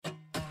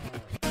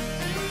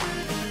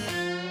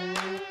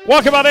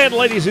Welcome on in,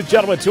 ladies and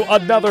gentlemen, to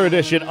another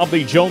edition of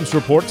the Jones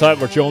Report.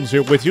 Tyler Jones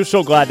here with you.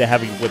 So glad to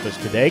have you with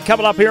us today.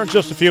 Coming up here in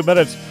just a few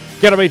minutes,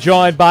 going to be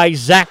joined by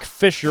Zach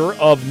Fisher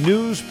of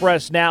News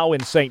Press Now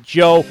in St.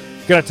 Joe.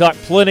 Going to talk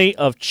plenty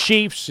of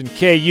Chiefs and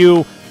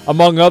KU,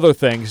 among other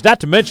things. Not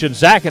to mention,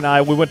 Zach and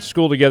I, we went to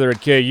school together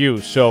at KU,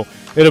 so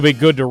it'll be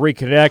good to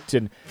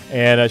reconnect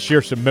and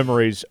share some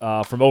memories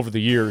from over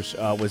the years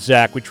with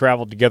Zach. We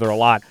traveled together a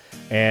lot.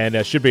 And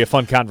it should be a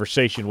fun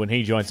conversation when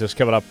he joins us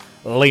coming up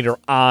later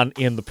on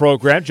in the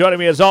program. Joining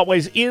me, as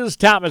always, is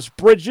Thomas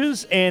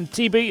Bridges, and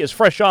TB is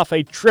fresh off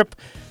a trip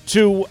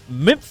to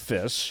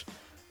Memphis.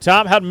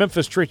 Tom, how did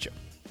Memphis treat you?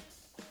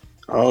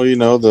 Oh,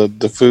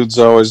 the food's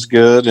always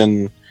good,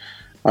 and,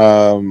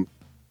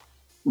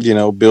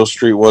 Beale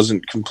Street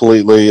wasn't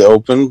completely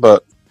open,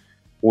 but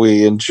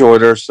we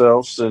enjoyed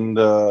ourselves, and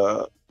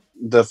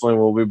definitely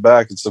will be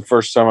back. It's the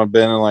first time I've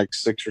been in like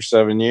 6 or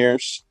 7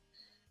 years.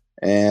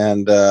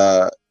 And,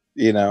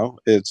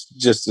 it's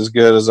just as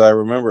good as I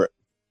remember it.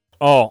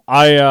 Oh,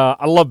 I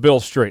love Beale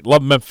Street.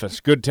 Love Memphis.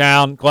 Good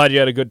town. Glad you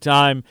had a good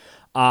time.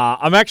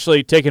 I'm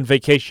actually taking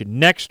vacation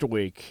next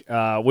week.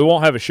 We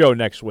won't have a show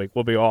next week.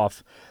 We'll be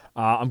off.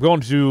 I'm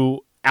going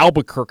to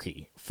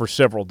Albuquerque for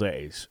several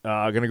days.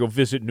 I'm going to go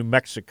visit New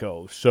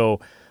Mexico. So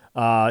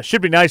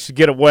should be nice to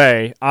get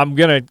away.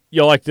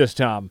 You'll like this,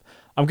 Tom.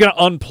 I'm going to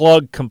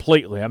unplug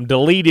completely. I'm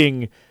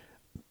deleting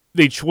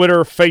the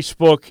Twitter,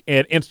 Facebook,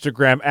 and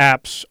Instagram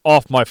apps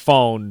off my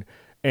phone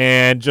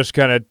and just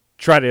kind of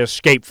try to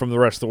escape from the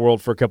rest of the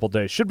world for a couple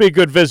days. Should be a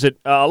good visit.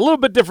 A little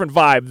bit different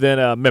vibe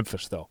than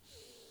Memphis, though.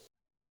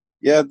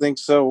 Yeah, I think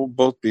so. We'll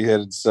both be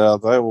headed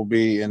south. I will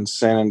be in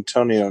San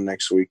Antonio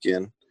next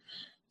weekend,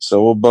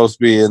 so we'll both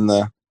be in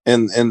the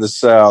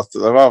south.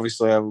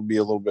 Obviously, I will be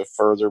a little bit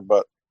further,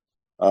 but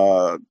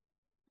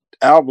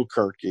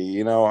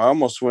Albuquerque. I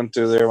almost went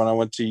through there when I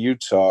went to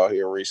Utah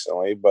here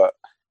recently, but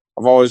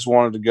I've always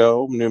wanted to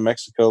go. New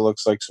Mexico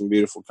looks like some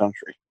beautiful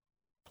country.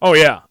 Oh,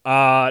 yeah.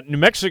 New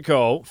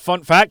Mexico,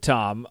 fun fact,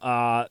 Tom,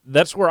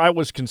 that's where I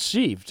was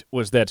conceived,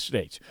 was that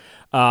state.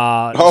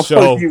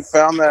 So you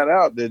found that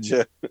out, did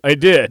you? I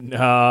did.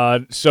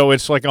 So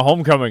it's like a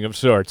homecoming of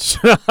sorts.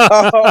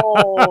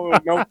 Oh,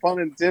 no pun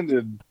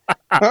intended.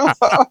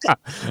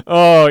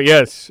 Oh,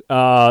 yes.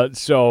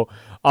 So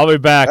I'll be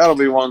back. That'll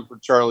be one for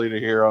Charlie to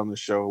hear on the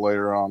show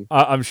later on.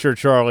 I'm sure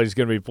Charlie's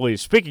going to be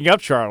pleased. Speaking of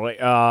Charlie,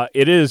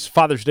 it is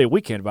Father's Day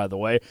weekend, by the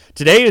way.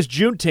 Today is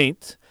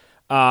Juneteenth,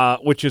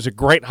 which is a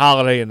great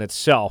holiday in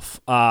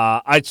itself.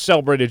 I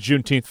celebrated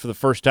Juneteenth for the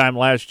first time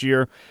last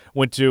year.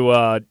 Went to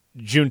a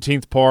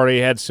Juneteenth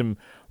party, had some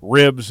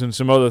ribs and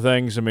some other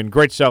things. I mean,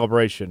 great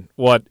celebration,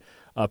 what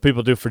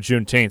people do for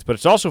Juneteenth. But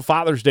it's also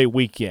Father's Day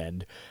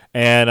weekend,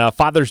 and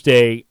Father's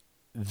Day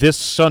this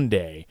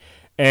Sunday.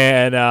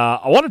 And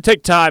I want to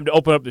take time to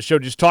open up the show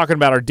just talking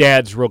about our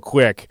dads real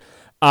quick.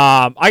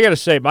 I got to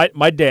say,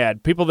 my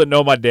dad, people that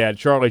know my dad,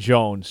 Charlie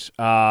Jones,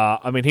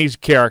 he's a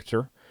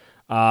character.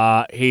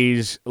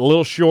 He's a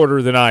little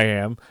shorter than I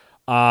am.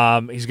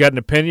 He's got an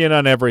opinion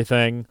on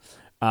everything.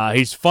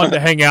 He's fun to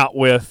hang out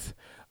with.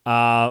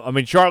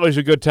 Charlie's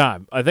a good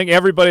time. I think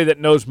everybody that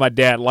knows my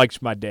dad likes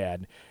my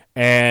dad.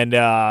 And,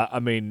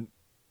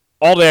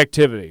 all the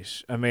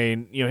activities.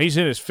 He's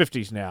in his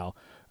 50s now.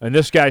 And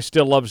this guy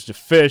still loves to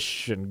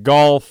fish and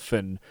golf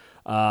and,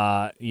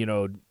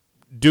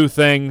 do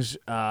things,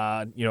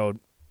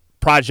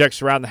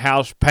 projects around the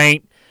house,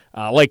 paint,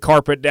 lay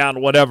carpet down,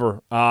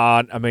 whatever.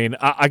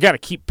 I got to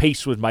keep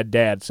pace with my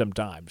dad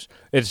sometimes,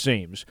 it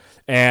seems.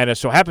 And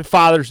so happy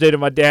Father's Day to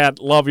my dad.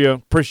 Love you.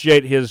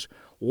 Appreciate his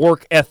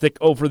work ethic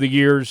over the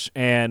years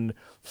and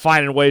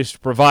finding ways to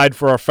provide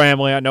for our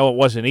family. I know it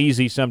wasn't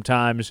easy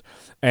sometimes.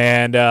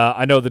 And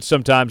I know that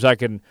sometimes I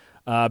can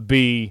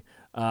be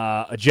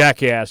a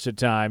jackass at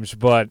times,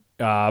 but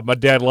my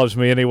dad loves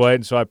me anyway,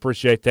 and so I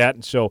appreciate that.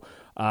 And so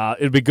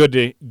it'd be good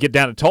to get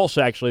down to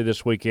Tulsa actually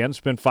this weekend,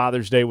 spend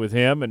Father's Day with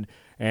him,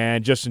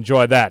 and just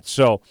enjoy that.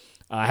 So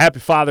happy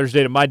Father's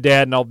Day to my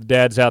dad and all the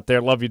dads out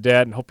there. Love you,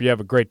 Dad, and hope you have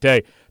a great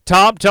day.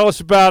 Tom, tell us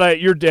about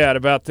your dad,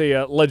 about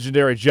the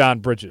legendary John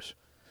Bridges.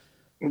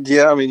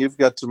 Yeah, you've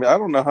got to. I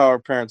don't know how our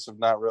parents have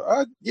not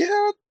really.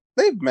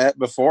 They've met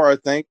before. I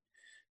think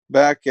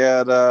back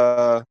at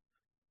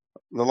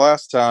the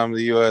last time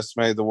the U.S.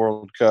 made the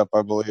World Cup,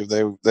 I believe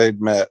they'd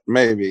met.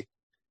 Maybe,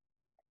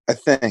 I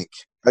think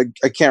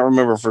I can't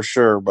remember for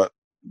sure, but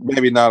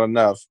maybe not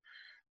enough.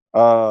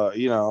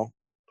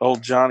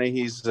 Old Johnny,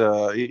 he's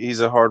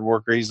a hard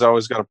worker. He's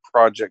always got a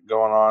project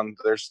going on.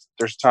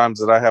 There's times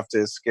that I have to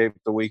escape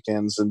the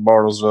weekends in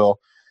Bartlesville,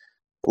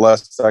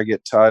 lest I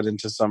get tied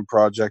into some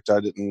project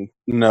I didn't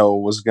know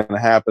was going to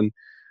happen.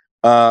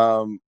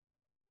 But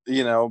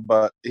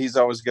he's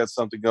always got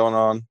something going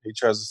on. He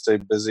tries to stay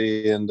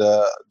busy. And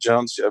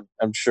Jones,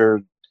 I'm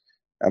sure.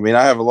 I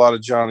have a lot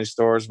of Johnny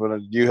stories,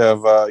 but you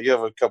have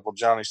a couple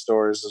Johnny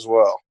stories as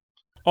well.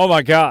 Oh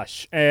my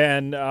gosh!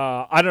 And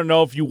I don't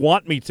know if you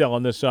want me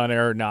telling this on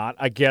air or not.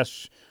 I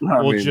guess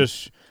we'll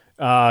just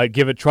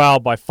give it trial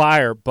by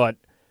fire. But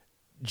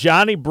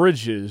Johnny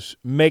Bridges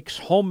makes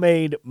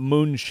homemade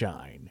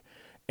moonshine.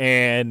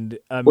 And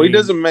I Well, he mean,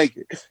 doesn't make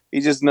it.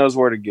 He just knows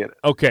where to get it.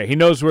 okay, he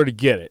knows where to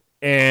get it.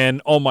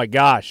 And oh my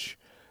gosh,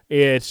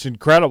 it's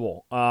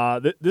incredible.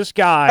 This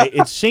guy,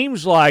 it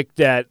seems like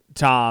that,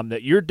 Tom,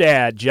 that your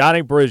dad,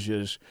 Johnny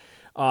Bridges,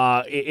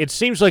 it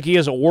seems like he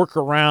has a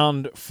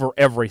workaround for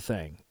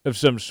everything of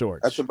some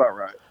sort. That's about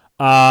right.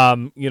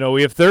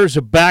 If there's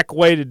a back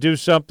way to do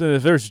something,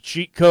 if there's a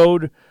cheat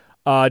code,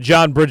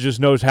 John Bridges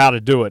knows how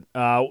to do it.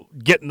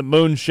 Getting the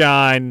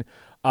moonshine,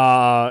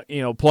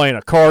 playing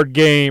a card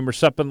game or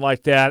something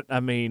like that. I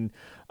mean,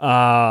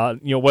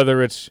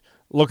 whether it's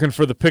looking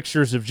for the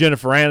pictures of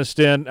Jennifer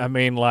Aniston. I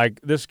mean, like,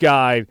 this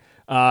guy,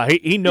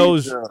 he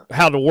knows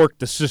how to work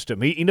the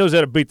system. He knows how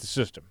to beat the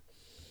system.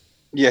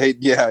 Yeah,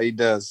 he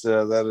does.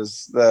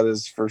 That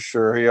is for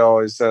sure. He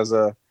always has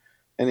an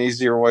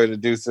easier way to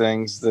do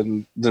things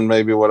than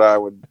maybe what I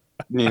would,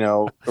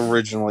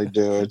 originally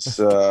do. It's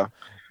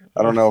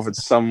I don't know if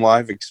it's some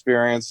life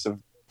experience, if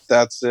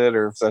that's it,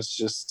 or if that's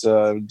just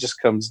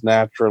comes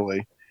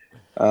naturally.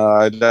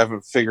 I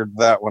haven't figured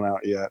that one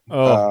out yet.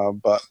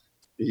 But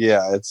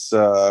yeah, it's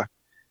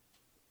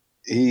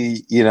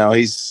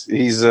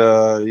he's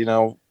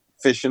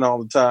fishing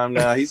all the time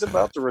now. He's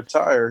about to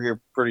retire here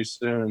pretty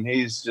soon, and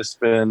he's just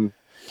been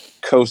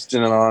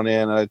coasting it on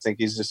in. I think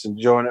he's just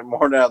enjoying it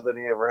more now than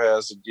he ever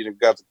has.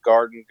 Got the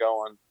garden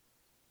going.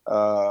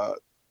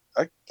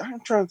 I'm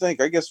trying to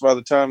think. I guess by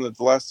the time that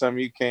the last time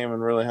you came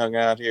and really hung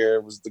out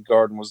here, the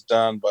garden was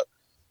done. But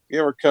if you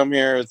ever come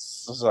here,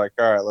 it's like,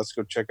 all right, let's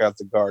go check out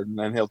the garden,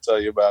 and he'll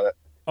tell you about it.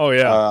 Oh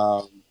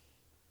yeah.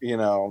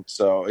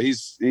 So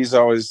he's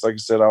always, like I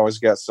said, always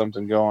got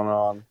something going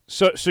on.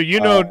 So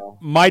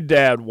my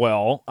dad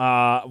well.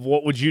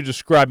 What would you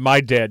describe my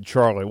dad,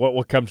 Charlie?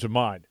 What comes to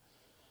mind?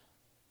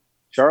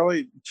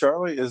 Charlie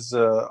is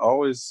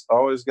always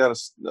got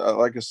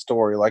a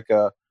story,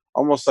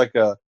 almost like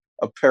a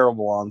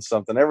parable on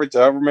something. Every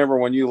time I remember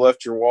when you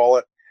left your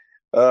wallet,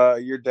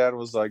 your dad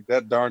was like,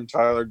 that darn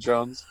Tyler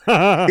Jones. He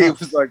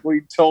was like,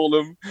 we told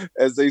him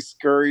as they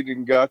scurried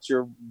and got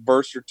your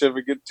birth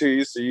certificate to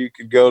you so you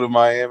could go to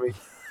Miami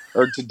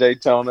or to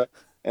Daytona.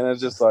 And it's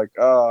just like,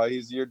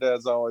 your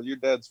dad's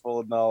full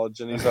of knowledge,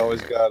 and he's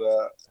always got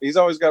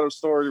a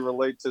story to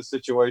relate to a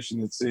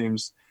situation, it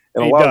seems.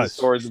 And a lot of the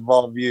stories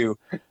involve you.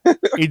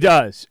 He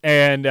does.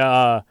 And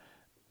I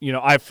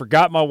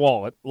forgot my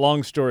wallet.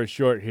 Long story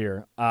short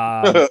here.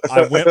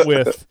 I went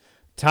with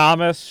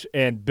Thomas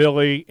and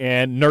Billy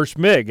and Nurse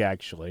Mig,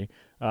 actually,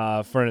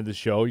 friend of the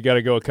show. You got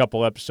to go a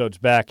couple episodes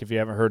back if you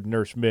haven't heard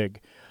Nurse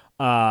Mig.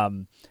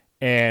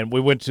 And we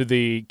went to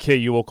the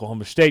KU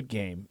Oklahoma State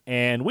game,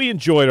 and we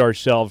enjoyed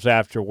ourselves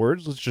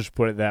afterwards. Let's just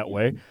put it that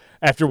way.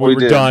 After we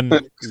were done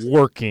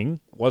working,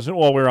 wasn't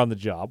while we were on the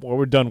job, while we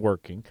were done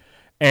working,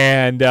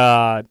 and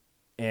I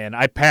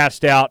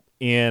passed out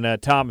in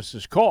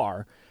Thomas's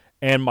car,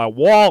 and my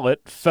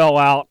wallet fell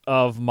out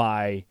of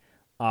my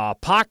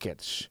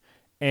pockets.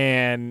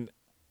 And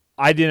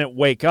I didn't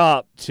wake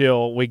up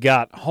till we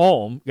got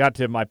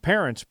to my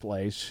parents'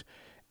 place,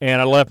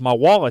 and I left my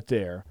wallet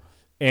there.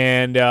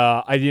 And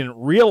I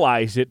didn't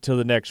realize it till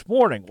the next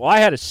morning. Well, I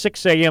had a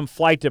 6 a.m.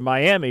 flight to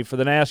Miami for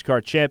the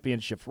NASCAR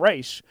championship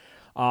race,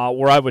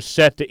 where I was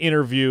set to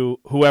interview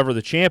whoever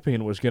the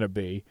champion was going to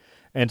be.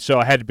 And so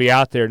I had to be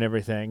out there and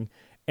everything.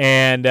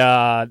 And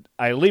I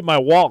leave my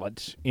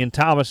wallet in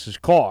Thomas's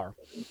car.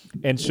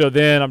 And so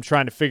then I'm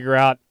trying to figure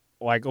out,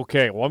 like,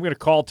 okay, well, I'm going to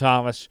call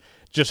Thomas,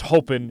 just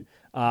hoping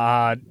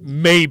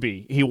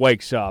maybe he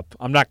wakes up.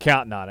 I'm not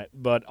counting on it,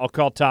 but I'll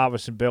call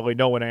Thomas and Billy.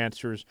 No one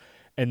answers.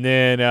 And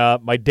then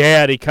my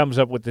dad, he comes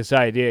up with this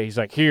idea. He's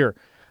like, here,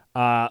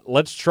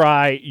 let's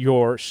try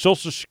your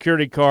Social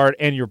Security card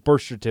and your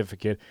birth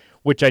certificate,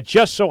 which I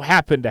just so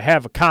happened to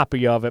have a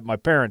copy of at my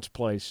parents'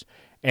 place.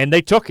 And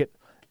they took it.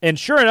 And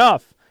sure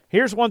enough,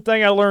 here's one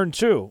thing I learned,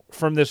 too,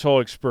 from this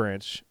whole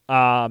experience,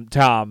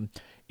 Tom,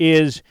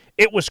 is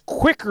it was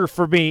quicker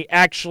for me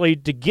actually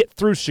to get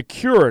through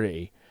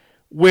security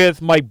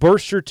with my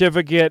birth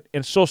certificate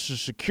and Social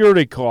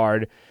Security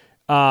card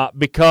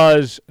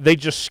because they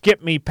just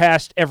skipped me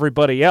past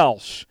everybody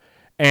else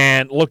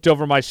and looked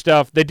over my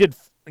stuff. They did,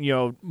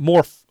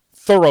 more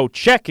thorough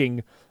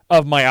checking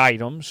of my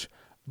items,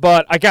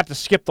 but I got to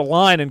skip the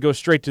line and go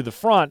straight to the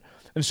front.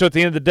 And so at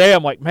the end of the day,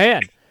 I'm like,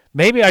 man,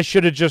 maybe I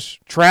should have just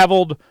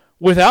traveled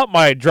without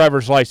my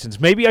driver's license.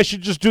 Maybe I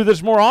should just do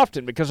this more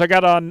often because I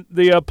got on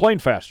the plane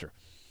faster.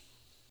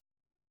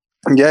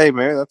 Yeah,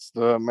 maybe that's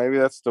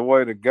the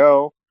way to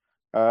go.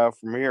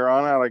 From here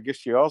on out, I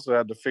guess you also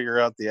had to figure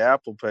out the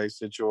Apple Pay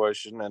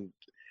situation. And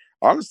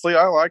honestly,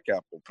 I like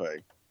Apple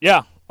Pay.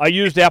 Yeah, I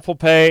used Apple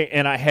Pay,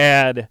 and I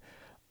had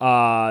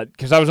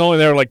because I was only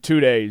there like 2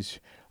 days.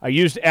 I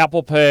used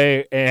Apple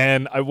Pay,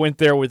 and I went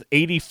there with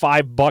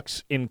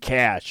 $85 in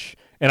cash,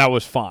 and I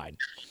was fine.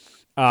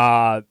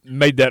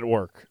 Made that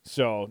work.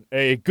 So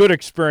a good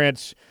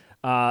experience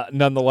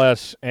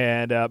nonetheless,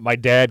 and my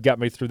dad got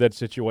me through that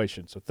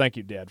situation. So thank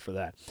you, Dad, for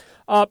that.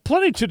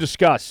 Plenty to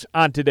discuss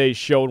on today's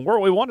show, and where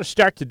we want to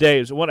start today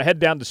is we want to head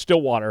down to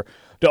Stillwater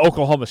to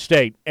Oklahoma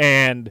State,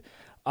 and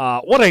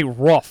what a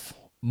rough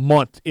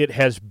month it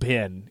has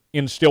been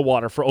in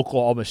Stillwater for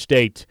Oklahoma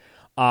State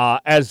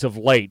as of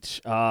late.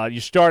 You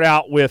start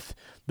out with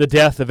the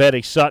death of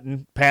Eddie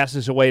Sutton,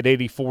 passes away at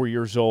 84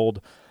 years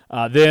old.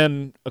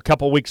 Then a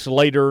couple weeks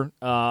later,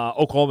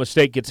 Oklahoma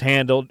State gets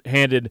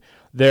handed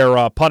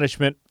their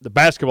punishment, the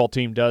basketball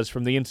team does,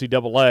 from the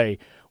NCAA,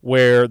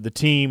 where the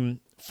team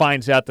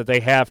finds out that they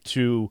have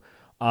to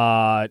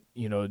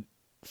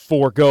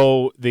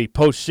forego the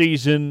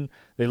postseason.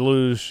 They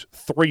lose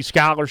 3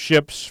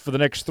 scholarships for the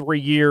next 3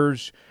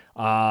 years.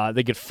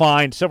 They get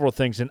fined, several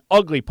things, an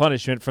ugly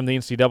punishment from the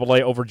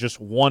NCAA over just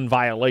one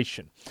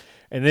violation.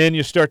 And then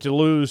you start to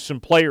lose some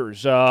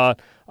players.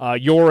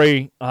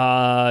 Yori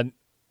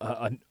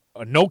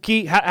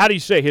Anoki, how do you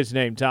say his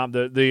name, Tom?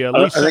 I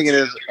think it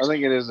is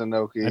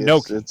Anoki.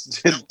 Anoki. It's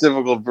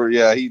difficult for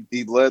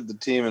he led the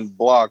team in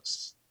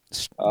blocks.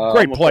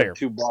 Great player. Like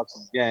 2 blocks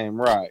a game,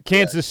 right?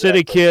 Kansas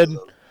City kid.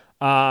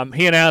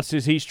 He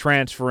announces he's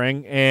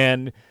transferring,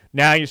 and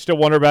now you still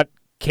wonder about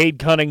Cade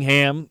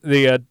Cunningham,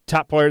 the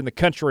top player in the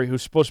country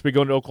who's supposed to be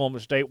going to Oklahoma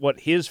State, what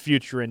his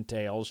future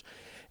entails.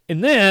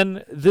 And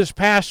then this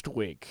past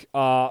week,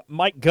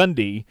 Mike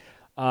Gundy,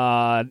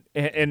 and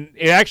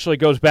it actually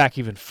goes back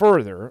even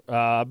further.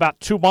 About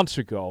 2 months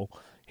ago,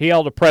 he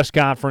held a press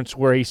conference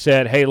where he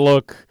said, hey,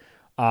 look,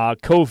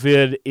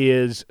 COVID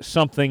is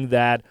something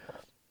that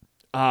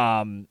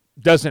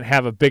doesn't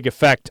have a big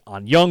effect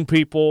on young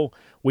people.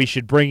 We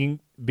should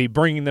be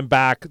bringing them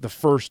back the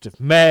 1st of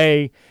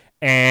May.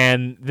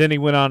 And then he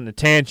went on a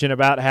tangent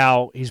about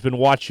how he's been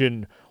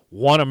watching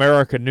One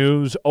America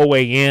News,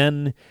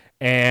 OAN,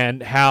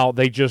 and how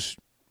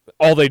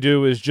all they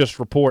do is just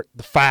report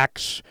the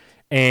facts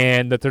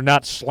and that they're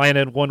not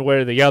slanted one way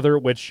or the other,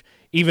 which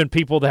even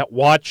people that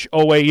watch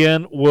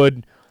OAN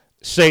would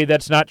say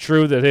that's not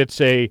true, that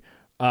it's a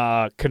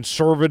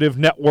conservative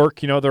network.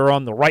 They're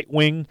on the right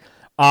wing.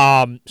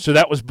 So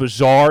that was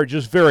bizarre,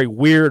 just very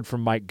weird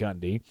from Mike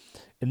Gundy.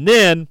 And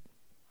then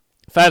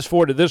fast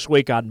forward to this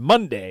week on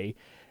Monday,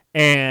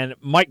 and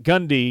Mike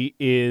Gundy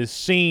is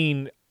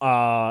seen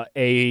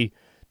a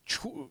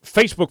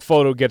Facebook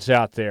photo gets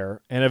out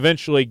there and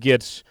eventually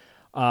gets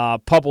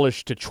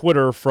published to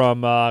Twitter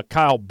from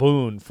Kyle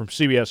Boone from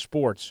CBS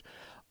Sports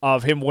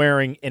of him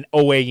wearing an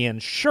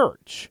OAN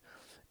shirt.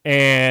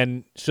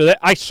 And so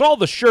I saw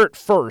the shirt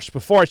first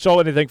before I saw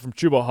anything from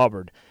Chuba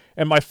Hubbard.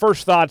 And my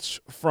first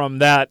thoughts from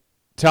that,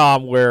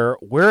 Tom, where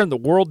in the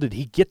world did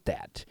he get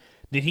that?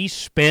 Did he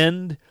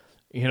spend,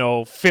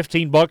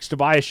 $15 to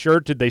buy a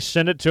shirt? Did they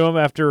send it to him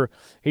after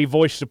he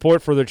voiced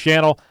support for their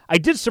channel? I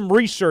did some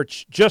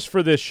research just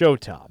for this show,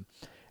 Tom.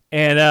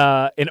 And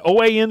an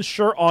OAN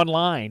shirt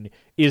online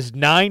is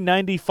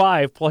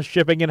 $9.95 plus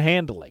shipping and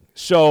handling.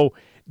 So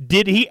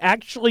did he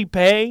actually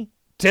pay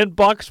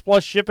 $10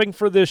 plus shipping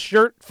for this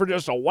shirt, for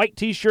just a white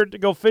T-shirt to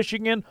go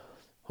fishing in?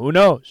 Who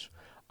knows?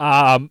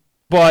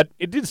 But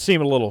it did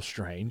seem a little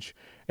strange.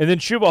 And then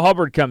Chuba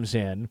Hubbard comes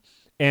in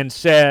and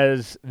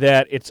says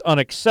that it's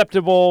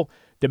unacceptable,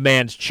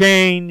 demands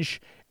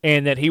change,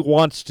 and that he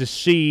wants to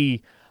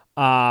see,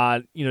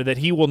 that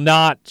he will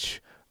not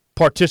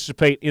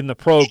participate in the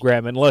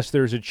program unless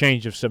there's a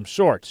change of some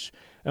sorts.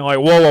 And I'm like,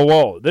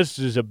 whoa. This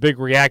is a big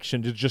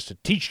reaction to just a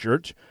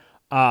T-shirt.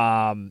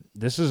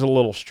 This is a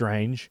little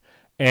strange.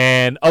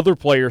 And other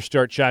players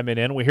start chiming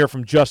in. We hear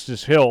from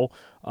Justice Hill,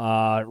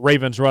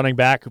 Ravens running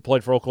back who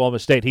played for Oklahoma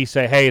State. He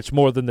say, hey, it's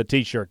more than the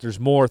T-shirt. There's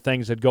more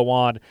things that go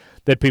on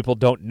that people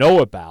don't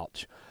know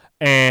about.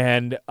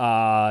 And,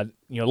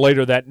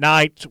 later that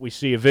night, we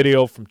see a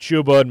video from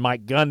Chuba and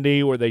Mike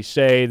Gundy where they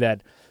say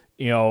that,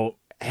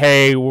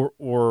 hey,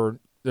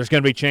 there's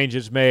going to be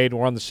changes made.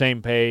 We're on the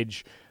same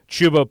page.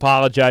 Chuba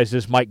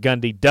apologizes. Mike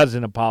Gundy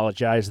doesn't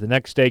apologize. The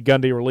next day,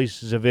 Gundy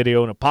releases a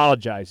video and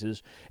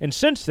apologizes. And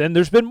since then,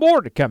 there's been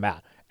more to come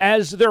out,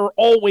 as there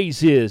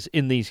always is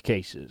in these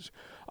cases.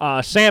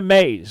 Sam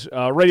Mays,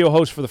 radio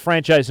host for the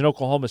franchise in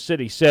Oklahoma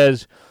City,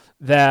 says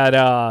that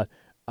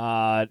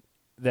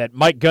that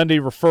Mike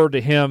Gundy referred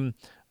to him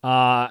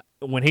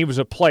when he was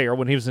a player,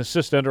 when he was an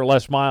assistant under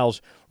Les Miles,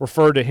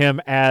 referred to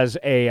him as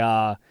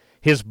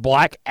his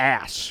black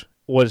ass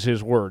was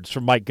his words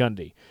from Mike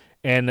Gundy.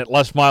 And that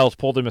Les Miles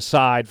pulled him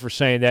aside for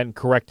saying that and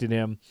corrected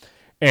him.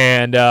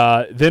 And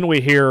then we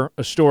hear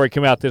a story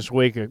come out this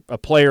week, a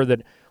player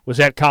that was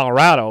at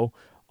Colorado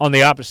on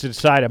the opposite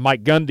side of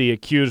Mike Gundy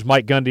accused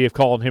Mike Gundy of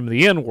calling him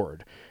the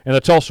N-word. And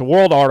the Tulsa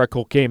World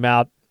article came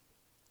out.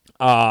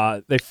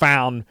 They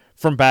found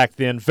from back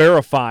then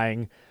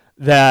verifying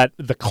that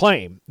the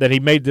claim, that he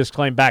made this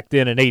claim back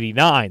then in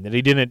 89, that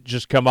he didn't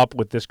just come up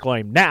with this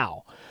claim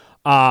now.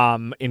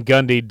 And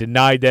Gundy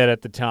denied that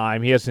at the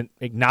time. He hasn't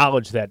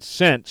acknowledged that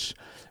since.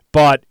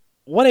 But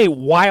what a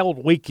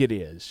wild week it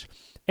is.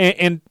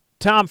 And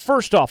Tom,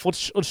 first off,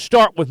 let's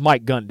start with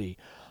Mike Gundy.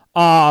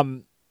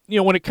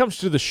 When it comes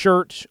to the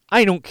shirts,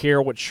 I don't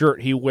care what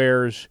shirt he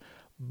wears,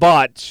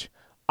 but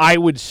I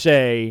would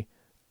say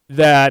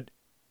that,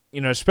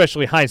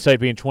 especially hindsight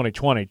being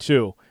 2020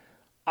 too,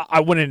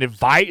 I wouldn't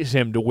advise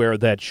him to wear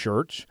that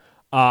shirt.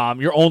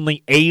 You're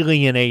only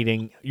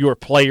alienating your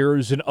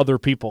players and other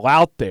people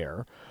out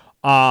there.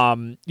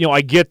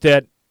 I get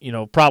that,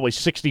 probably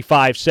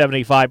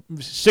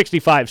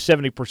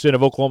 70%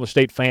 of Oklahoma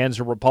State fans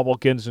are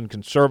Republicans and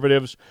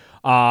conservatives.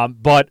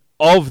 But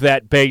of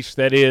that base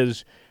that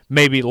is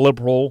maybe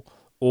liberal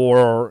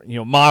or,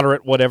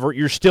 moderate, whatever,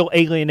 you're still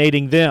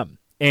alienating them.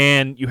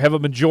 And you have a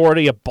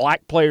majority of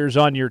black players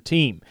on your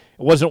team.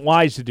 It wasn't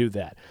wise to do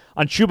that.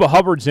 On Chuba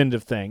Hubbard's end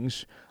of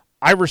things,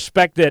 I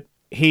respect that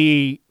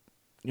he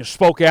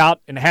spoke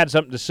out and had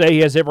something to say. He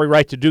has every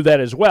right to do that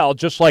as well,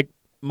 just like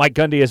Mike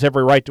Gundy has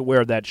every right to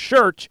wear that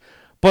shirt.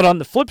 But on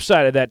the flip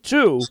side of that,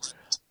 too,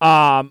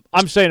 I'm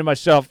saying to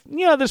myself,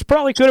 this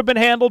probably could have been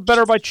handled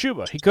better by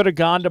Chuba. He could have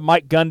gone to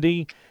Mike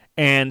Gundy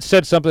and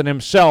said something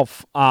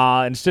himself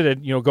instead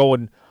of,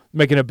 going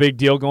making a big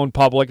deal, going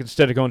public,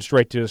 instead of going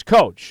straight to his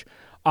coach.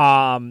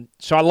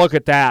 So I look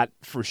at that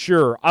for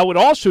sure. I would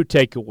also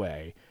take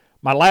away,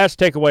 my last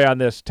takeaway on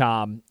this,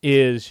 Tom,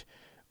 is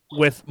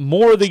with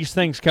more of these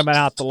things coming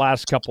out the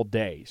last couple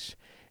days,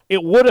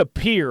 it would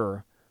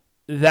appear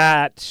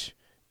that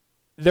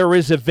there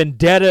is a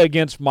vendetta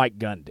against Mike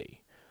Gundy,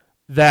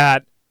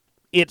 that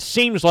it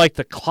seems like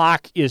the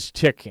clock is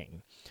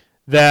ticking,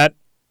 that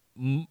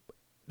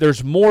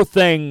there's more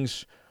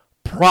things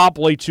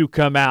probably to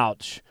come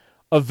out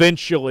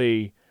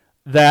eventually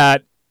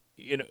that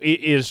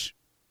is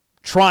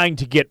trying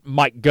to get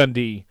Mike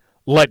Gundy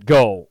let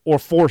go or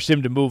force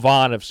him to move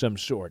on of some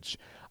sorts.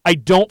 I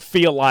don't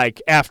feel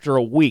like after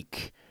a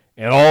week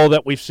and all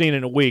that we've seen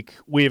in a week,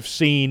 we have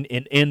seen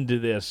an end to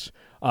this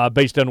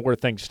based on where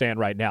things stand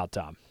right now,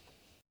 Tom.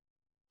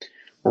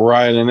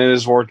 Right, and it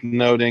is worth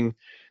noting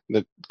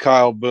that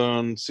Kyle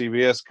Boone,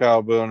 CBS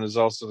Kyle Boone, is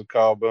also the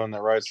Kyle Boone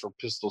that writes for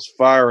Pistols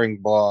Firing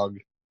blog.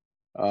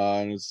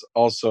 And it's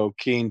also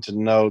keen to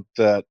note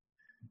that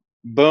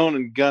Boone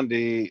and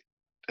Gundy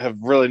have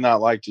really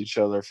not liked each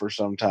other for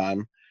some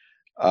time.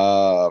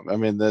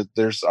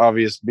 There's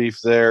obvious beef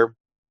there.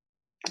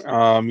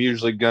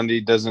 Usually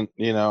Gundy doesn't,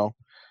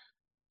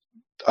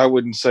 I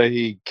wouldn't say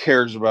he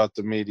cares about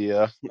the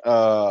media.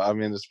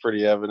 It's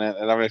pretty evident.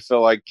 And I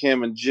feel like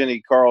him and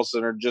Jenny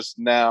Carlson are just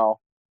now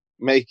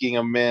making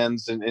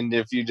amends. And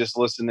if you just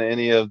listen to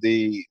any of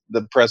the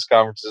press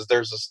conferences,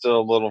 there's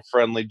still a little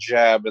friendly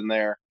jab in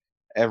there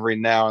every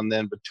now and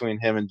then between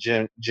him and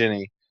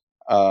Jenny.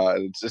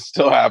 It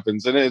still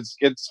happens. And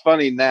it's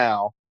funny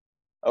now.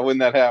 When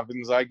that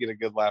happens, I get a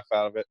good laugh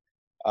out of it.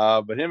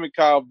 But him and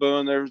Kyle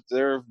Boone, there's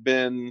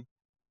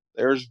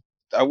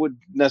I wouldn't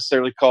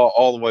necessarily call it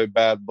all the way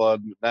bad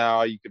blood, but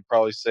now you could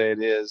probably say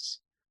it is.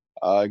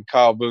 And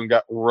Kyle Boone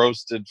got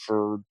roasted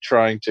for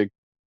trying to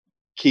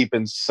keep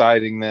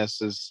inciting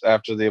this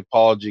after the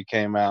apology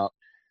came out.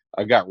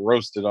 I got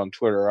roasted on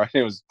Twitter.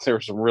 There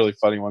were some really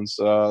funny ones,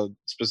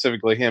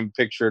 specifically him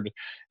pictured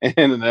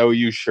in an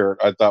OU shirt.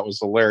 I thought was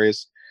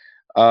hilarious.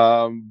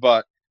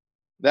 But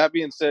that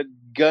being said,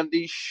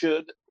 Gundy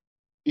should,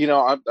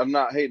 I'm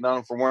not hating on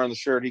him for wearing the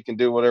shirt. He can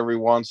do whatever he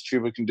wants.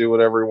 Chuba can do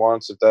whatever he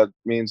wants. If that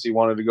means he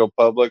wanted to go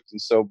public, then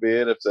so be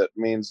it. If that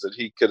means that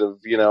he could have,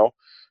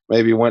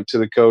 maybe went to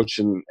the coach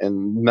and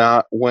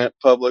not went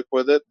public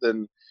with it,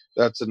 then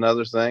that's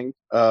another thing.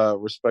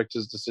 Respect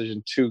his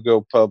decision to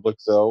go public,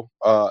 though,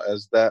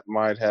 as that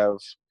might have,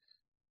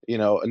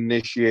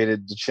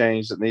 initiated the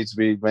change that needs to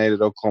be made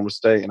at Oklahoma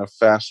State in a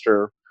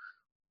faster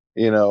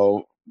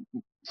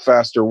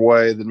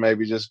way than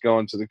maybe just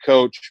going to the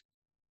coach.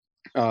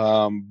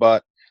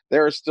 But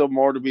there is still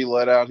more to be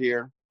let out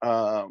here.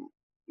 I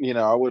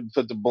wouldn't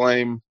put the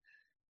blame,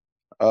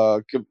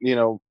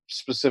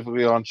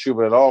 specifically on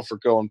Chuba at all for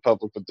going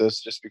public with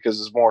this, just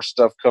because as more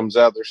stuff comes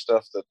out, there's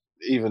stuff that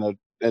even a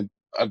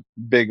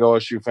big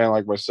OSU fan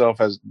like myself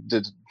had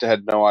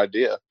no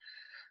idea.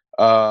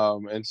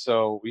 And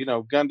so,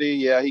 Gundy,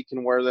 yeah, he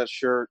can wear that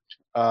shirt.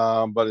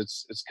 But it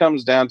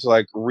comes down to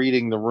like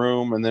reading the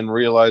room and then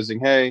realizing,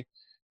 hey,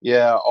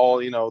 yeah,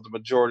 the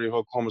majority of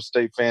Oklahoma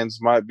State fans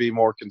might be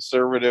more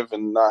conservative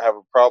and not have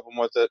a problem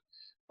with it.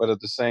 But at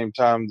the same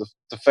time,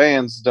 the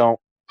fans don't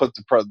put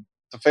the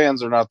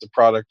fans are not the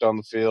product on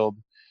the field.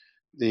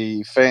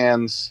 The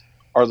fans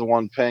are the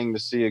one paying to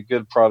see a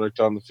good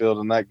product on the field.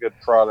 And that good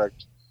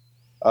product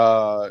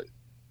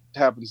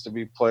happens to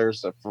be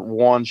players that, for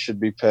one, should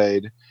be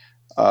paid.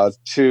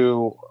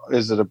 Two,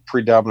 is it a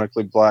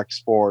predominantly black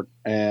sport?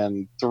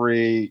 And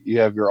three, you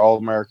have your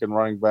All-American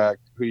running back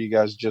who you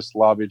guys just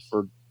lobbied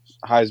for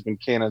Heisman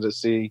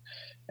candidacy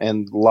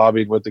and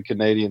lobbied with the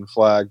Canadian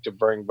flag to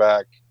bring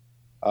back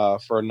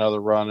for another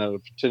run at a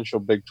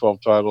potential Big 12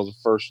 title, the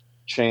first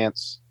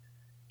chance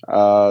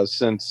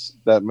since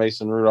that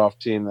Mason Rudolph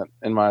team that,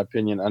 in my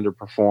opinion,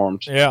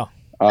 underperformed. Yeah.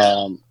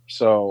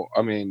 So,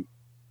 on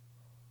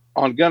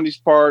Gundy's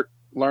part,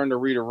 learn to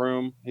read a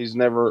room. He's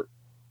never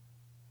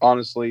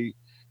honestly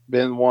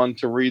been one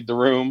to read the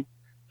room.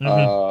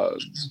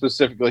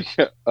 Specifically,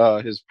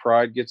 his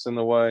pride gets in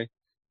the way.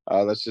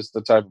 That's just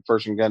the type of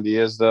person Gundy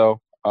is,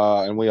 though.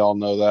 And we all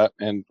know that.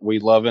 And we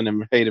love him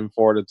and hate him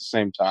for it at the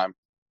same time.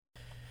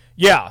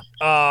 Yeah.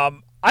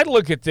 I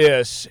look at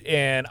this,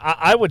 and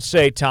I would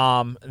say,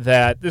 Tom,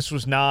 that this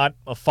was not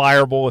a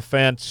fireable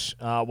offense,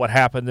 what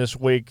happened this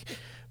week.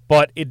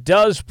 But it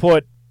does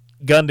put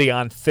Gundy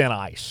on thin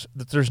ice.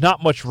 That there's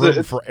not much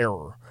room for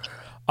error.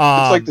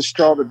 It's like the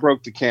straw that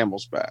broke the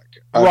camel's back,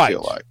 I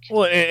feel like.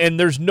 Well, and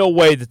there's no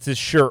way that this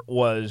shirt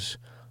was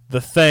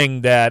the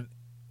thing that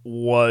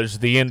was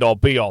the end-all,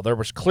 be-all. There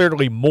was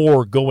clearly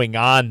more going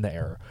on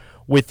there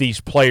with these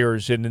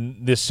players and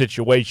in this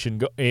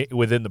situation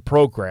within the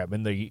program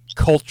and the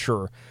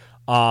culture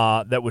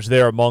that was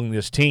there among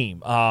this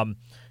team.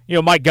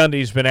 Mike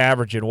Gundy's been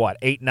averaging,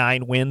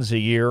 8-9 wins a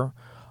year.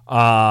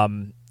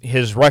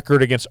 His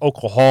record against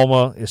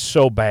Oklahoma is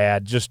so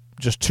bad, just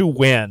 2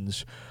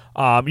 wins.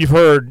 You've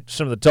heard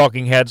some of the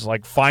talking heads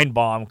like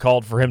Feinbaum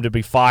called for him to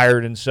be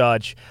fired and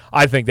such.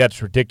 I think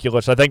that's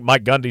ridiculous. I think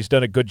Mike Gundy's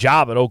done a good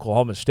job at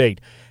Oklahoma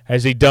State.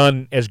 Has he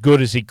done as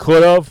good as he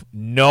could have?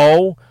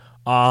 No,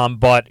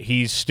 but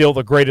he's still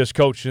the greatest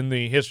coach in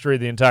the history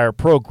of the entire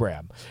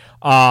program.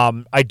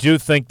 I do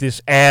think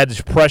this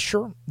adds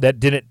pressure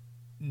that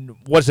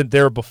wasn't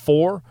there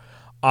before,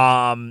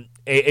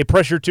 a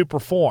pressure to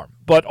perform.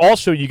 But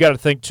also you got to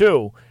think,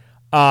 too,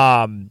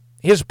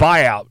 his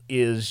buyout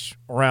is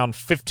around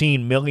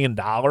 $15 million.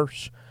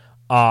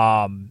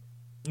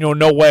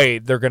 No way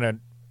they're going to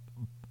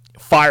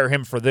fire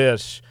him for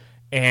this,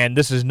 and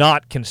this is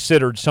not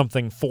considered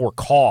something for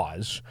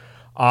cause.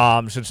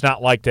 So it's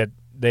not like that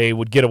they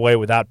would get away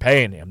without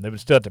paying him. They would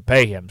still have to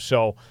pay him.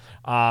 So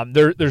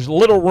there's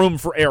little room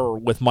for error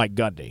with Mike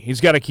Gundy. He's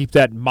got to keep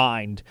that in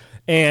mind.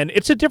 And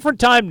it's a different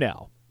time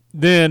now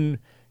than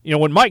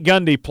when Mike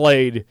Gundy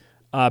played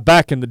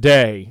back in the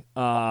day,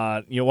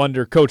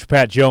 under Coach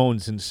Pat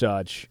Jones and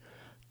such.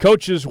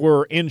 Coaches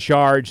were in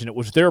charge, and it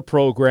was their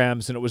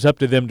programs, and it was up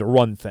to them to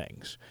run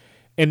things.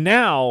 And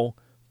now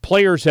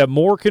players have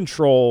more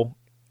control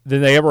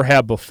than they ever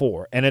have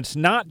before. And it's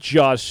not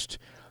just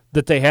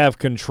that they have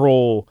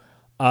control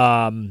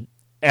at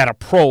a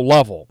pro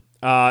level.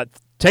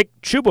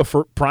 Take Chuba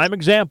for prime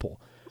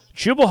example.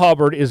 Chuba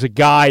Hubbard is a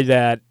guy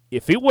that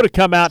if he would have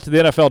come out to the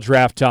NFL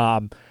draft,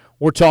 Tom,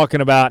 we're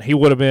talking about he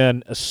would have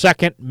been a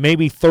second,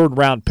 maybe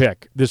third-round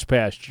pick this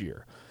past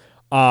year.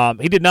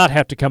 He did not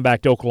have to come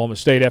back to Oklahoma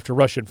State after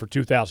rushing for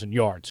 2,000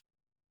 yards.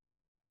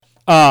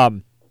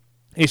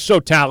 He's so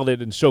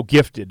talented and so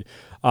gifted.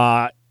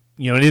 An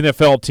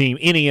NFL team,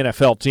 any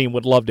NFL team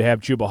would love to have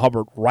Chuba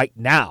Hubbard right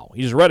now.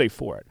 He's ready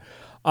for it.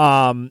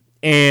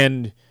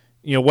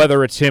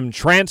 Whether it's him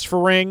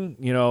transferring,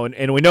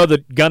 and we know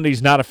that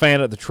Gundy's not a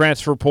fan of the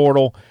transfer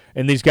portal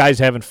and these guys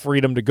having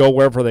freedom to go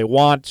wherever they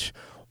want,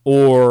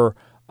 or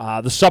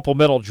the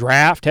supplemental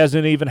draft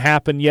hasn't even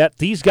happened yet.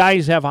 These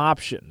guys have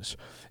options.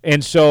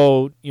 And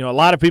so, a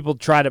lot of people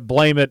try to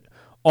blame it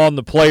on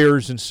the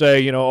players and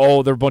say, they're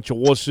a bunch of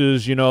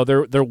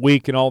wusses, they're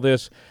weak and all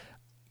this.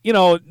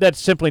 That's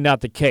simply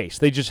not the case.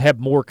 They just have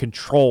more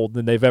control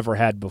than they've ever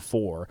had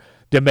before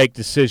to make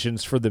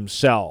decisions for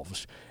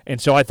themselves.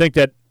 And so I think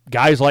that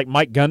guys like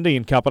Mike Gundy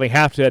and company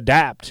have to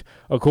adapt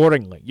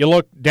accordingly. You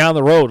look down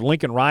the road,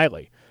 Lincoln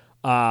Riley.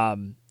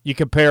 You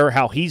compare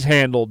how he's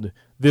handled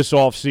this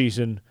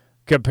offseason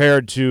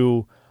compared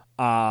to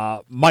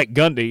Mike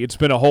Gundy. It's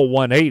been a whole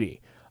 180.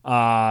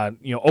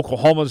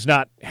 Oklahoma's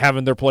not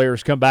having their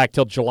players come back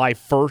till July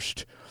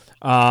 1st,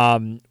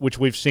 which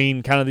we've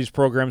seen kind of these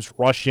programs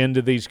rush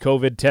into these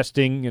COVID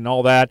testing and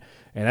all that,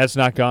 and that's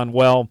not gone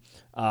well.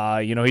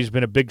 He's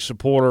been a big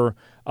supporter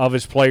of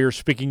his players,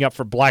 speaking up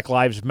for Black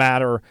Lives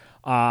Matter,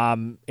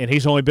 and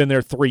he's only been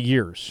there 3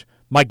 years.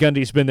 Mike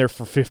Gundy's been there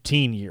for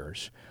 15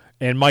 years,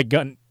 and Mike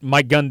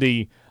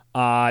Gundy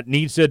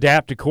needs to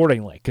adapt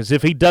accordingly, because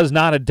if he does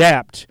not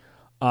adapt,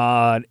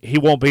 he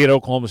won't be at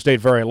Oklahoma State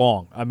very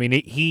long. I mean,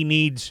 he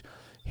needs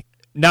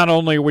 – not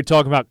only are we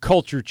talking about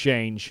culture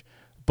change,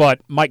 but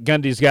Mike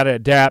Gundy's got to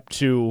adapt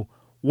to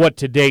what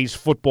today's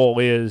football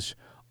is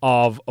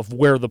of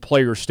where the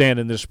players stand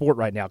in this sport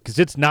right now, because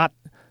it's not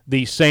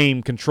the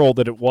same control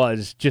that it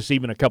was just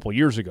even a couple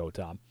years ago,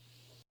 Tom.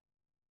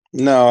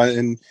 No,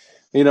 and,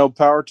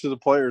 power to the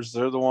players.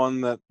 They're the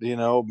one that,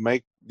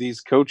 make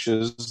these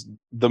coaches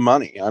the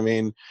money. I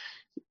mean,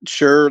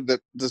 sure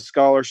that the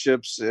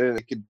scholarships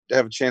could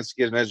have a chance to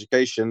get an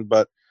education,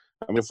 but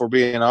I mean, if we're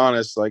being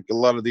honest, like a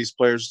lot of these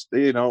players,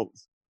 the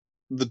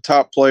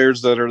top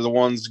players that are the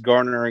ones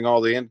garnering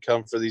all the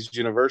income for these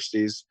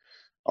universities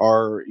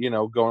are,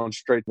 going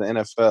straight to the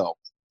NFL.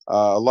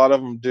 A lot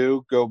of them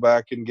do go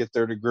back and get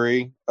their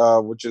degree,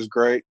 which is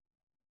great,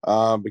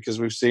 because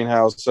we've seen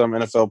how some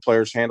NFL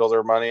players handle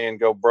their money and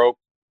go broke.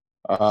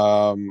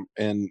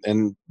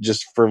 And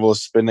just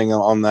frivolous spending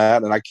on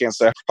that. And I can't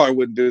say I probably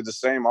wouldn't do the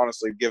same,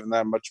 honestly, given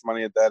that much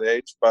money at that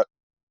age. But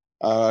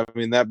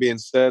that being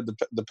said,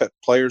 the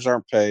players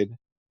aren't paid.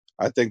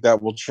 I think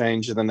that will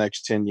change in the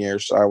next 10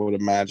 years, I would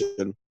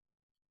imagine,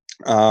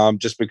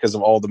 just because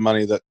of all the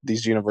money that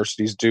these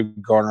universities do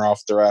garner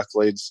off their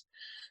athletes.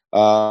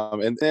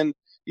 And then,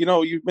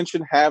 you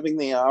mentioned having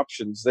the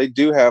options. They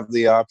do have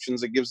the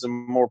options. It gives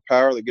them more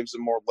power. That gives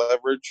them more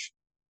leverage.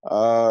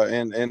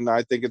 And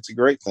I think it's a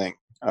great thing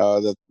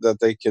that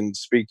they can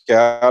speak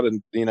out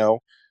and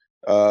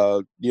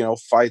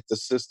fight the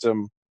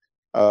system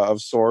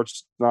of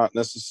sorts, not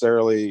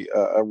necessarily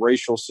a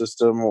racial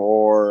system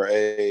or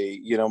a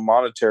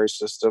monetary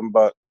system,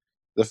 but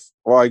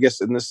well, I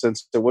guess in this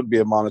sense it would be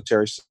a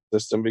monetary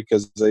system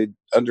because they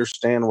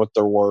understand what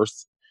they're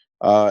worth,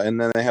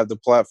 and then they have the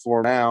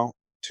platform now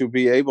to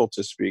be able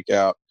to speak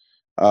out,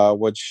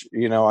 which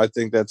I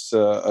think that's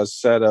a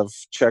set of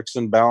checks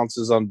and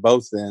balances on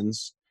both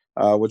ends,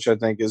 which I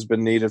think has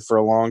been needed for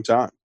a long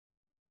time.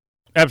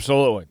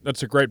 Absolutely.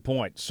 That's a great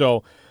point.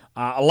 So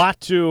a lot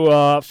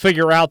to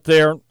figure out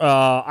there.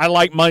 I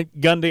like Mike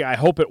Gundy. I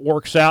hope it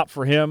works out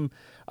for him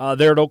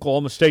there at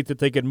Oklahoma State, that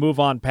they can move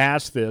on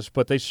past this,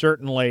 but they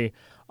certainly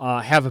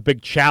have a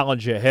big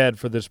challenge ahead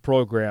for this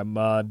program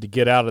to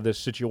get out of this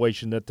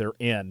situation that they're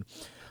in.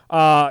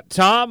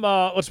 Tom,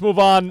 let's move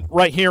on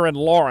right here in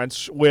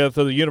Lawrence with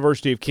the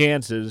University of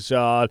Kansas.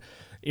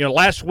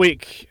 Last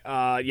week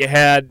you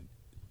had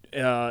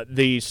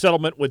the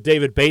settlement with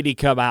David Beatty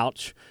come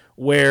out,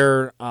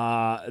 where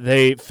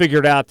they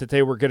figured out that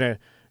they were going to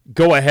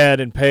go ahead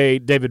and pay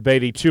David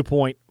Beatty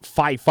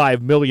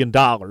 $2.55 million.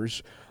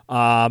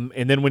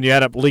 And then when you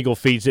add up legal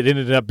fees, it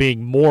ended up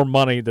being more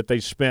money that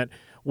they spent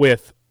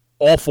with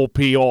awful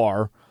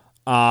PR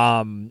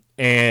and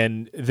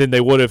than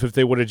they would have if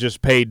they would have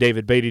just paid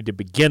David Beatty to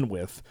begin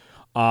with,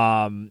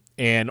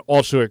 and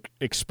also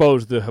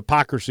exposed the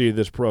hypocrisy of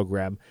this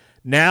program.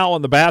 Now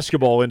on the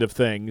basketball end of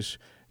things,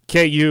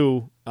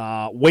 KU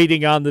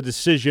waiting on the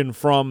decision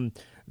from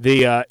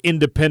the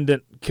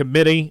independent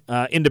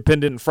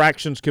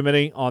infractions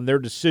committee on their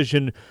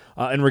decision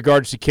in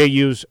regards to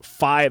KU's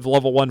 5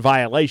 Level 1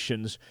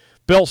 violations.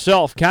 Bill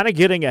Self kind of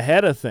getting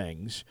ahead of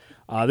things.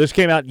 This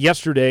came out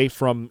yesterday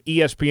from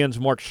ESPN's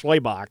Mark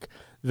Schlabach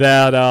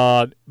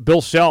that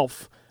Bill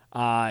Self,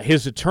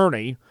 his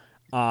attorney,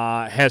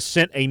 has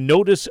sent a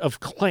notice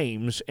of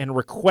claims and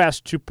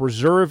request to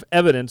preserve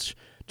evidence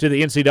to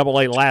the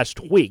NCAA last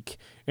week,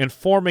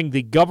 informing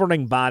the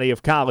governing body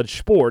of college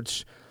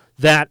sports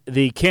that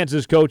the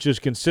Kansas coach is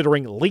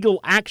considering legal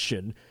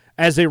action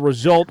as a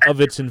result of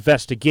its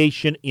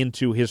investigation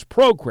into his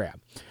program.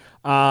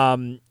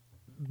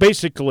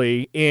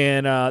 Basically,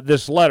 in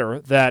this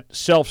letter that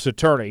Self's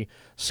attorney,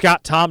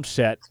 Scott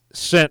Tomset,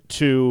 sent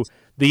to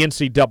the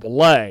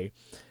NCAA,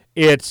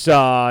 it's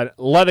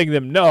letting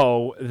them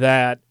know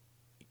that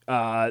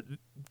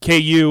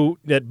KU,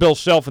 that Bill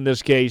Self in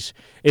this case,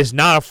 is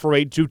not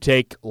afraid to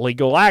take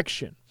legal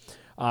action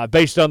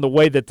based on the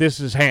way that this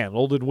is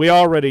handled. And we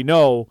already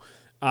know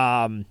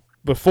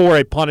before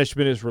a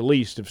punishment is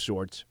released of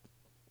sorts,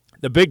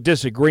 the big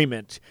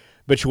disagreement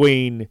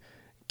between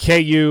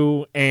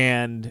KU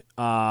and,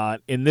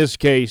 in this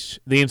case,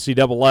 the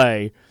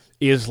NCAA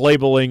is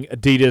labeling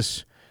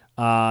Adidas,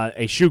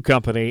 a shoe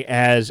company,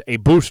 as a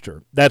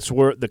booster. That's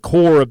where the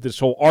core of this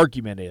whole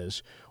argument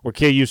is, where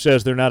KU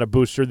says they're not a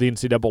booster, the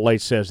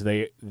NCAA says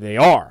they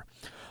are.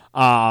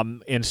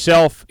 And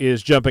Self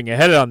is jumping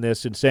ahead on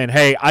this and saying,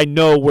 hey, I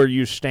know where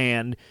you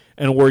stand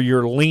and where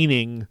you're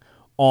leaning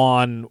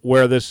on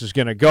where this is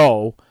going to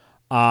go.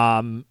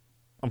 I'm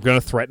going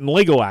to threaten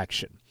legal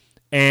action.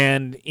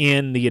 And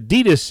in the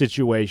Adidas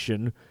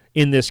situation,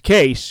 in this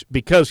case,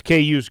 because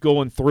KU's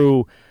going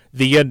through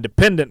the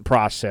independent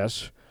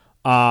process,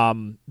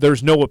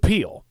 there's no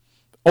appeal.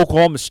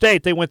 Oklahoma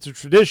State, they went the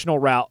traditional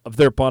route of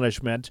their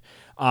punishment,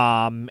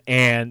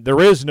 and there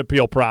is an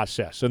appeal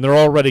process, and they're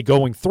already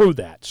going through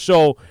that.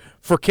 So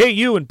for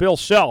KU and Bill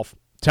Self,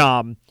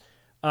 Tom,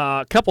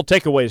 a couple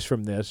takeaways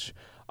from this.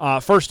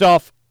 First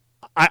off,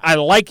 I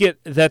like it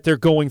that they're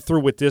going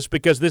through with this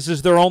because this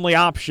is their only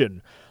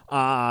option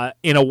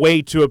in a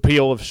way to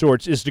appeal of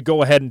sorts, is to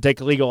go ahead and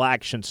take legal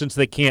action since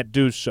they can't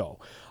do so.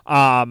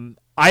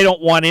 I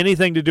don't want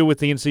anything to do with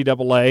the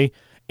NCAA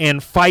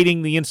and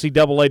fighting the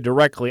NCAA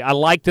directly. I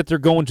like that they're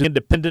going to an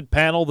independent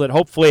panel that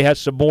hopefully has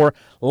some more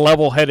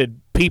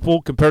level-headed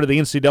people compared to the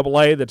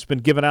NCAA that's been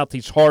giving out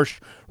these harsh,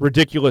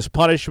 ridiculous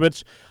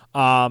punishments.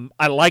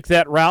 I like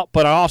that route,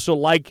 but I also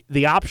like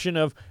the option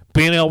of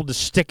being able to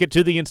stick it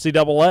to the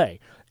NCAA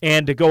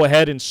and to go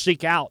ahead and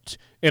seek out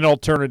an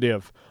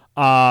alternative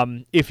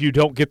if you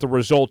don't get the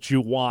results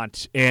you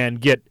want and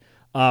get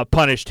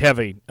punished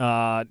heavy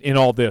in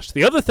all this.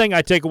 The other thing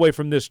I take away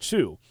from this,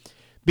 too,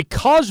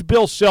 because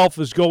Bill Self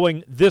is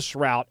going this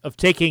route of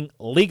taking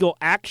legal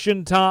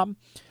action, Tom,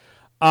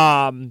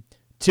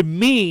 to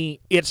me,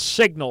 it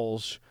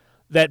signals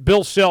that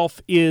Bill Self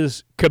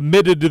is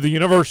committed to the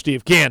University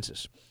of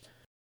Kansas.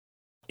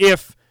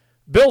 If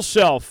Bill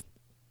Self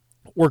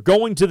were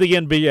going to the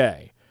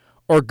NBA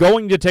or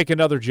going to take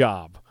another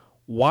job,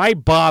 why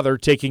bother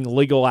taking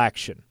legal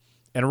action?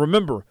 And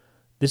remember,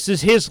 this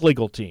is his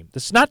legal team.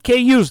 This is not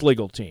KU's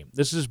legal team.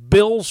 This is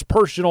Bill's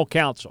personal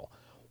counsel.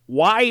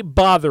 Why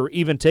bother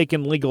even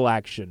taking legal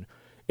action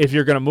if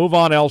you're going to move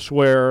on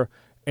elsewhere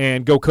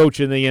and go coach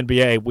in the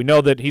NBA? We know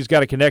that he's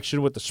got a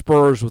connection with the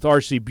Spurs, with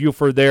R.C.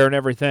 Buford there and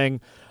everything.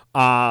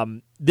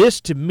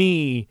 This, to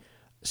me,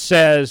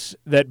 says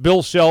that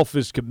Bill Self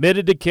is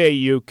committed to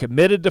KU,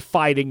 committed to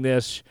fighting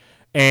this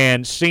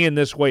and seeing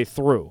this way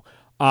through.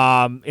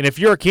 And if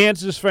you're a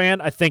Kansas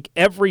fan, I think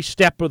every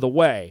step of the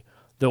way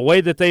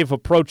that they've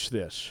approached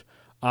this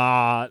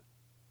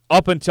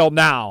up until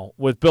now,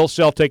 with Bill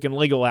Self taking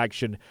legal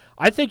action,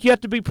 I think you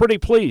have to be pretty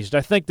pleased.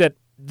 I think that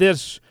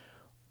this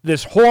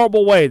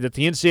horrible way that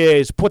the NCAA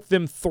has put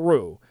them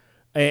through,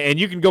 and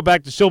you can go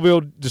back to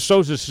Silvio De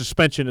Sousa's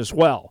suspension as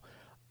well,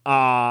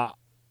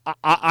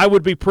 I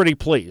would be pretty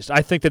pleased.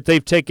 I think that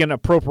they've taken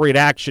appropriate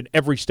action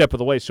every step of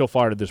the way so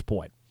far to this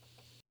point.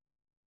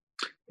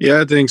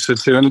 Yeah, I think so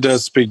too. And it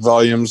does speak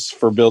volumes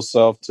for Bill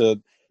Self to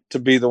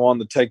be the one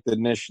to take the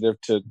initiative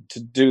to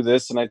do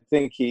this. And I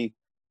think he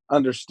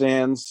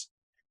understands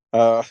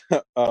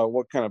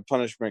what kind of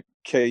punishment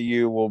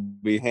KU will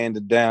be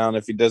handed down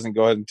if he doesn't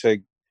go ahead and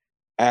take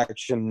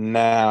action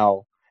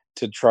now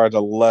to try to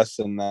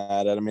lessen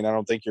that. I mean, I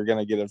don't think you're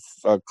going to get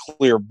a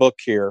clear book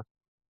here.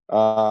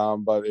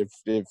 But if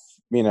you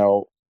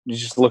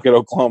just look at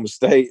Oklahoma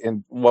State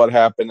and what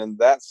happened in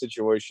that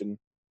situation,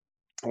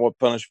 what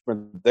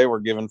punishment they were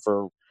given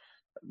for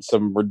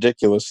some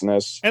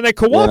ridiculousness. And they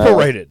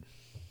cooperated.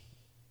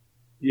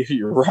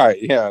 You're right.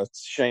 Yeah,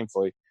 it's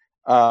shamefully.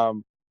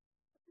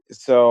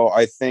 So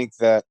I think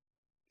that,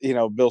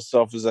 Bill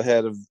Self is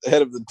ahead of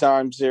the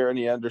times here, and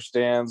he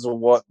understands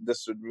what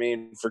this would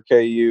mean for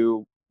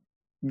KU.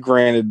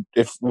 Granted,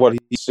 if what he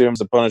assumes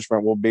the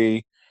punishment will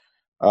be,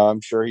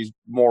 I'm sure he's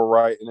more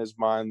right in his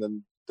mind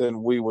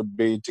than we would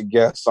be to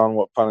guess on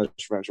what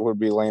punishment would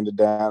be landed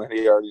down, and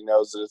he already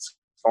knows that it's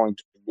going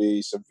to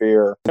be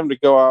severe. For him to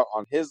go out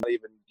on his,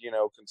 even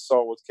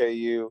consult with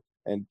KU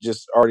and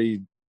just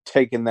already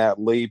taking that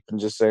leap and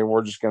just saying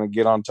we're just going to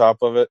get on top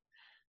of it,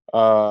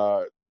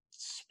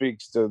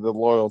 speaks to the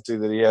loyalty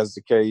that he has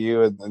to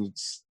KU, and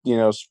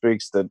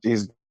speaks that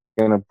he's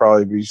going to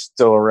probably be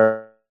still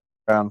around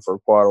for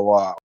quite a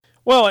while.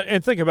 Well,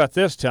 and think about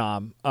this,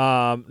 Tom.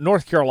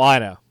 North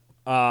Carolina,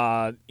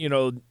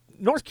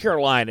 North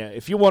Carolina,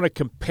 if you want to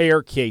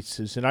compare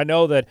cases, and I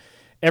know that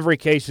every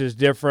case is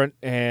different,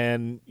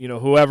 and,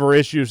 whoever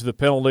issues the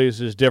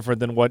penalties is different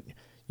than what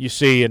you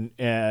see, and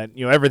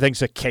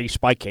everything's a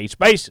case-by-case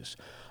basis.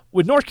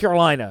 With North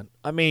Carolina,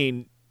 I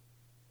mean,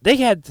 they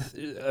had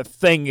a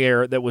thing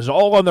there that was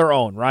all on their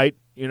own, right,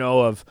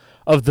 of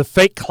the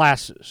fake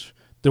classes.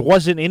 There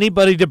wasn't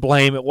anybody to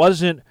blame. It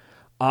wasn't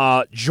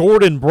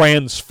Jordan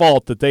Brand's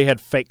fault that they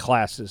had fake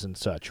classes and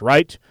such,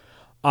 right?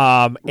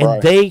 And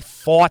they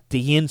fought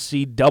the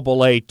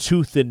NCAA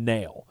tooth and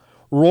nail.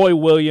 Roy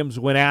Williams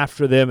went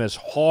after them as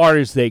hard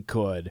as they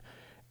could,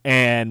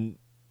 and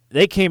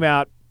they came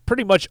out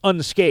pretty much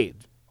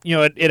unscathed.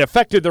 It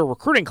affected their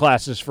recruiting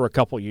classes for a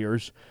couple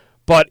years,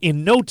 but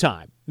in no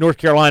time, North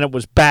Carolina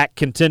was back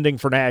contending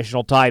for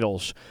national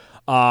titles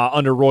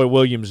under Roy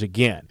Williams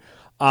again.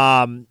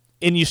 And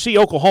you see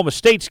Oklahoma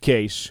State's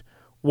case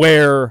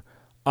where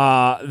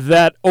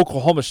that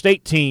Oklahoma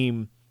State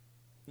team,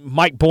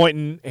 Mike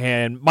Boynton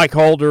and Mike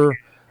Holder,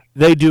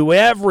 they do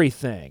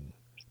everything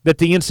that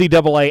the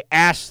NCAA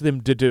asks them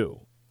to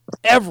do,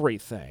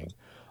 everything,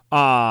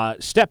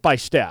 step by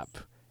step,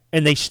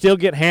 and they still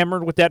get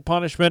hammered with that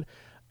punishment.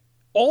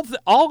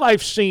 All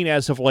I've seen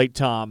as of late,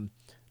 Tom,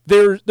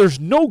 there's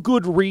no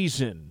good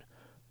reason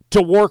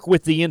to work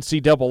with the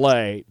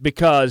NCAA,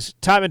 because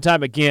time and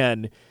time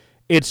again,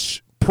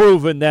 it's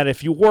proven that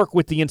if you work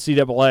with the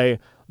NCAA,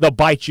 they'll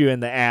bite you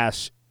in the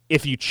ass.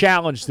 If you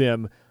challenge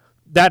them,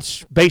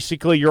 that's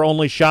basically your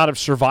only shot of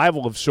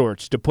survival of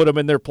sorts. To put them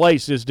in their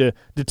place is to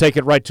take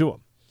it right to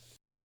them.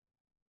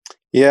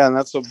 Yeah, and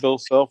that's what Bill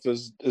Self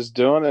is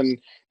doing. And,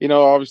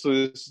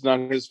 obviously this is not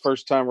his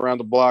first time around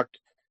the block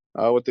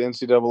with the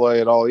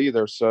NCAA at all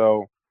either.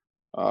 So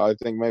I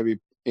think maybe,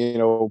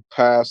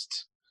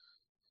 past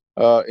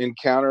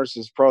encounters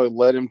has probably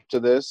led him to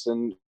this,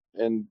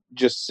 and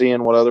just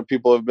seeing what other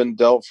people have been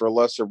dealt for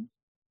lesser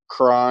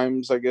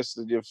crimes, I guess,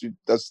 if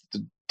that's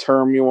the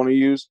term you want to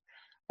use,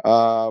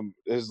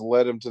 has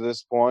led him to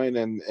this point,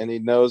 and he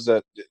knows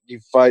that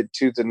you fight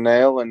tooth and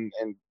nail and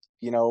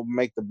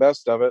make the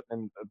best of it,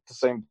 and at the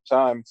same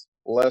time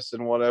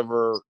lessen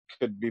whatever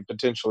could be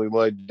potentially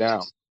laid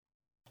down.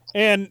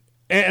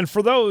 And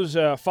for those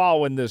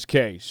following this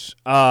case,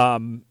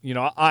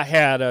 I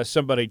had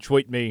somebody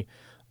tweet me,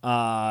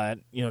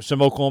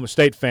 some Oklahoma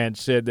State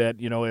fans said that,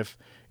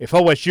 if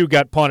OSU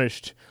got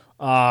punished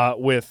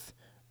with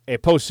a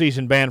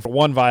postseason ban for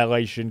one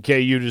violation,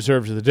 KU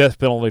deserves the death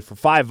penalty for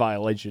 5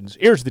 violations.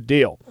 Here's the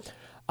deal.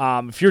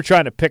 If you're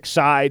trying to pick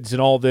sides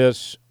and all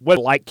this,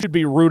 you'd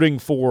be rooting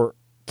for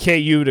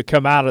KU to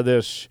come out of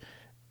this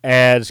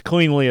as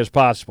cleanly as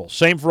possible.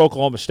 Same for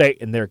Oklahoma State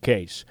in their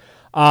case.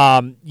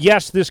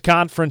 Yes, this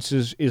conference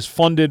is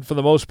funded for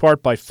the most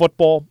part by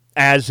football,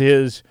 as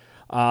is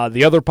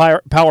the other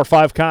Power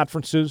 5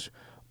 conferences,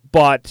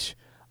 but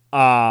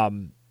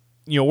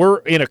we're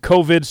in a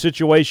COVID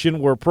situation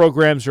where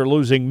programs are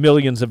losing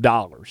millions of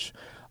dollars.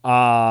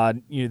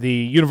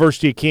 The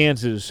University of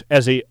Kansas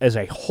as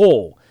a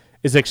whole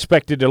is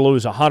expected to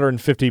lose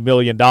 $150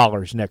 million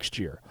next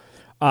year.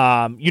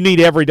 You need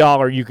every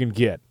dollar you can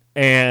get.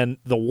 And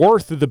the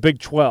worth of the Big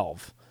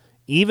 12,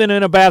 even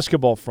in a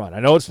basketball front, I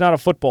know it's not a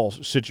football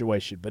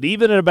situation, but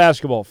even in a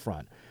basketball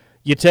front,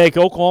 you take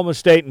Oklahoma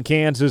State and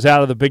Kansas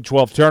out of the Big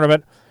 12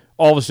 tournament,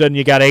 all of a sudden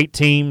you got 8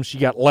 teams, you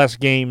got less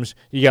games,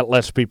 you got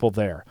less people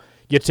there.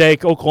 You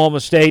take Oklahoma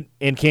State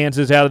and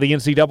Kansas out of the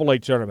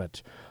NCAA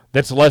tournament.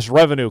 That's less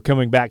revenue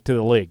coming back to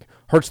the league.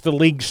 Hurts the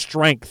league's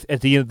strength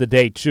at the end of the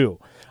day, too.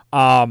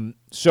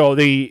 So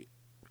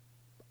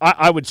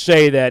I would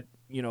say that,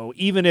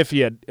 even if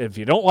you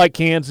don't like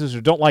Kansas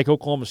or don't like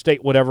Oklahoma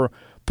State, whatever,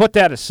 put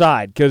that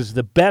aside, because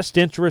the best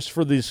interest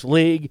for this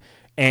league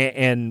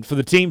and for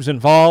the teams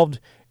involved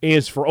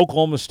is for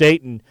Oklahoma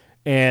State and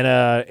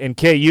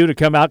KU to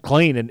come out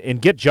clean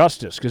and get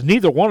justice, because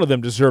neither one of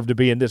them deserve to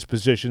be in this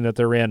position that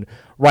they're in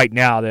right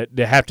now, that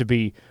they have to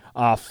be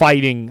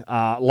fighting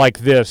like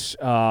this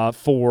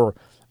for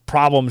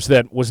problems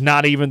that was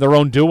not even their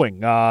own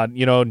doing.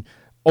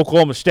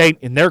 Oklahoma State,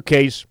 in their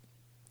case,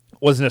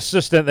 was an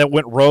assistant that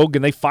went rogue,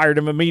 and they fired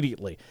him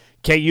immediately.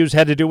 KU's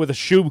had to do with a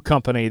shoe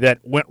company that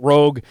went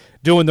rogue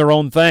doing their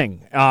own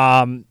thing.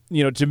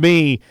 To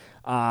me,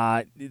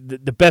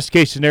 the best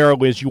case scenario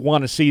is you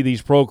want to see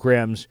these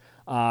programs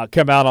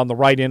come out on the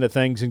right end of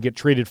things and get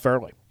treated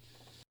fairly.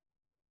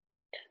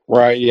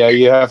 Right. Yeah,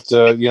 you have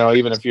to,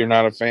 even if you're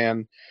not a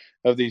fan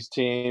of these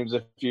teams,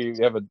 if you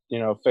have a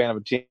fan of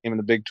a team in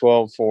the Big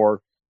 12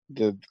 for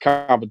the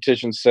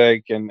competition's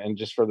sake and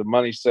just for the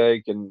money's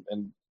sake and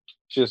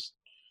just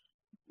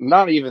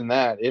not even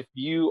that. If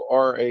you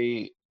are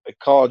a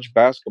college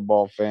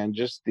basketball fan,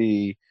 just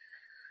the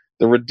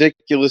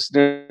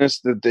ridiculousness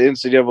that the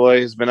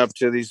NCAA has been up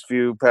to these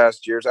few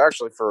past years,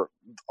 actually for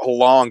a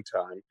long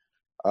time,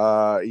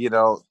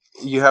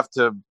 you have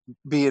to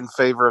be in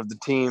favor of the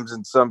teams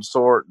in some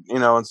sort,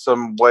 in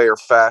some way or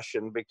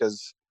fashion,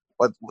 because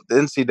what the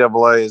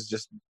NCAA is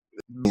just,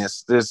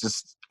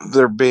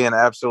 they're being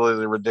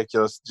absolutely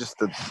ridiculous. Just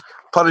the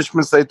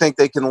punishments they think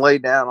they can lay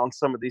down on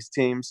some of these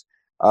teams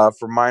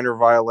for minor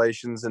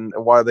violations, and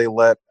why they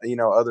let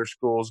other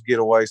schools get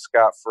away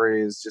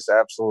scot-free is just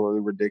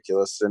absolutely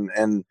ridiculous.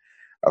 And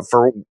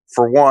for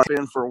one,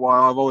 and for a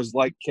while, I've always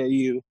liked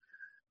KU.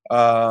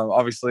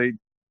 Obviously,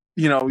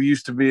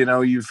 used to be an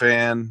OU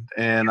fan,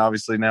 and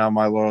obviously now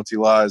my loyalty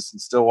lies in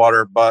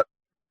Stillwater. But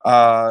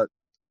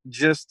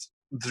just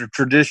the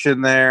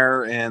tradition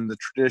there, and the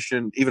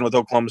tradition even with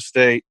Oklahoma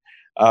State,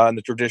 and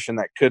the tradition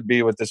that could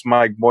be with this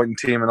Mike Boynton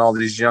team and all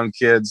these young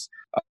kids.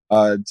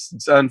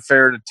 It's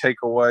unfair to take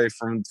away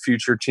from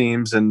future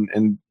teams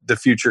and the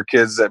future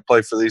kids that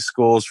play for these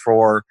schools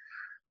for,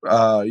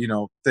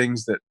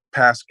 things that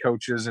past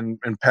coaches and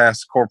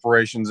past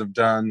corporations have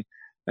done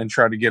and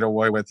try to get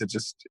away with it.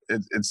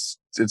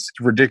 It's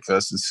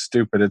ridiculous. It's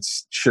stupid. It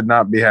should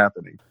not be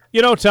happening.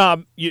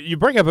 Tom, you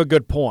bring up a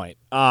good point.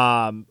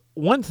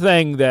 One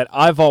thing that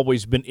I've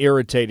always been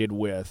irritated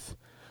with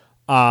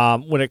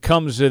when it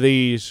comes to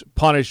these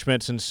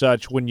punishments and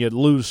such, when you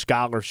lose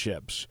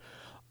scholarships,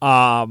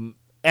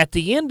 at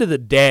the end of the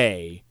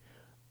day,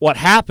 what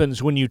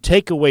happens when you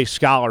take away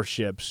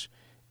scholarships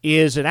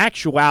is, in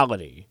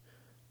actuality,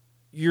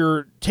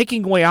 you're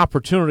taking away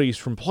opportunities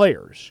from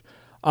players.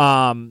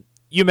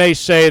 You may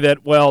say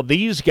that, well,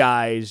 these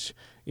guys,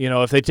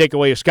 if they take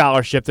away a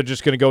scholarship, they're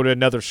just going to go to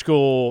another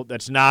school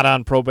that's not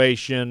on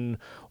probation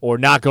or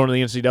not going to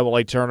the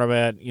NCAA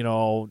tournament,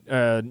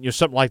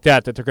 something like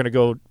that they're going to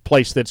go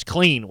place that's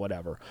clean,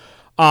 whatever.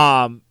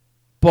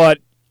 But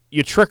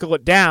you trickle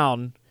it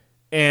down,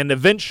 and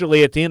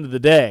eventually, at the end of the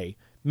day,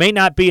 may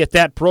not be at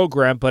that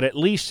program, but at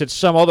least at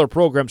some other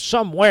program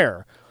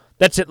somewhere,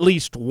 that's at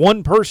least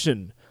one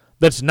person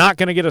that's not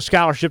going to get a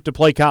scholarship to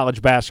play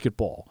college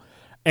basketball.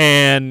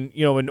 And,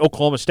 in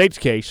Oklahoma State's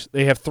case,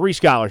 they have 3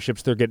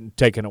 scholarships they're getting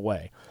taken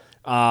away.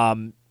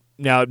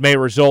 Now, it may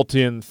result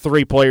in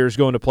 3 players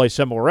going to play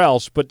somewhere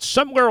else, but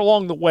somewhere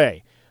along the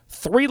way,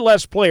 3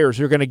 less players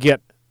are going to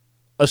get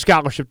a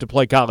scholarship to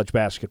play college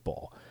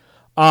basketball.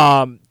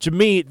 To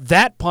me,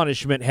 that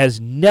punishment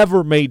has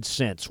never made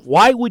sense.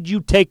 Why would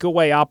you take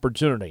away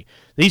opportunity?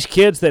 These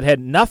kids that had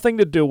nothing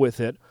to do with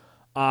it,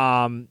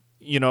 and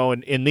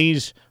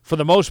these, for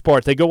the most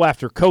part, they go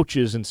after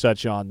coaches and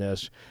such on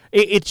this.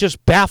 It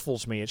just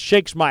baffles me. It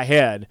shakes my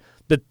head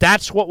that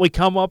that's what we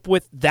come up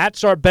with.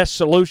 That's our best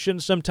solution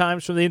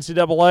sometimes from the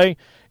NCAA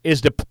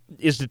is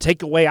to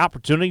take away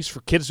opportunities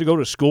for kids to go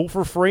to school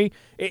for free.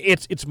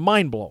 It's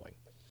mind-blowing.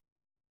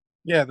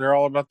 Yeah, they're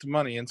all about the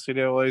money.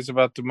 NCAA is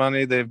about the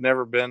money. They've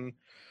never been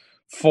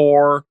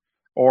for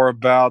or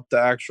about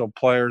the actual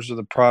players or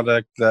the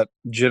product that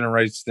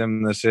generates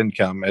them this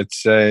income.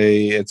 It's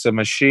a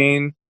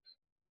machine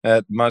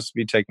that must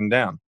be taken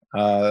down.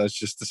 That's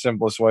just the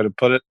simplest way to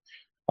put it.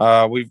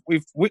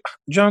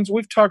 Jones,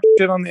 we've talked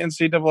shit on the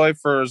NCAA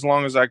for as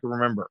long as I can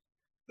remember.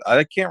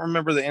 I can't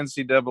remember the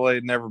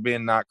NCAA never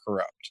being not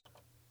corrupt.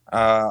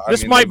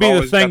 This might be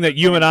the thing that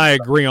you and I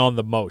agree on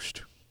the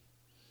most.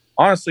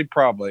 Honestly,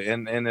 probably.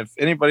 And if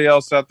anybody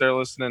else out there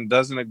listening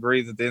doesn't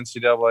agree that the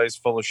NCAA is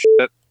full of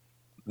shit,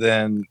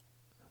 then,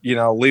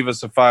 leave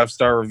us a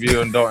 5-star review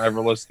and don't ever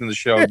listen to the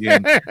show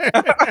again.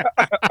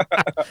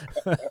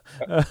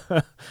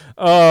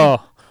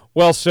 Oh,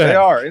 well said. They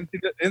are.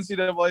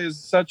 NCAA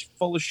is such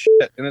full of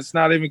shit. And it's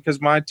not even because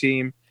my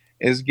team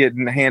is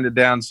getting handed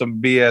down some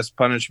BS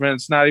punishment.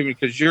 It's not even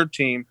because your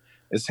team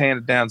is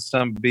handed down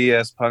some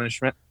BS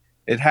punishment.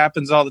 It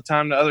happens all the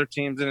time to other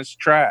teams, and it's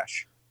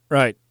trash.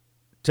 Right.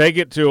 Take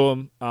it to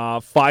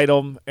them, fight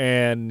them,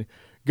 and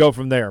go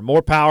from there.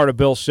 More power to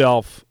Bill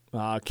Self.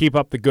 Keep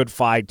up the good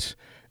fight.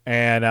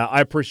 And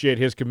I appreciate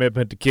his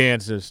commitment to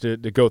Kansas to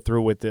go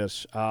through with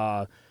this.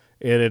 And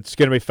it's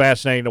going to be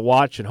fascinating to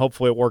watch, and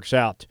hopefully it works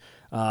out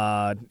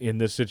in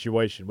this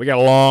situation. We got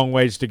a long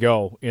ways to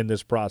go in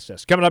this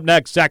process. Coming up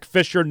next, Zach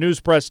Fisher, News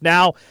Press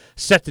Now,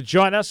 set to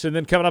join us. And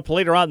then coming up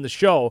later on in the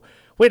show,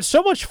 we had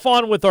so much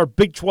fun with our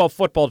Big 12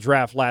 football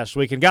draft last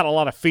week and got a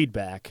lot of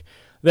feedback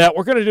that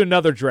we're going to do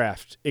another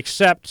draft,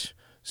 except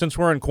since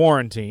we're in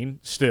quarantine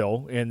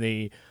still in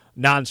the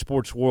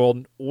non-sports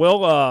world,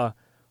 we'll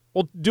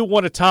do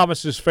one of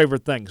Thomas's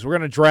favorite things. We're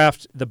going to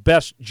draft the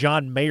best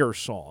John Mayer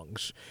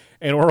songs,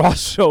 and we're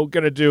also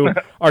going to do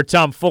our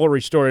Tom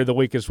Foolery story of the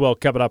week as well,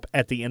 coming up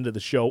at the end of the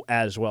show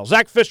as well.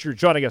 Zach Fisher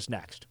joining us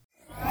next.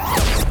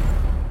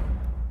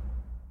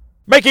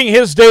 Making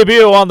his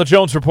debut on the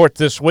Jones Report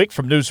this week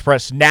from News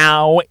Press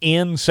Now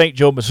in St.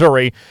 Joe,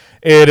 Missouri,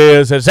 it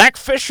is Zach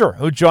Fisher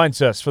who joins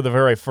us for the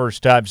very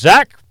first time.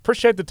 Zach,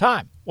 appreciate the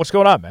time. What's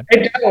going on, man?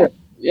 Hey, Tyler.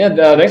 Yeah,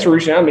 thanks for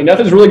reaching out. I mean,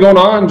 nothing's really going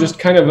on, just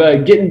kind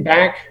of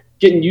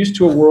getting used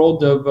to a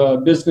world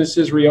of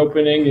businesses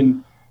reopening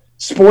and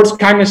sports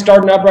kind of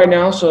starting up right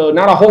now, so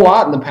not a whole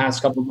lot in the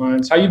past couple of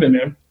months. How you been,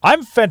 man?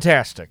 I'm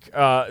fantastic.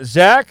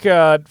 Zach,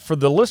 for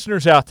the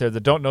listeners out there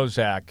that don't know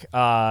Zach,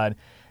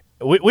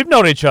 we've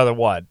known each other,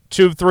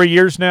 2-3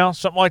 years now,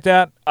 something like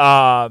that?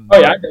 Oh,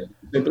 yeah, I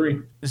did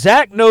 3.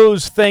 Zach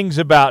knows things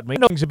about me,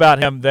 things about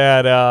him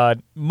that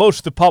most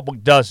of the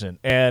public doesn't,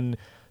 and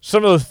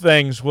some of the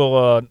things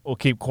we'll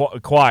keep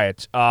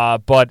quiet.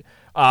 But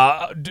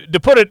to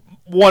put it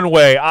one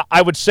way,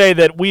 I would say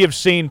that we have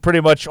seen pretty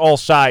much all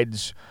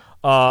sides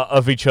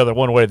of each other,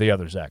 one way or the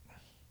other, Zach.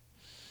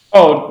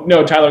 Oh,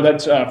 no, Tyler,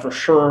 that's for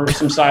sure.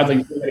 Some sides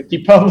like to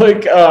keep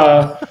public.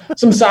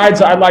 Some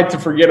sides I'd like to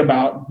forget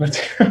about. But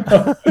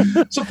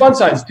some fun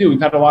sides, too.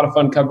 We've had a lot of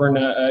fun covering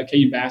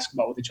KU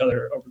basketball with each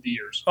other over the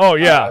years. Oh,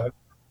 yeah.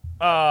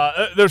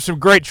 There's some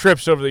great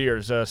trips over the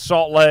years.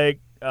 Salt Lake,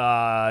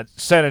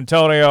 San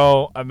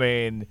Antonio. I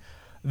mean,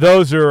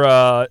 those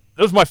are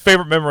my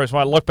favorite memories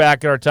when I look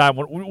back at our time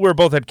when we were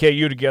both at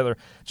KU together.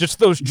 Just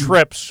those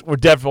trips were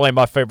definitely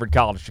my favorite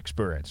college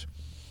experience.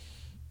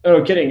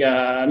 No kidding.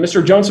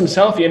 Mr. Jones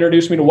himself, he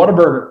introduced me to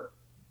Whataburger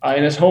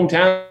in his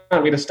hometown.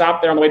 We had to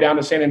stop there on the way down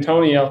to San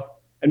Antonio.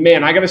 And,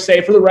 man, I got to say,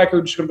 for the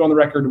record, just going to go on the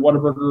record,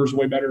 Whataburger is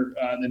way better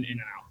than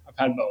In-N-Out. I've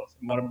had both.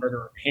 And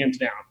Whataburger, hands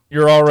down.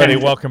 You're already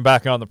welcome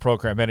back on the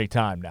program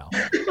anytime now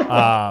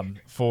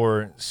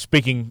for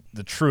speaking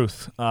the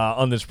truth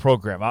on this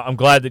program. I'm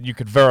glad that you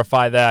could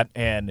verify that,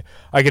 and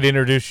I could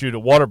introduce you to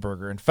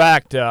Whataburger. In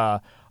fact,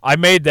 I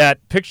made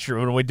that picture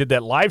when we did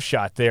that live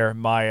shot there,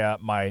 my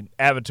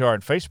avatar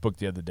on Facebook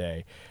the other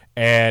day,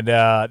 and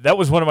that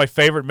was one of my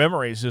favorite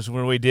memories is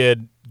when we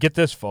did, get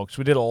this, folks,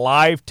 we did a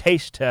live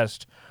taste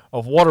test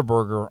of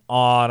Whataburger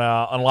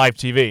on live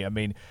TV. I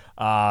mean,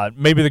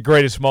 maybe the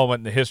greatest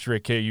moment in the history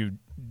of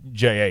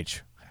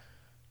KUJH.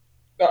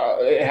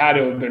 It had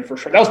to have been for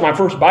sure. That was my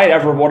first bite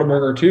ever of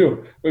Whataburger,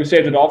 too. We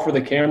saved it all for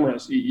the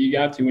cameras. You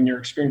got to when you're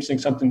experiencing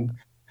something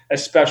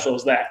as special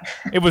as that.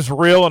 It was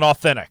real and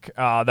authentic,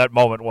 that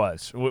moment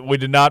was. We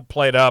did not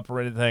play it up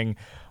or anything.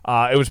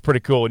 It was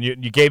pretty cool, and you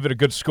gave it a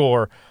good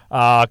score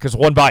because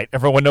one bite,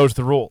 everyone knows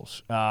the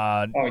rules.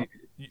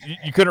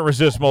 You couldn't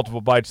resist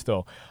multiple bites,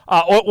 though.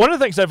 One of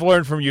the things I've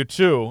learned from you,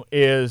 too,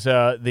 is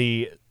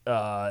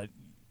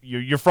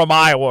you're from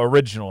Iowa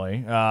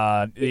originally,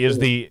 is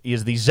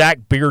the Zach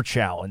Beer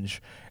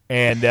Challenge.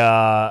 And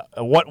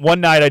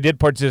one night I did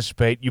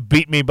participate. You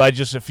beat me by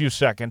just a few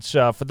seconds.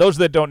 For those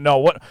that don't know,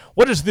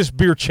 what does this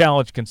beer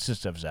challenge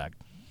consist of, Zach?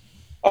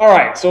 All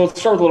right, so let's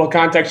start with a little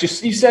context.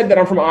 You said that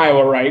I'm from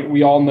Iowa, right?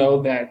 We all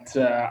know that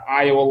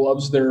Iowa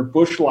loves their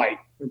Busch Light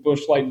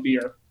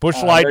beer.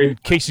 Busch Light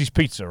and Casey's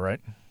Pizza, right?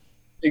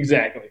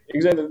 Exactly.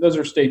 Those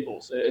are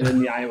staples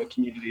in the Iowa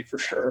community for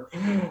sure.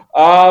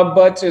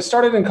 But it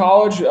started in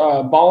college,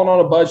 balling on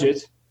a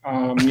budget.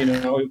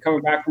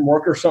 Coming back from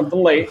work or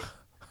something late.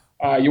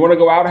 You want to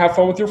go out and have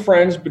fun with your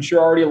friends, but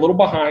you're already a little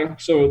behind.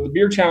 So the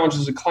beer challenge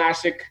is a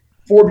classic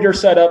 4-beer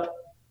setup,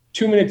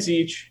 2 minutes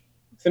each.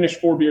 Finish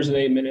 4 beers in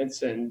 8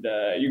 minutes, and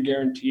you're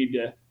guaranteed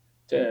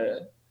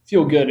to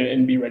feel good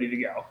and be ready to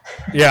go.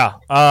 Yeah,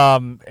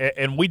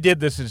 and we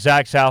did this at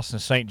Zach's house in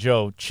St.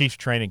 Joe, Chiefs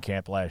training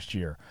camp last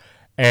year.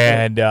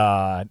 And,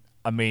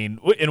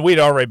 we'd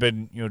already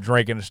been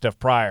drinking and stuff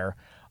prior.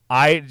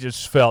 I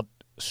just felt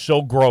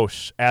so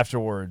gross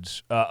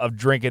afterwards of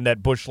drinking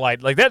that Busch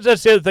Light. Like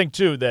that's the other thing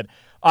too, that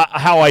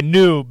how I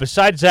knew,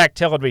 besides Zach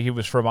telling me he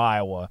was from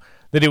Iowa,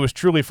 that he was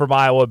truly from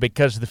Iowa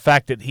because of the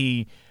fact that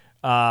he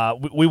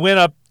we went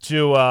up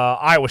to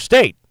Iowa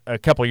State a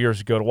couple of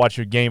years ago to watch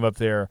a game up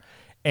there,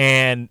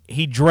 and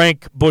he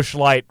drank Busch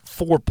Light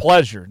for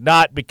pleasure,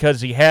 not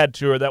because he had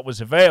to or that was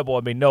available.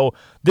 I mean, no,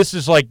 this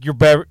is like your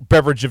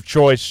beverage of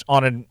choice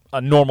on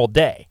a normal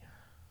day.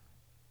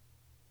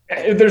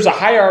 There's a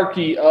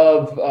hierarchy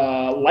of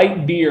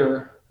light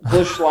beer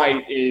Busch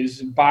Light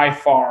is by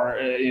far,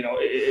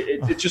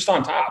 it's just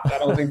on top. I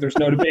don't think there's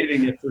no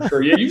debating it for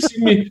sure. Yeah, you've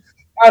seen me.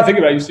 I think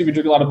about it. You see me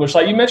drink a lot of Busch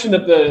Light. You mentioned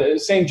that the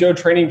St. Joe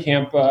training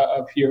camp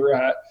up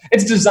here.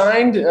 It's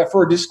designed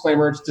for a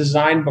disclaimer. It's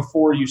designed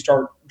before you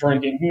start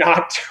drinking,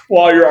 not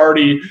while you're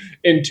already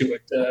into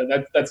it.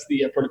 That's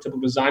the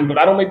prototypical design. But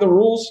I don't make the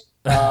rules.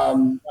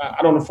 I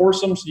don't enforce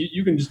them. So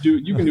you can just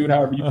do it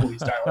however you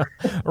please, Tyler.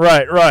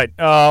 Right.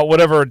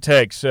 Whatever it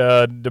takes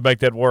to make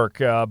that work.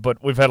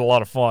 But we've had a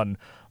lot of fun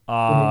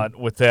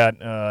with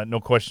that. No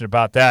question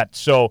about that.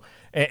 So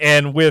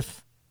and with.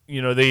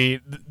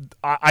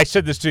 I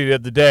said this to you the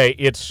other day.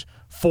 It's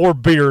 4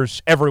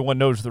 beers. Everyone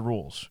knows the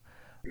rules.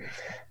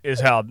 Is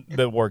how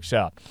that works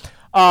out.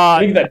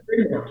 I think that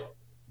trademark.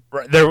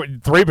 Right, there,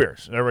 3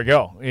 beers. There we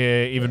go.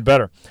 Even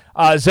better.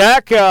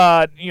 Zach,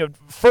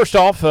 first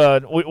off,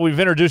 we've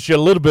introduced you a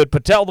little bit,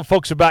 but tell the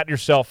folks about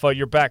yourself,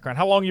 your background.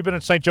 How long have you been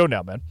at St. Joe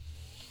now, man?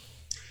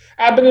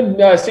 I've been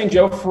in St.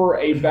 Joe for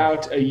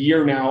about a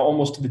year now,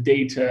 almost to the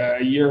date, a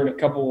year and a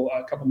couple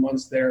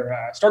months there.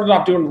 Started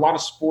off doing a lot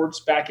of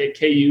sports back at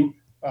KU,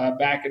 when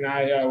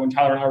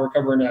Tyler and I were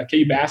covering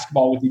KU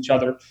basketball with each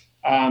other.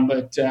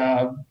 But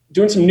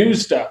doing some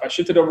news stuff. I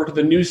shifted over to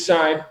the news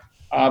side.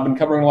 I've been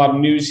covering a lot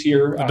of news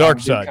here. The dark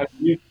side.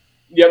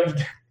 Yep.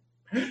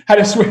 Had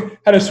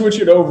to switch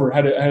it over.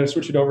 Had to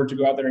switch it over to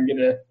go out there and get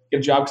a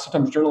job.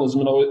 Sometimes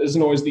journalism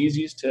isn't always the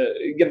easiest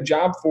to get a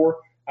job for.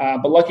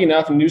 But lucky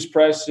enough, in news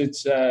press,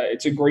 it's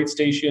a great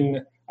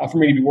station for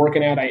me to be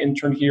working at. I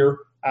interned here,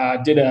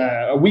 did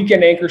a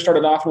weekend anchor,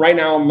 started off. Right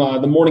now,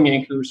 I'm the morning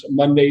anchors,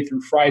 Monday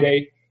through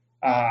Friday.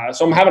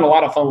 So I'm having a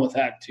lot of fun with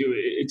that, too.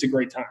 It's a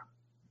great time.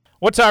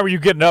 What time are you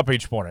getting up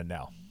each morning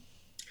now?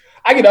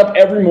 I get up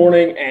every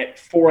morning at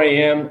 4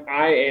 a.m.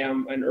 I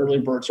am an early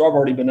bird, so I've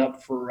already been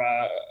up for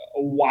a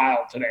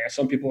while today.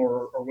 Some people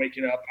are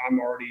waking up. I'm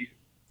already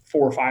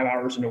 4 or 5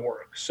 hours into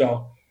work.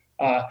 So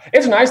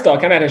it's nice, though.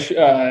 I kind of had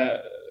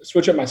to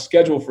switch up my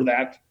schedule for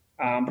that.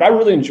 But I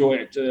really enjoy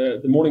it.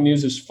 The morning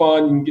news is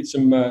fun. You can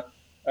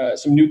get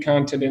some new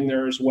content in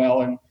there as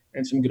well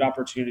and some good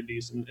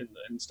opportunities and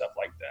stuff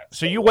like that.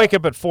 So you wake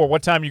up at 4.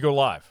 What time you go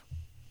live?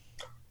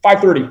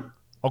 5:30.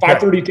 Okay.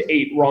 5:30 to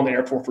 8. We're on the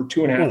air for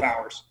 2.5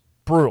 hours.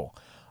 Brutal.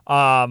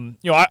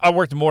 I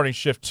work the morning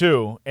shift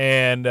too,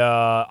 and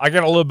I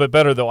got a little bit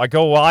better though. I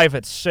go live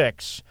at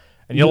 6,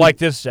 and you'll like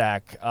this,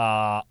 Zach.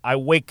 I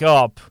wake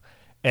up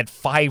at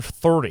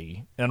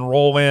 5:30 and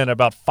roll in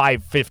about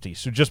 5:50,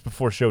 so just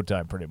before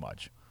showtime, pretty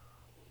much.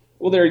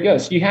 Well, there you go.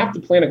 So you have to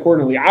plan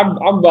accordingly.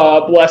 I'm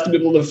blessed to be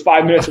able to live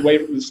 5 minutes away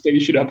from the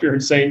station up here in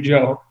St.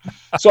 Joe,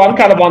 so I'm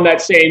kind of on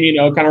that same,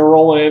 kind of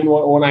rolling in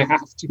when I have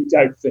to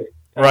type thing.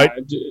 Right.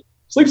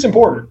 Sleep's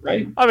important,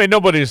 right? I mean,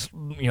 nobody's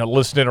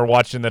listening or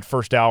watching that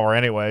first hour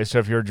anyway. So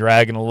if you're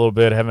dragging a little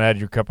bit, haven't had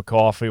your cup of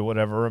coffee,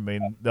 whatever, I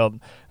mean,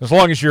 as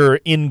long as you're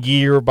in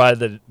gear by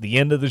the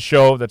end of the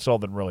show, that's all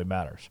that really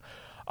matters.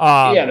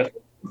 The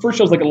first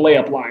show's like a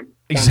layup line.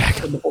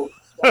 Exactly.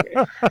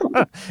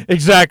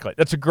 Exactly.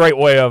 That's a great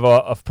way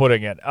of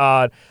putting it.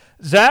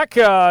 Zach,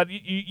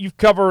 you've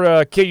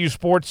covered KU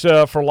sports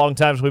for a long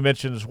time, as we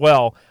mentioned as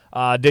well.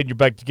 Dating you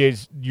back to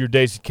your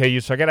days at KU.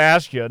 So I got to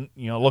ask you,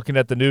 looking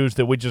at the news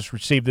that we just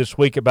received this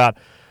week about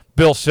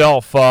Bill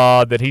Self,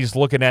 that he's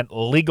looking at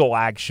legal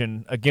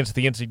action against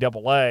the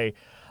NCAA.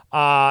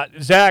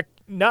 Zach,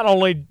 not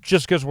only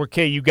just because we're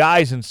KU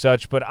guys and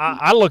such, but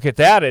I look at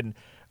that and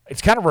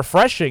it's kind of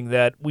refreshing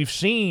that we've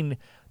seen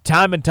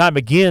time and time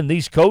again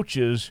these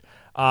coaches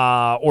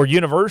or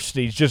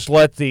universities just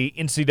let the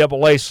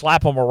NCAA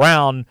slap them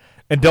around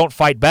and don't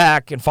fight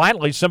back, and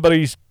finally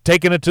somebody's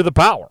taking it to the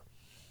power.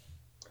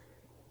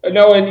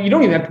 No, and you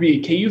don't even have to be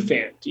a KU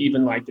fan to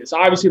even like this. I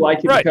obviously like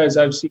it because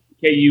I've seen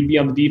KU be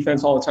on the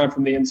defense all the time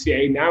from the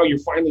NCAA. Now you're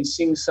finally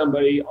seeing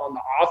somebody on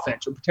the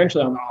offense or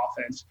potentially on the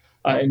offense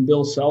and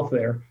Bill Self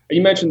there.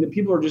 You mentioned that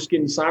people are just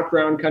getting slapped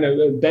around, kind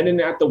of bending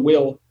at the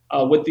will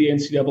with the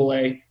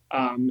NCAA.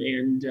 I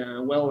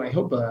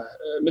hope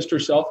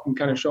Mr. Self can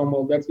kind of show them,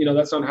 well,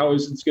 that's not how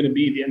it's going to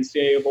be. The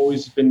NCAA have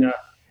always been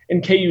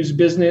in KU's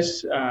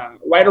business,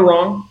 right or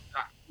wrong.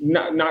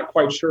 Not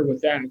quite sure with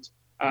that.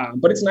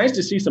 But it's nice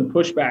to see some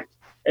pushback,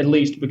 at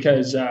least,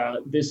 because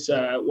this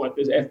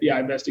FBI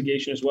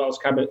investigation as well has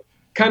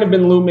kind of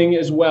been looming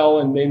as well,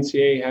 and the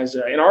NCAA has,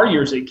 in our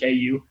years at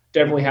KU,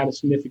 definitely had a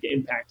significant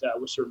impact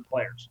with certain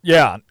players.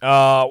 Yeah.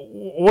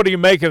 What do you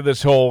make of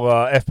this whole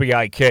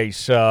FBI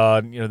case?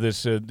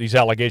 These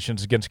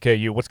allegations against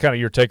KU. What's kind of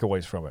your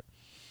takeaways from it?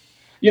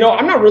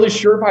 I'm not really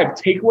sure if I have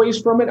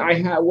takeaways from it.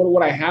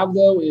 What I have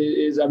though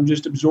is I'm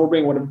just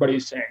absorbing what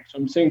everybody's saying. So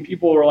I'm saying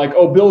people are like,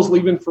 "Oh, Bill's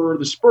leaving for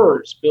the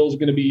Spurs. Bill's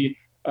going to be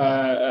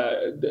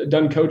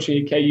done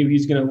coaching at KU.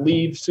 He's going to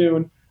leave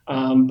soon."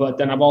 But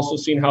then I've also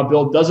seen how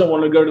Bill doesn't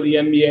want to go to the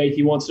NBA.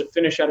 He wants to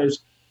finish out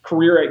his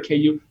career at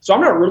KU. So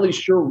I'm not really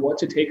sure what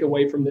to take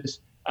away from this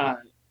at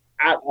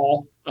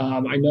all.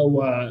 I know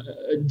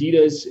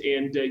Adidas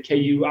and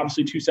KU,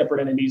 obviously two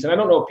separate entities, and I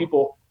don't know if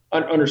people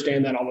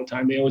understand that all the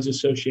time. They always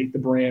associate the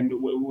brand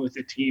with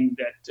a team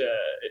that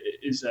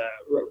is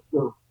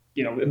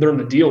they're in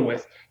the deal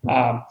with.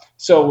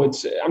 So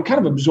I'm kind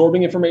of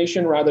absorbing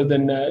information rather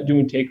than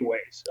doing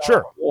takeaways.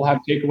 Sure. We'll have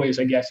takeaways,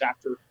 I guess,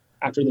 after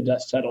the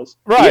dust settles.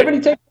 Right. Do you have any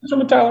takeaways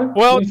from it, Tyler?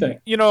 Well, what do you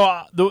think?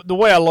 The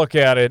way I look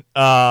at it,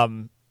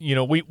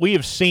 we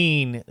have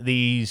seen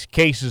these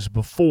cases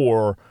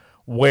before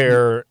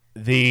where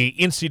the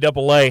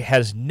NCAA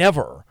has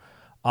never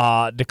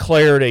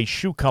declared a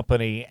shoe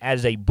company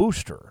as a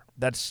booster.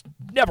 That's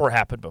never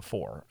happened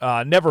before.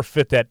 Never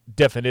fit that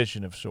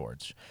definition of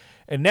sorts.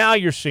 And now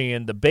you're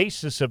seeing the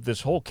basis of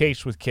this whole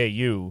case with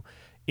KU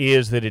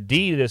is that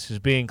Adidas is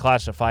being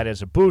classified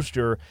as a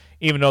booster,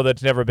 even though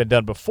that's never been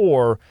done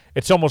before.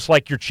 It's almost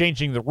like you're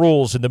changing the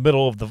rules in the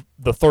middle of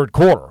the third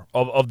quarter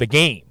of the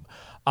game.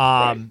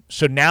 Right.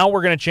 So now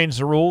we're going to change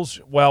the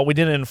rules. Well, we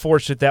didn't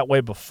enforce it that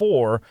way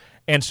before,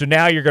 and so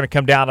now you're going to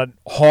come down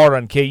hard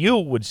on KU,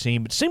 it would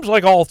seem. It seems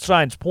like all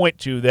signs point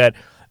to that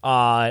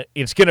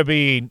it's going to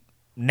be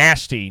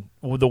nasty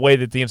with the way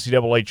that the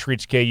NCAA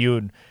treats KU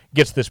and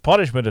gets this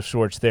punishment of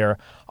sorts there.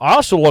 I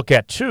also look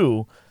at,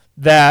 too,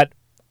 that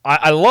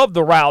I love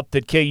the route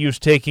that KU's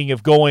taking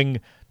of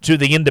going to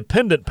the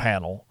independent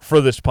panel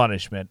for this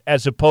punishment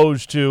as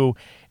opposed to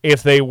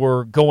if they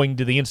were going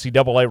to the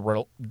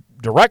NCAA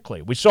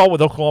directly. We saw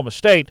with Oklahoma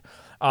State,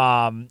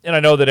 and I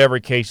know that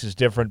every case is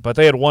different, but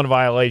they had one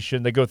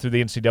violation. They go through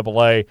the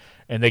NCAA,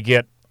 and they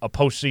get a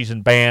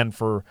postseason ban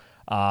for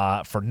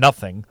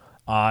nothing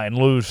and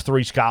lose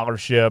 3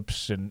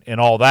 scholarships and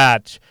all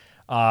that.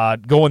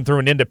 Going through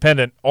an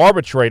independent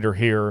arbitrator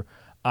here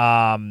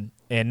and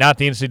not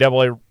the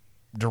NCAA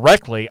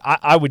directly,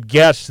 I would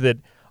guess that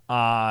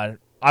I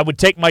would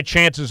take my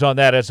chances on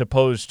that as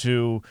opposed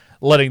to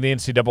letting the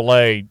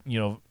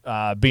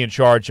NCAA, be in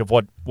charge of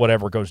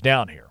whatever goes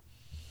down here.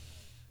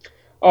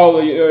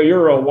 Oh,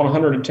 you're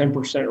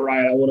 110%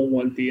 right. I wouldn't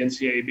want the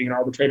NCAA being an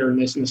arbitrator in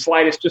this in the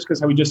slightest, just because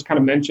how we just kind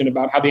of mentioned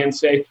about how the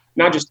NCAA,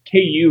 not just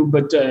KU,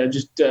 but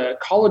just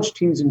college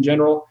teams in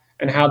general,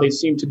 and how they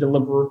seem to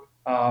deliver,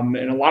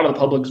 in a lot of the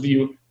public's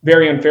view,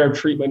 very unfair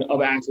treatment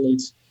of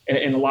athletes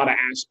in a lot of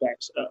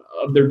aspects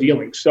of their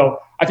dealings. So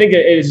I think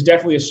it is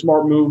definitely a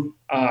smart move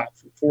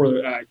for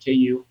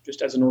KU,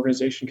 just as an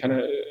organization, kind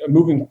of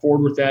moving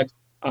forward with that.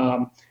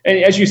 And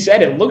as you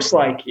said, it looks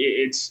like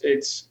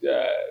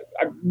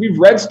we've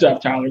read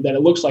stuff, Tyler, that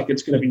it looks like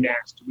it's going to be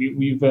nasty.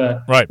 We've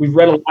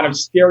read a lot of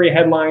scary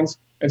headlines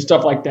and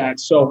stuff like that.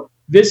 So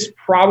this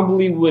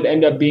probably would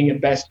end up being a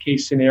best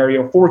case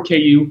scenario for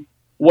KU,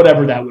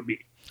 whatever that would be.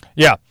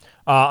 Yeah,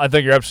 I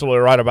think you're absolutely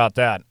right about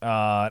that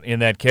in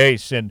that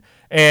case.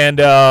 And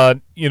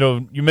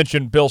you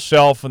mentioned Bill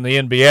Self and the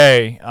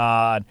NBA.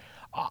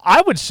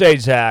 I would say,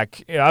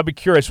 Zach, I'd be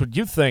curious what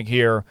you think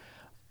here.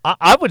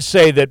 I would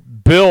say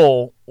that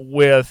Bill,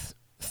 with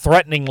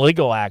threatening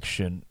legal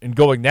action and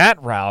going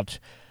that route,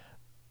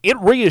 it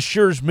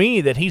reassures me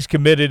that he's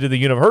committed to the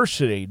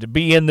university to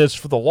be in this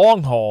for the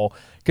long haul,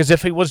 because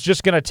if he was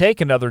just going to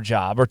take another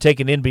job or take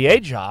an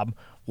NBA job,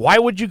 why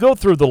would you go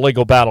through the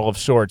legal battle of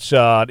sorts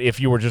if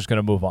you were just going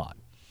to move on?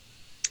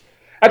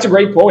 That's a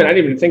great point. I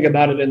didn't even think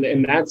about it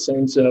in that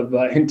sense of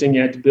hinting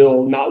at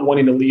Bill not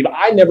wanting to leave.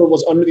 I never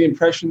was under the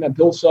impression that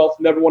Bill Self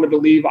never wanted to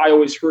leave. I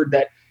always heard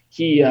that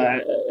he,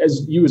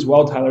 as you as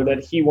well, Tyler,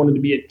 that he wanted to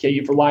be at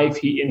KU for life.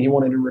 He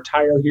wanted to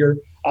retire here.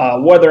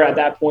 Whether at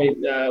that point,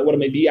 what it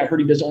may be, I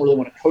heard he doesn't really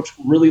want to coach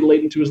really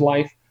late into his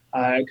life.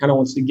 Kind of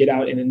wants to get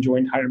out and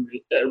enjoy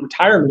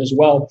retirement as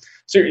well.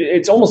 So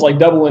it's almost like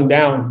doubling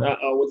down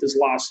with this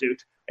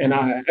lawsuit. And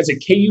as a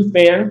KU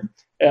fan,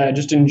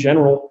 just in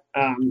general,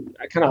 I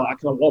kind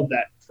of love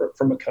that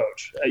from a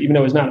coach. Even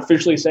though he's not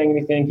officially saying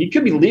anything, he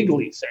could be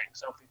legally saying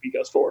something if he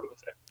goes forward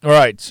with it. All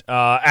right,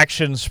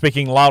 actions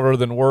speaking louder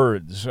than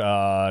words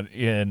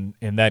in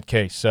that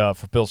case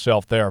for Bill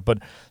Self there, but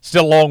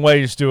still a long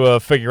ways to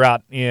figure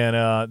out in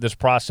this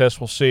process.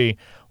 We'll see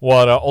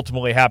what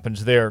ultimately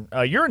happens there.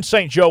 You're in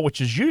St. Joe,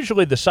 which is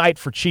usually the site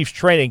for Chiefs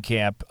training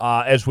camp,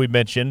 as we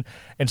mentioned,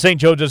 and St.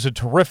 Joe does a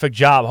terrific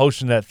job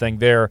hosting that thing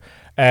there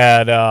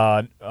at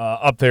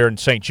up there in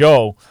St.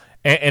 Joe.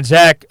 And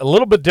Zach, a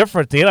little bit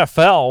different. The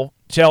NFL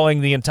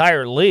telling the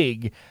entire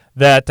league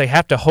that they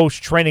have to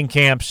host training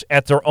camps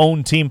at their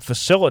own team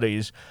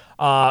facilities.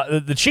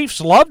 The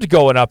Chiefs loved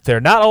going up there.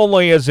 Not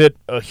only is it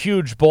a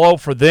huge blow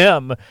for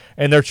them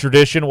and their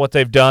tradition, what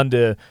they've done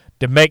to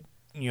make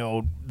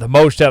the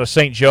most out of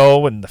St.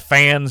 Joe and the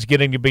fans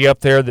getting to be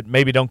up there that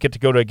maybe don't get to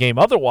go to a game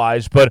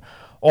otherwise, but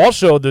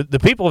also the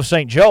people of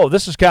St. Joe,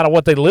 this is kind of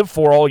what they live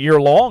for all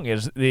year long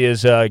is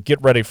get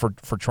ready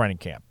for training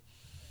camp.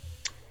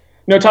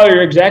 No, Tyler,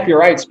 you're exactly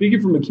right.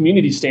 Speaking from a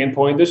community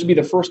standpoint, this would be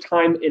the first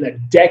time in a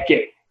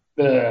decade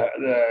the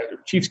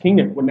Chiefs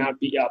Kingdom would not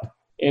be up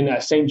in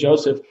St.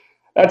 Joseph.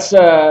 That's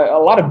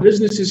a lot of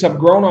businesses have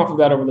grown off of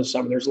that over the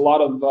summer. There's a lot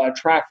of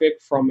traffic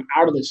from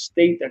out of the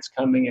state that's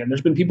coming in.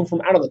 There's been people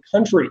from out of the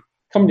country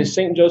coming to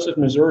St. Joseph,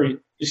 Missouri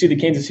to see the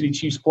Kansas City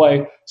Chiefs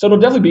play. So it'll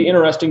definitely be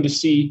interesting to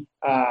see,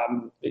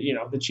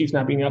 the Chiefs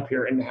not being up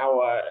here and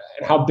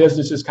how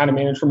business is kind of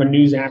managed from a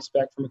news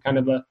aspect, from a kind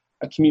of a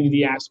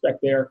community aspect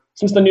there.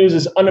 Since the news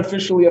is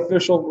unofficially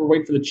official, we're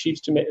waiting for the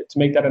Chiefs to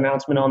make that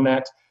announcement on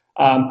that.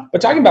 But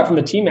talking about from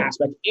the team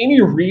aspect,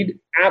 Andy Reid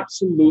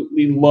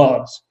absolutely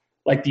loves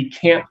like the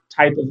camp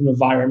type of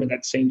environment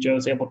that St. Joe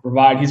is able to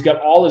provide. He's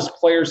got all his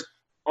players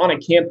on a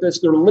campus.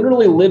 They're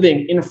literally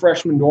living in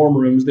freshman dorm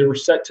rooms. They were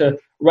set to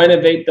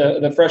renovate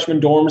the freshman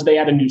dorms. They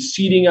had a new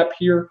seating up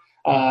here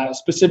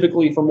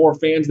specifically for more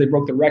fans. They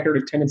broke the record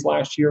attendance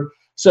last year.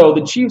 So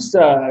the Chiefs,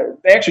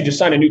 they actually just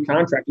signed a new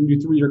contract, a new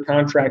 3-year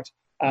contract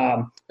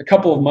a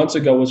couple of months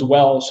ago as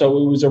well. So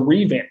it was a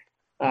revamp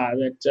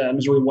that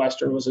Missouri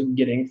Western was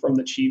getting from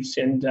the Chiefs.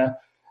 And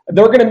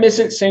they're going to miss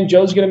it. St.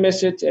 Joe's going to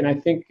miss it. And I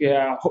think,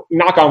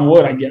 knock on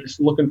wood, I guess,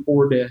 looking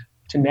forward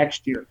to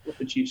next year with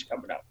the Chiefs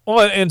coming up.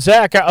 Well, and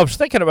Zach, I was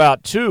thinking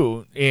about,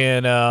 too,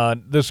 in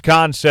this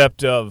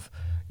concept of,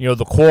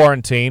 the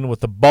quarantine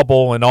with the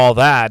bubble and all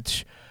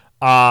that.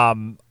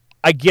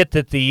 I get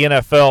that the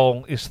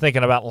NFL is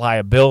thinking about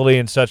liability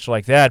and such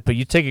like that, but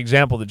you take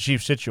example of the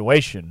Chiefs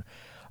situation.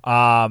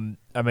 I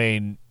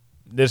mean,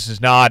 this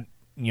is not,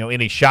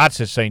 any shots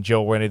at St.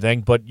 Joe or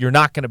anything, but you're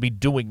not going to be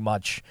doing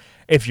much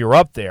if you're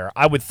up there.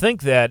 I would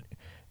think that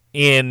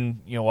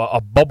in, a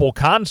bubble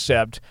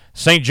concept,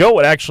 St. Joe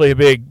would actually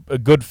be a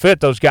good fit.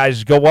 Those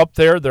guys go up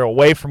there. They're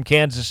away from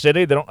Kansas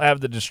City. They don't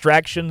have the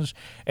distractions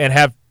and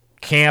have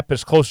camp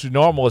as close to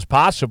normal as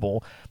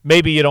possible.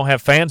 Maybe you don't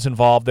have fans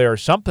involved there or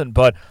something,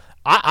 but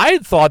I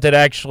thought that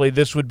actually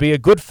this would be a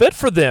good fit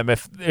for them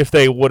if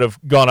they would have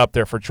gone up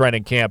there for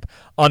training camp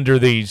under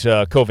these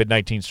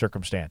COVID-19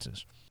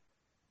 circumstances.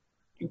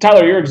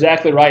 Tyler, you're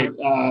exactly right.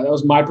 That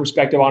was my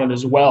perspective on it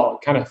as well.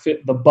 It kind of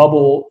fit the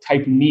bubble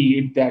type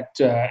need that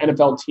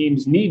NFL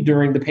teams need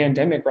during the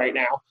pandemic right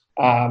now.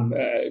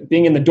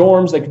 Being in the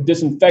dorms, they could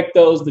disinfect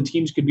those. The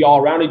teams could be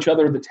all around each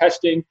other. The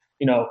testing,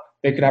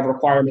 they could have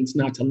requirements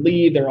not to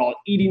leave. They're all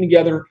eating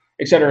together,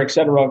 et cetera,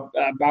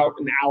 about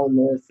an hour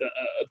north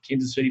of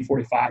Kansas City,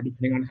 45,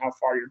 depending on how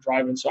far you're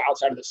driving. So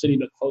outside of the city,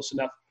 but close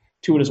enough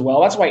to it as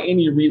well. That's why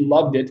Andy Reid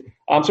loved it.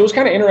 So it was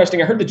kind of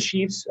interesting. I heard the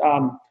Chiefs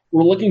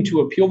were looking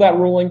to appeal that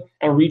ruling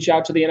and reach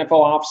out to the NFL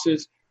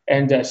offices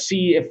and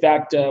see if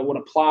that would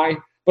apply.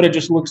 But it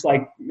just looks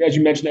like, as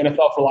you mentioned, the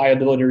NFL for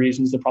liability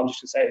reasons, they're probably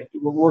just going to say,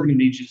 we're going to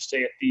need you to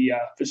stay at the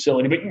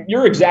facility. But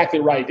you're exactly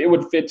right. It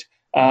would fit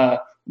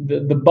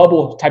the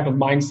bubble type of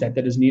mindset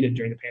that is needed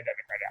during the pandemic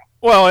right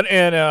now. Well,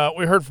 and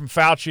we heard from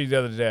Fauci the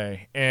other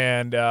day,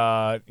 and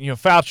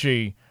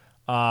Fauci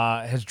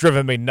has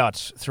driven me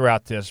nuts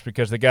throughout this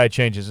because the guy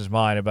changes his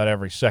mind about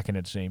every second,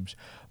 it seems.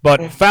 But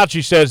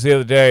Fauci says the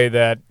other day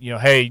that,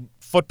 hey,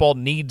 football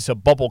needs a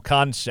bubble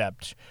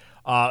concept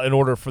in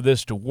order for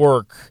this to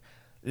work.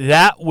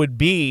 That would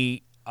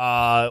be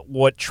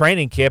what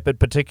training camp, in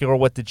particular,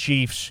 what the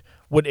Chiefs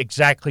would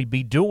exactly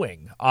be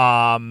doing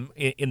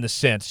in the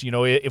sense,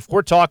 if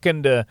we're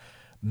talking to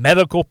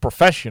medical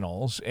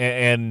professionals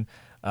and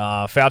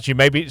Fauci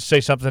maybe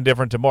say something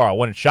different tomorrow, it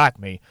wouldn't shock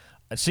me.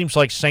 It seems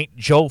like St.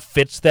 Joe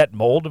fits that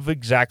mold of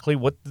exactly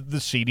what the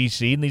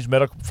CDC and these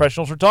medical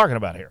professionals are talking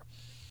about here.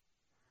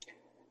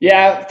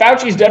 Yeah,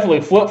 Fauci's definitely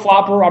a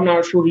flip-flopper. I'm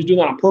not sure if he's doing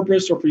that on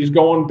purpose or if he's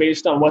going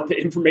based on what the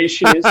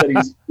information is that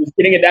he's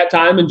getting at that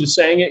time and just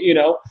saying it,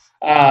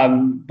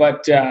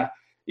 But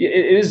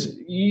it is,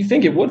 you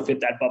think it would fit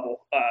that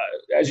bubble.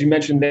 As you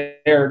mentioned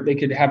there, they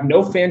could have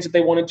no fans if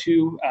they wanted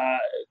to.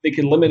 They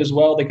could limit as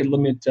well. They could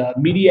limit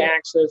media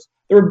access.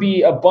 There would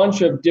be a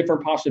bunch of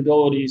different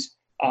possibilities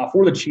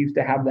for the Chiefs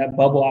to have that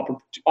bubble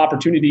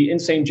opportunity in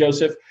St.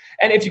 Joseph.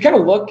 And if you kind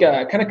of look,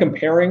 kind of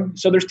comparing,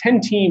 so there's 10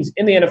 teams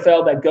in the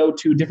NFL that go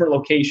to different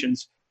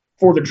locations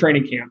for the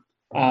training camp.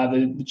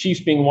 The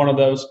Chiefs being one of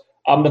those.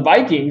 The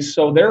Vikings,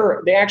 so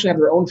they actually have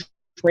their own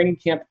training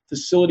camp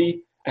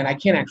facility, and I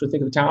can't actually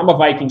think of the town. I'm a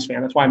Vikings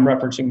fan. That's why I'm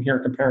referencing here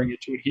and comparing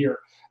it to it here.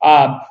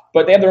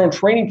 But they have their own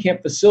training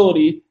camp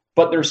facility,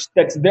 but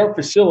that's their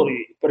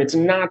facility, but it's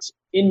not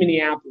in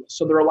Minneapolis.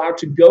 So they're allowed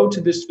to go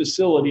to this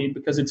facility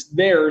because it's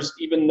theirs,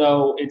 even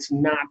though it's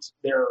not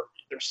their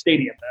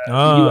stadium, the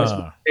U.S.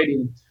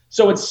 stadium.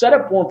 So it's set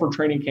up for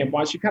training camp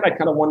wise. You kind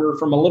of wonder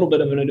from a little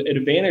bit of an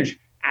advantage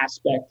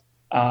aspect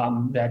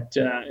that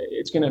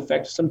it's going to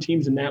affect some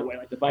teams in that way,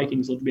 like the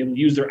Vikings, will be able to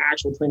use their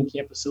actual training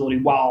camp facility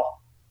while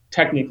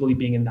technically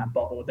being in that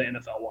bubble with the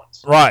NFL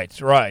wants.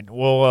 Right.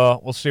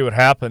 We'll see what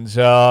happens.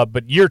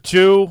 But year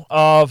two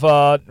of,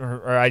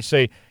 or I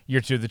say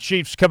year two, the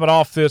Chiefs coming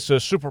off this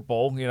Super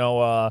Bowl.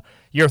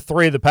 Year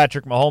three of the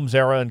Patrick Mahomes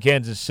era in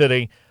Kansas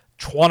City.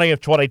 20 of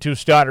 22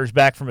 starters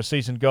back from a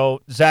season ago.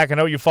 Zach, I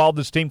know you followed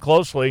this team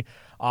closely.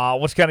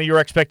 What's kind of your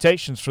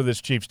expectations for this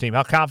Chiefs team?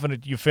 How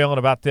confident are you feeling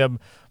about them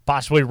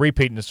possibly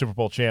repeating the Super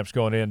Bowl champs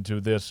going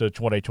into this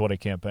 2020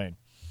 campaign?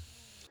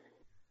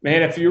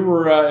 Man, if you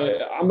were,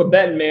 I'm a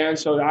betting man,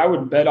 so I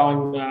would bet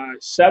on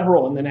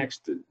several in the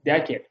next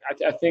decade.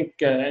 I think,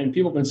 and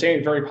people have been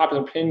saying, very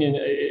popular opinion,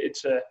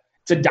 it's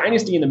a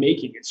dynasty in the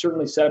making. It's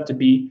certainly set up to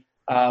be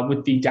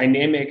with the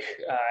dynamic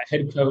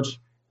head coach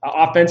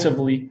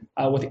offensively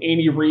with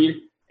Andy Reid.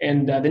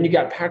 And then you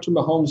got Patrick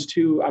Mahomes,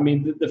 too. I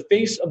mean, the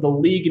face of the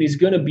league, and he's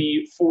going to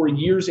be for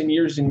years and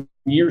years and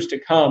years to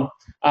come.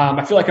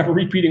 I feel like I'm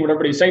repeating what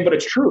everybody's saying, but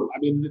it's true. I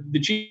mean,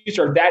 the Chiefs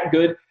are that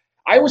good.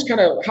 I always kind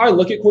of how I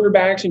look at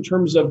quarterbacks in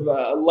terms of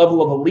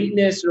level of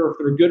eliteness or if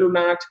they're good or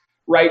not,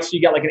 right? So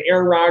you got like an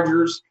Aaron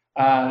Rodgers,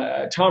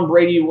 Tom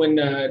Brady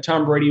when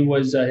Tom Brady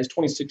was his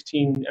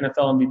 2016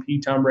 NFL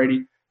MVP, Tom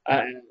Brady,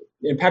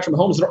 and Patrick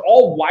Mahomes. They're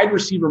all wide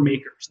receiver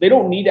makers. They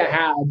don't need to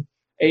have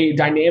a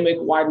dynamic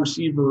wide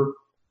receiver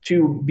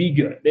to be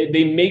good.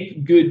 They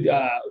make good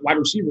wide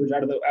receivers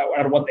out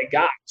of what they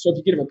got. So if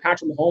you get him a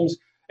Patrick Mahomes,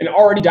 an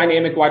already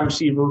dynamic wide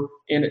receiver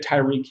in a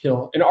Tyreek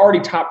Hill, an already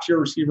top-tier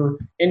receiver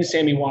in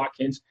Sammy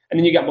Watkins, and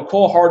then you got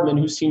McCole Hardman,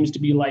 who seems to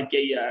be like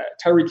a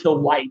Tyreek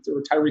Hill light or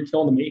a Tyreek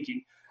Hill in the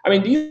making. I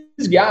mean,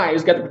 these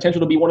guys got the potential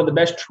to be one of the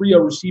best trio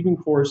receiving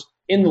corps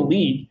in the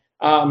league.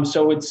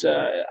 So it's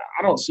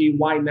I don't see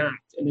why not.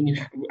 And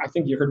then I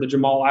think you heard the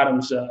Jamal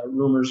Adams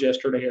rumors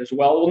yesterday as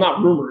well. Well,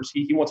 not rumors.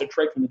 He wants a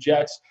trade from the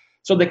Jets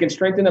so they can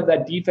strengthen up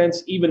that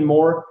defense even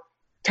more.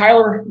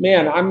 Tyler,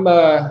 man,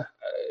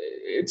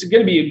 it's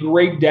going to be a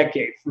great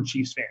decade for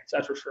Chiefs fans,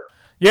 that's for sure.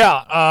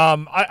 Yeah,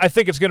 I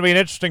think it's going to be an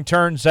interesting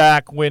turn,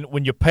 Zach,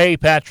 when you pay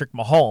Patrick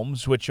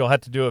Mahomes, which you'll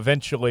have to do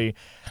eventually,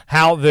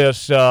 how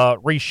this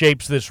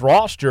reshapes this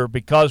roster,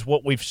 because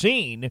what we've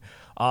seen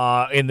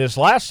in this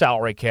last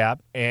salary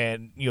cap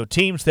and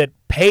teams that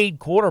paid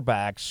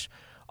quarterbacks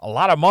a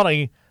lot of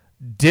money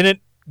didn't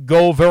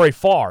go very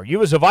far.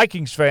 You as a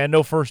Vikings fan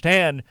know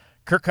firsthand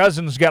Kirk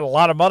Cousins got a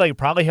lot of money,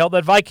 probably held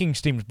that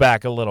Vikings teams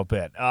back a little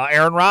bit.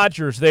 Aaron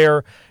Rodgers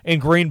there in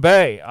Green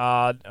Bay.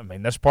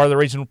 That's part of the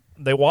reason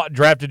they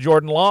drafted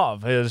Jordan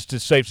Love, is to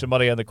save some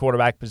money on the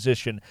quarterback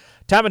position.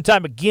 Time and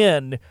time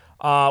again,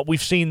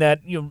 we've seen that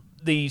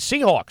the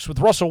Seahawks with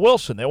Russell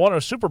Wilson, they won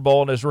a Super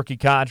Bowl in his rookie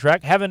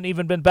contract, haven't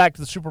even been back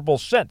to the Super Bowl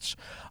since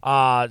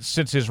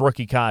his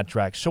rookie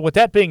contract. So with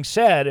that being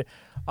said,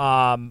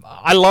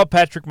 I love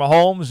Patrick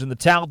Mahomes and the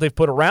talent they've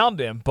put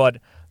around him, but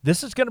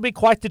this is going to be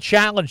quite the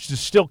challenge to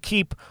still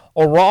keep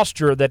a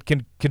roster that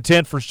can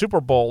contend for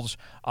Super Bowls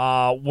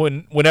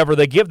whenever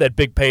they give that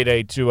big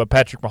payday to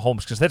Patrick Mahomes,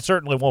 because that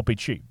certainly won't be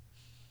cheap.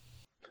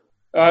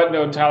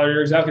 No, Tyler,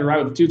 you're exactly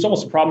right with it, too. It's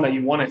almost a problem that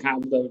you want to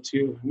have, though,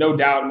 too. No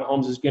doubt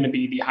Mahomes is going to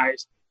be the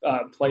highest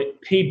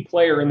paid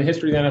player in the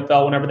history of the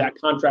NFL whenever that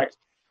contract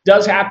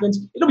does happen.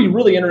 It'll be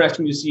really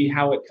interesting to see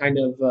how it kind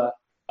of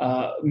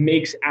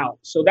makes out.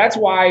 So that's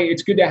why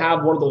it's good to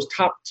have one of those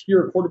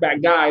top-tier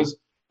quarterback guys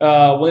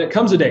when it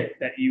comes a day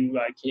that you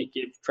can't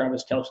give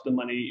Travis Kelce the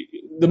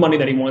money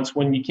that he wants,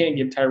 when you can't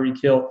give Tyreek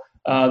Hill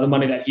the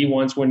money that he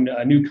wants, when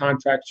new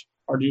contracts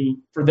are due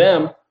for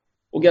them.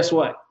 Well, guess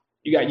what?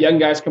 You got young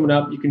guys coming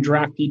up. You can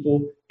draft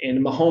people, and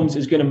Mahomes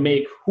is going to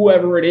make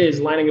whoever it is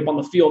lining up on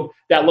the field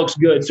that looks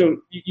good. So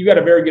you got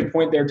a very good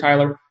point there,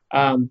 Tyler.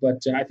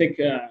 But I think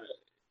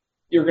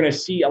you're going to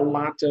see a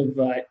lot of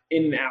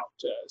in and out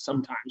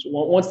sometimes.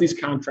 Once these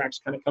contracts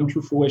kind of come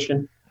to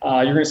fruition,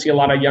 you're going to see a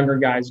lot of younger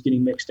guys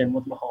getting mixed in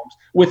with Mahomes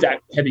with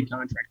that heavy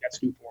contract that's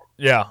due for him.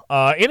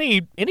 Yeah.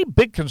 Any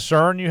big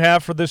concern you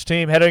have for this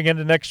team heading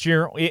into next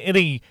year?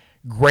 Any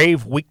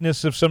grave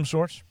weakness of some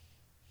sorts?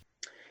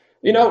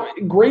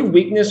 Grave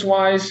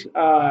weakness-wise,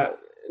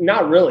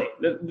 not really.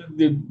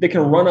 They can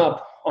run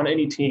up on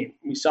any team.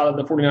 We saw that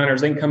the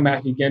 49ers, they can come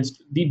back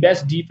against the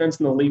best defense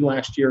in the league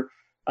last year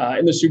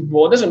in the Super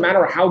Bowl. It doesn't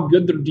matter how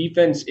good their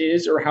defense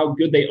is or how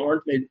good they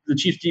aren't. The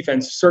Chiefs'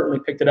 defense certainly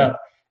picked it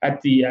up at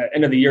the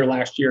end of the year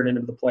last year and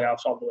into the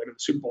playoffs all the way to the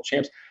Super Bowl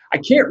champs. I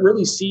can't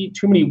really see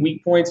too many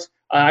weak points.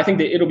 I think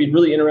that it'll be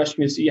really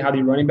interesting to see how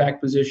the running back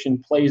position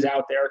plays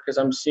out there, because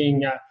I'm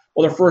seeing,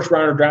 their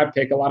first-rounder draft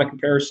pick, a lot of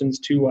comparisons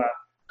to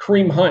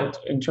Kareem Hunt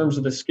in terms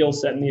of the skill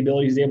set and the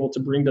ability he's able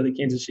to bring to the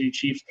Kansas City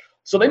Chiefs.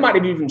 So they might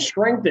have even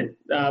strengthened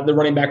the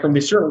running back room.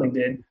 They certainly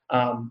did.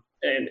 And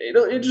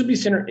it'll just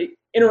be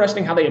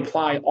interesting how they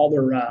apply all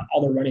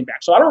their running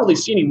backs. So I don't really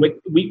see any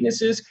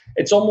weaknesses.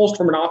 It's almost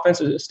from an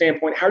offensive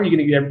standpoint, how are you going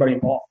to get everybody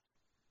involved?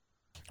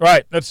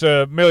 Right. That's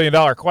 $1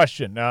 million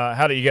question.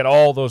 How do you get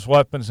all those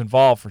weapons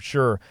involved, for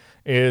sure,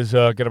 is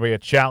going to be a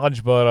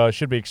challenge, but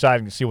should be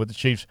exciting to see what the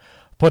Chiefs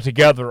put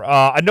together.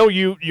 I know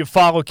you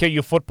follow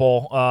KU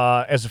football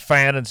as a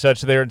fan and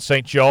such there in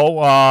St.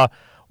 Joe.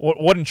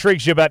 What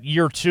intrigues you about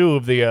year two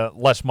of the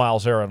Les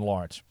Miles era in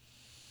Lawrence?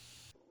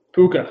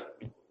 Puka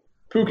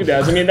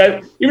does. I mean,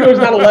 that even though he's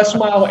not a Les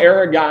Miles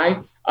era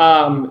guy,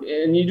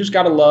 and you just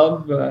got to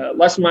love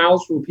Les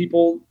Miles for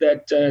people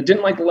that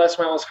didn't like the Les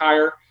Miles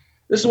hire.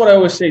 This is what I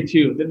always say,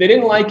 too. That they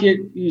didn't like it.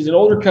 He's an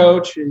older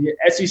coach,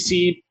 SEC,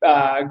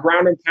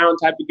 ground and pound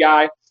type of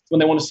guy. When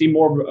they want to see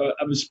more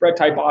of a spread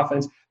type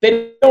offense,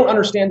 they don't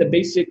understand the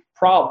basic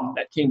problem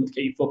that came with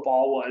KU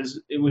football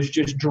was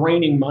just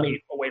draining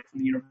money away from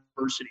the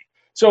university.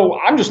 So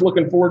I'm just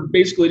looking forward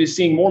basically to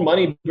seeing more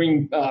money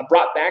being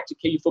brought back to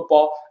KU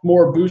football,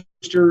 more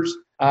boosters,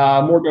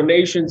 more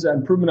donations,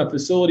 improvement of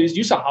facilities.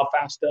 You saw how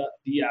fast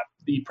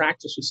the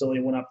practice facility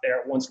went up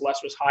there once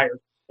Les was hired.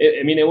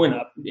 It went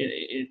up.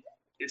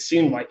 It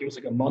seemed like it was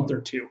like a month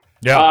or two.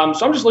 Yeah.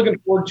 So I'm just looking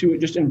forward to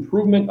just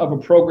improvement of a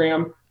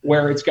program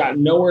where it's got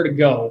nowhere to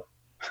go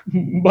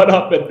but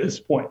up at this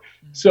point.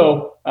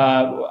 So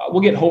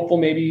we'll get hopeful.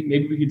 Maybe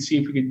we could see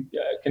if we could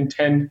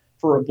contend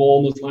for a bowl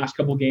in those last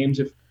couple of games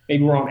if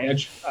maybe we're on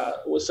edge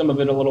with some of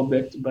it a little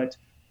bit. But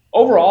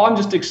overall, I'm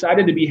just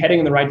excited to be heading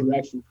in the right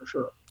direction for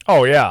sure.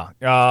 Oh, yeah.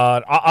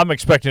 I'm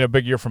expecting a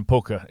big year from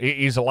Puka.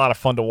 He's a lot of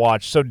fun to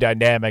watch, so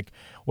dynamic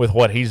with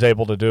what he's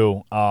able to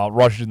do,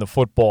 rushing the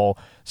football.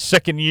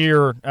 Second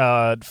year,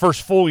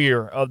 first full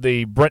year of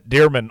the Brent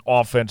Dearman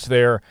offense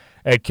there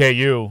at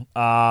KU.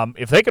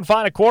 If they can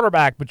find a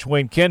quarterback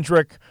between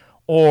Kendrick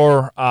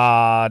or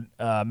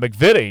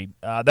McVitie,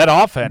 that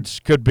offense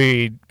could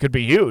be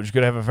huge.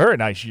 Could have a very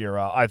nice year,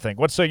 I think.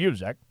 What say you,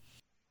 Zach?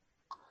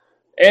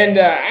 And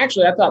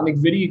actually, I thought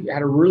McVitie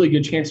had a really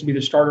good chance to be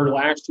the starter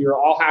last year.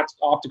 All hats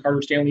off to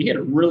Carter Stanley. He had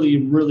a really,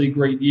 really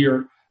great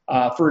year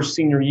for his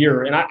senior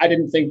year. And I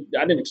didn't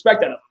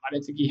expect that of him. I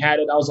didn't think he had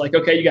it. I was like,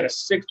 okay, you got a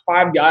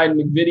 6'5" guy in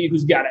McVitie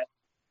who's got a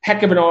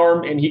heck of an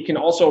arm, and he can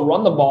also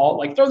run the ball.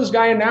 Like, throw this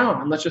guy in now,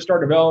 and let's just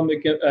start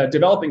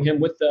developing him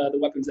with the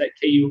weapons that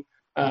KU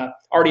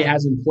already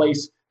has in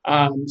place.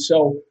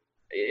 So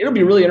it'll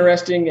be really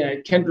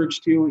interesting. Kendricks,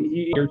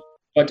 too.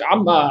 But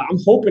I'm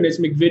hoping it's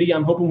McVitie.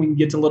 I'm hoping we can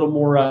get a little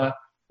more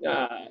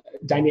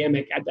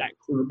dynamic at that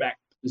quarterback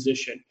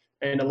position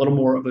and a little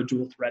more of a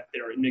dual threat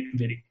there in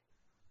McVitie.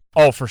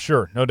 Oh, for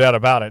sure. No doubt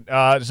about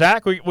it.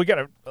 Zach, we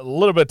got a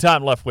little bit of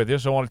time left with you,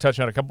 so I want to touch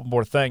on a couple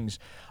more things.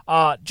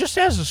 Just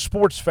as a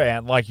sports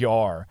fan like you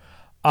are,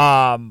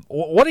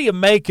 what do you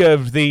make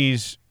of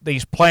these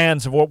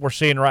plans of what we're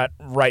seeing right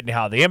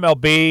now? The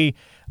MLB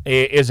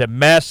is a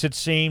mess, it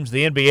seems.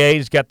 The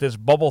NBA's got this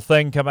bubble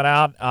thing coming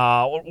out.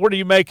 What do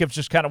you make of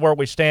just kind of where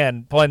we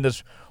stand playing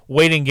this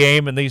waiting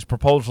game and these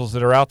proposals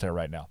that are out there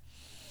right now?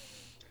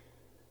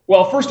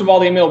 Well, first of all,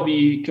 the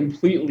MLB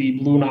completely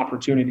blew an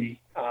opportunity.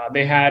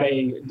 They had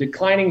a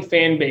declining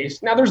fan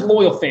base. Now, there's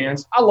loyal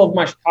fans. I love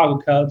my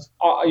Chicago Cubs.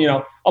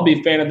 I'll be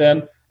a fan of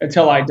them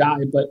until I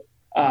die. But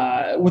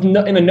in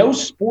a no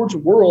sports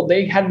world,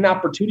 they had an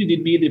opportunity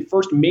to be the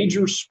first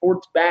major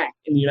sports back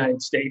in the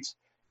United States.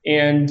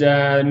 And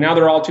now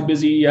they're all too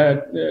busy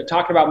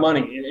talking about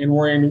money and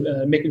worrying,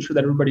 making sure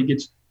that everybody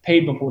gets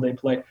paid before they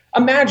play.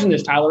 Imagine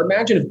this, Tyler.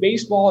 Imagine if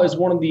baseball is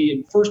one of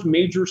the first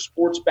major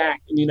sports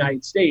back in the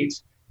United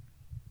States.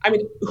 I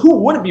mean, who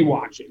wouldn't be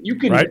watching? You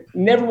could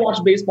never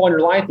watch baseball in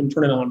your life and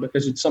turn it on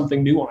because it's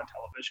something new on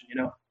television, you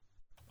know?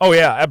 Oh,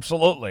 yeah,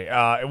 absolutely.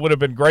 It would have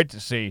been great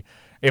to see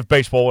if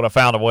baseball would have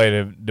found a way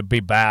to be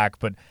back.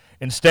 But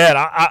instead,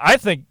 I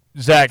think,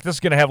 Zach, this is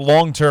going to have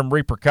long-term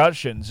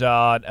repercussions.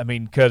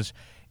 Because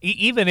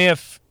even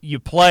if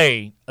you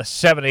play a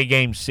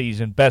 70-game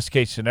season,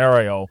 best-case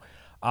scenario,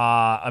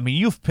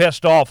 you've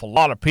pissed off a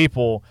lot of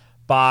people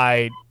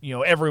by,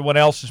 everyone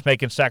else is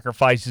making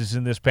sacrifices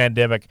in this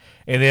pandemic.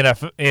 And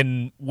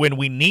then when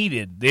we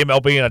needed the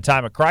MLB in a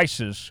time of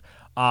crisis,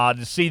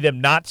 to see them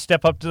not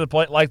step up to the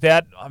plate like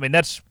that,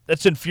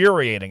 that's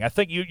infuriating. I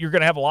think you're going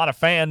to have a lot of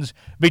fans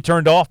be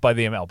turned off by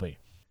the MLB.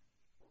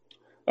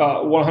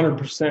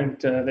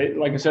 100%.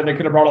 Like I said, they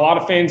could have brought a lot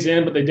of fans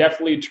in, but they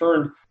definitely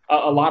turned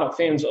a lot of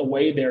fans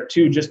away there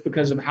too, just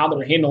because of how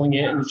they're handling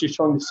it. And it's just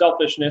showing the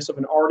selfishness of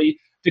an already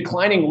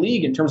declining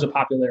league in terms of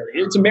popularity.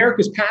 It's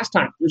America's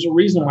pastime. There's a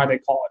reason why they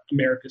call it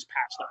America's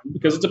pastime,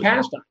 because it's a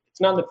pastime.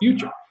 It's not in the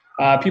future.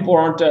 People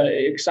aren't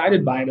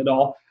excited by it at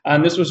all.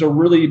 And this was a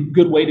really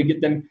good way to get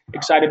them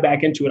excited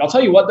back into it. I'll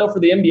tell you what, though, for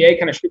the NBA,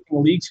 kind of shifting the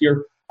leagues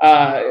here,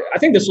 I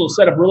think this will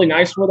set up really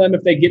nice for them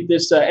if they get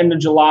this end of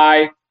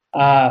July,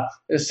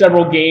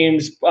 several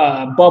games,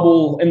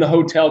 bubble in the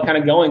hotel kind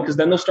of going, because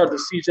then they'll start the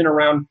season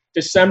around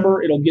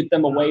December. It'll get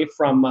them away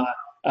from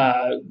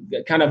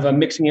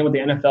mixing in with the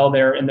NFL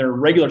there, and their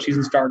regular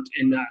season starts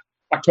in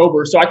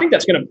October. So I think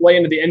that's going to play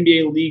into the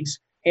NBA league's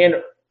hand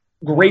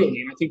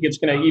greatly, and I think it's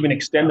going to even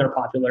extend their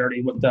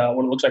popularity with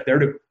what it looks like they're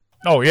doing.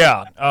 Oh,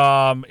 yeah,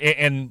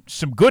 and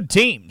some good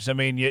teams. I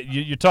mean,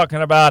 you're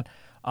talking about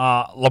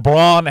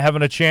LeBron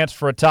having a chance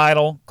for a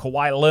title,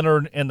 Kawhi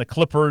Leonard and the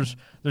Clippers.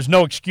 There's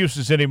no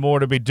excuses anymore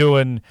to be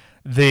doing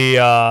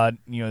the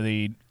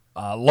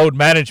load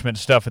management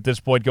stuff at this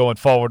point going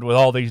forward with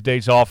all these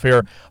days off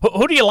here.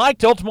 Who do you like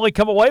to ultimately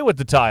come away with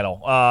the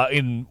title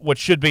in what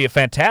should be a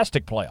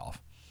fantastic playoff?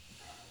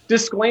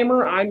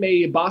 Disclaimer, I'm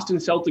a Boston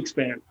Celtics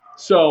fan,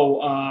 so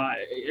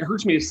it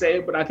hurts me to say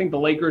it, but I think the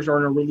Lakers are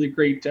in a really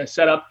great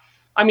setup.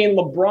 I mean,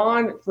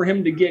 LeBron, for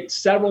him to get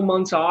several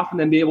months off and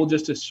then be able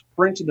just to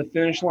sprint to the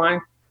finish line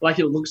like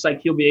it looks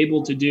like he'll be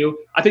able to do,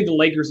 I think the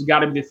Lakers have got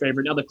to be the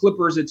favorite. Now, the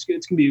Clippers, it's going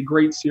to be a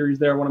great series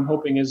there. What I'm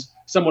hoping is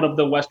somewhat of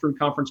the Western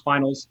Conference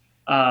Finals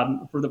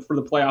for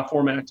the playoff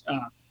format.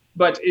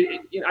 But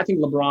I think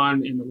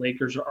LeBron and the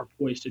Lakers are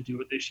poised to do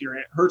it this year.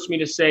 And it hurts me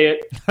to say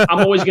it. I'm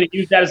always going to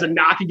use that as a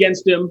knock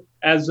against him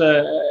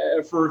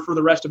for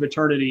the rest of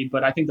eternity.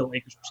 But I think the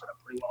Lakers are set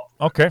up pretty well.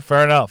 Okay,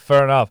 fair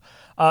enough.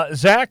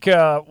 Zach,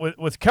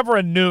 with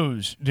covering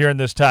news during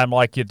this time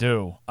like you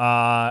do,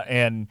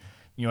 and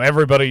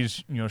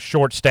everybody's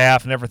short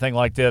staff and everything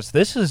like this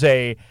is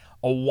a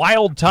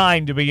wild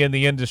time to be in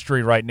the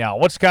industry right now.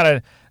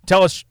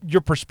 Tell us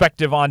your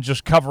perspective on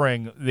just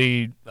covering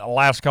the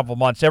last couple of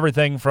months,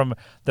 everything from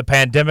the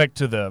pandemic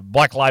to the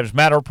Black Lives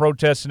Matter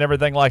protests and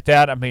everything like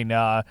that. I mean,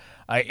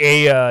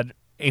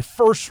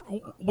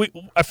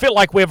 I feel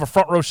like we have a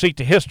front row seat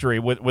to history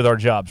with our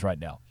jobs right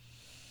now.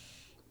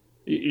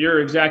 You're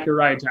exactly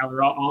right,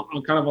 Tyler.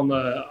 I'm kind of on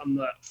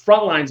the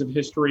front lines of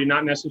history,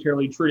 not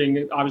necessarily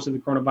treating, obviously, the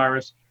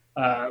coronavirus.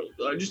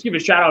 Just give a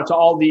shout out to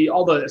all the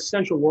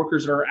essential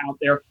workers that are out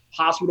there,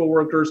 hospital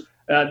workers.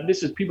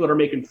 This is people that are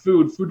making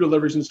food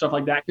deliveries and stuff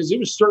like that, because it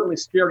was certainly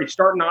scary.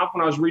 Starting off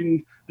when I was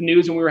reading the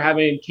news and we were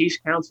having case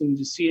counts, and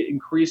to see it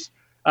increase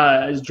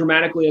as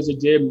dramatically as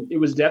it did, it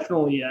was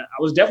definitely I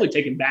was definitely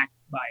taken back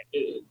by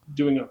it,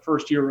 doing a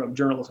first year of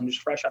journalism,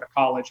 just fresh out of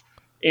college.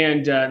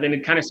 And then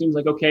it kind of seems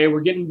like, okay,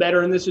 we're getting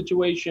better in this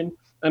situation.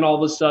 And all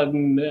of a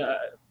sudden,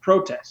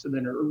 protests and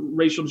then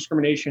racial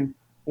discrimination,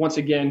 once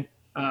again,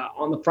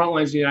 on the front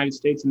lines of the United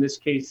States, in this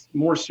case,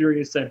 more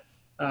serious than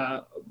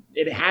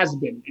it has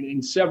been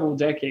in several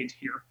decades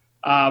here.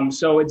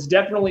 So it's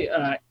definitely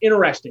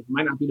interesting.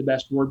 Might not be the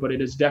best word, but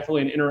it is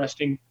definitely an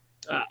interesting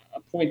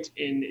point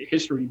in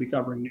history to be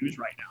covering news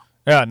right now.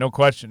 Yeah, no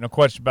question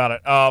about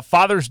it.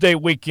 Father's Day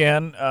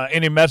weekend,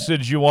 any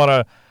message you want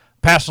to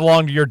pass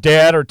along to your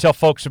dad or tell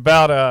folks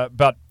about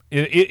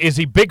is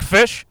he big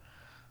fish?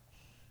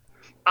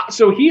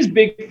 So he's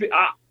big.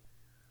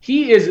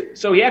 He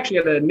actually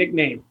had a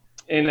nickname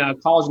in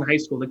college and high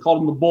school. They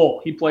called him the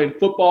Bull. He played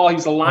football.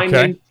 He's a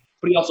lineman,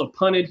 but he also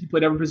punted. He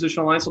played every position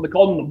on the line. So they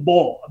called him the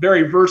Bull.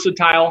 Very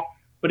versatile,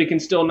 but he can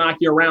still knock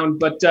you around.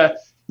 But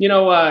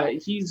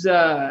he's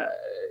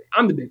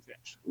I'm the big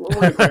fish. We're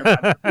gonna clear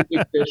about it.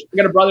 Big fish. I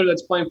got a brother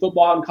that's playing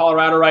football in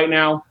Colorado right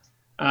now.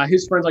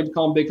 His friends like to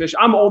call him Big Fish.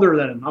 I'm older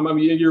than him. I'm a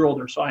year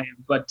older, so I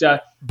am. But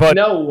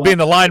no, being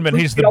the lineman,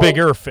 he's the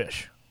bigger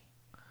fish.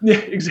 Yeah,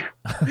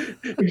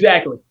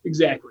 exactly.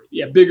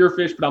 Yeah, bigger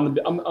fish, but I'm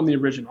the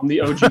original. I'm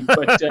the OG.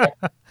 But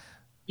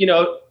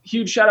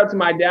huge shout out to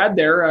my dad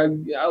there. I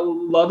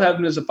love having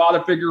him as a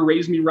father figure.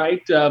 Raised me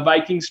right.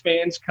 Vikings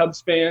fans,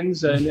 Cubs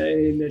fans,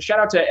 and shout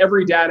out to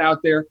every dad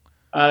out there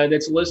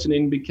that's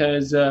listening,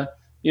 because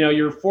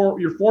you're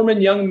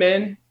forming young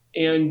men.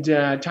 And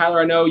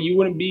Tyler, I know you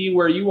wouldn't be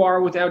where you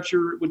are without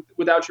your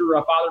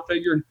father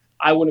figure, and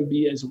I wouldn't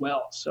be as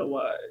well. So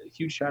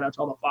huge shout out to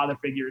all the father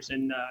figures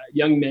and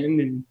young men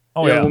and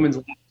women's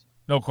lives.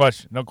 No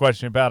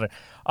question about it.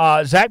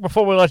 Zach,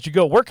 before we let you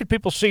go, where can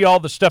people see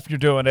all the stuff you're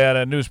doing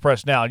at News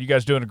Press Now? You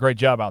guys doing a great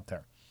job out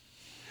there.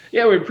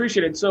 Yeah, we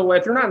appreciate it. So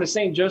if you're not in the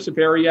St. Joseph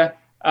area,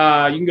 you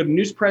can go to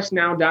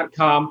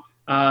newspressnow.com.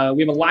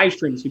 We have a live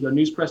stream, so you go to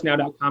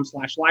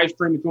newspressnow.com/live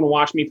stream if you want to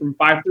watch me from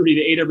 5:30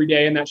 to 8 every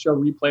day, and that show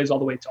replays all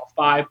the way till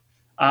 5.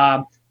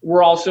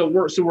 We're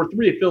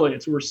 3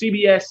 affiliates. We're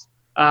CBS,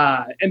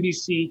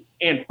 NBC,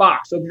 and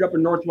Fox. So if you're up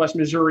in Northwest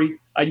Missouri,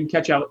 you can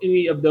catch out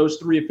any of those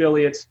 3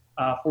 affiliates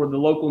for the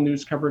local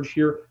news coverage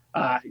here.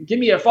 Give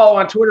me a follow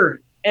on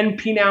Twitter,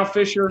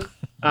 NPNowFisher.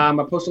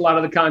 I post a lot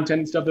of the content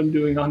and stuff I'm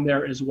doing on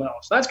there as well.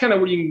 So that's kind of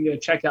where you can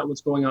check out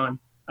what's going on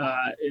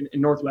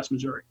in Northwest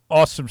Missouri.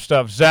 Awesome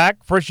stuff. Zach,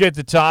 appreciate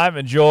the time.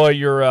 Enjoy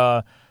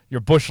your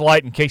Busch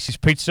Light and Casey's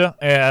Pizza,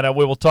 and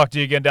we will talk to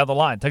you again down the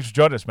line. Thanks for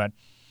joining us, man.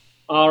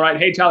 All right.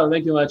 Hey, Tyler,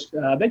 thank you much.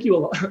 Thank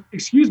you.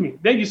 Excuse me.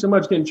 Thank you so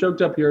much. Getting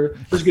choked up here.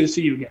 It was good to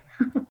see you again.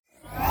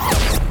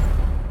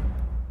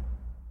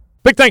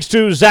 Big thanks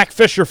to Zach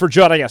Fisher for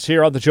joining us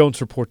here on the Jones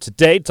Report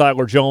today.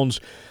 Tyler Jones,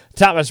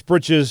 Thomas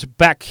Bridges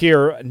back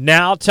here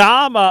now.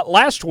 Tom,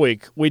 last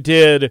week we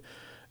did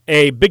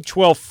a Big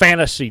 12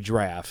 fantasy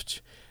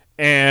draft,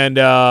 and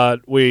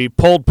we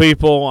polled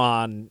people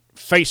on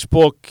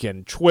Facebook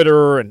and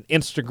Twitter and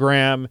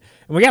Instagram,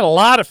 and we got a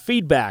lot of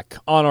feedback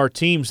on our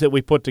teams that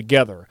we put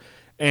together.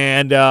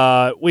 And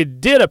we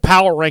did a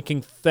power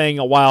ranking thing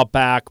a while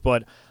back,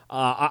 but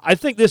I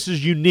think this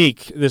is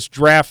unique, this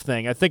draft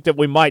thing. I think that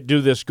we might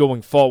do this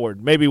going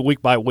forward, maybe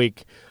week by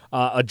week,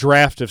 a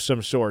draft of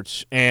some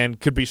sorts, and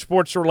could be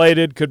sports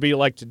related, could be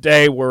like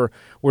today where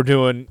we're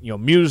doing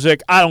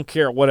music. I don't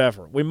care,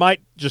 whatever. We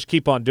might just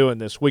keep on doing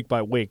this week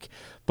by week.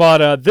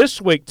 But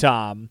this week,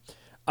 Tom,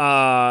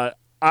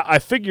 I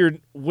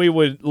figured we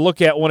would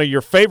look at one of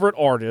your favorite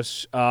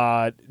artists,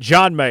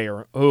 John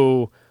Mayer,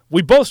 who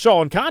we both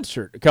saw in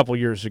concert a couple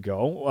years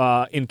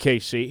ago in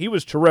KC. He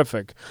was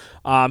terrific.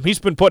 He's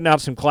been putting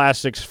out some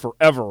classics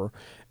forever.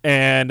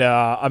 And,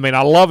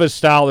 I love his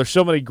style. There's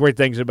so many great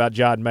things about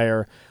John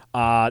Mayer.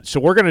 So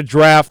we're going to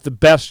draft the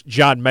best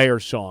John Mayer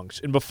songs.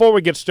 And before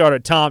we get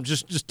started, Tom,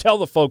 just tell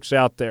the folks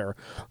out there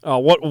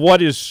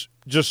what is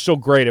just so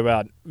great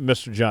about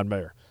Mr. John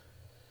Mayer.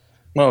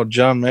 Well,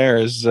 John Mayer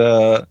is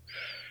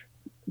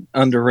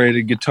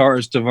underrated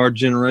guitarist of our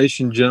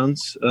generation,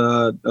 Jones.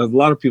 A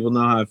lot of people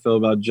know how I feel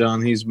about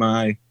John. He's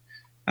my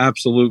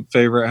absolute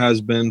favorite,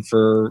 has been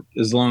for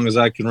as long as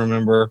I can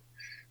remember.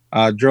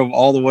 Drove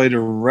all the way to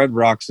Red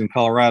Rocks in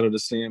Colorado to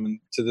see him, and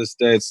to this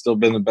day, it's still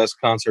been the best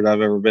concert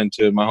I've ever been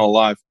to in my whole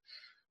life.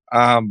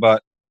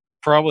 But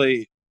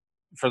probably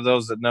for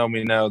those that know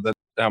me know that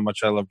how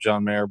much I love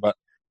John Mayer. But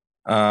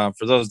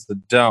for those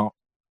that don't,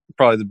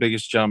 probably the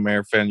biggest John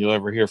Mayer fan you'll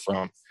ever hear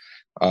from.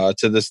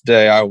 To this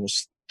day, I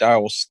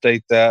will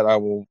state that, I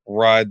will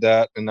ride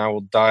that, and I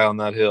will die on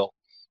that hill.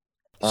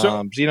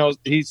 So,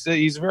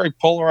 he's very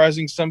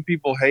polarizing. Some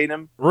people hate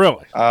him.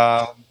 Really?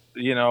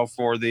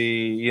 for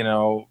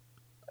the,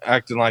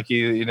 acting like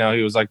he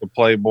was like a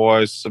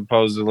playboy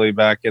supposedly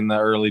back in the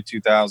early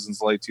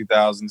 2000s, late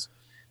 2000s.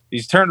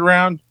 He's turned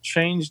around,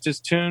 changed his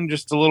tune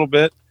just a little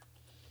bit.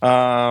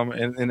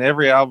 And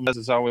every album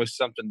is always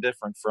something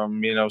different,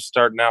 from,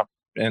 starting out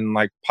in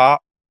like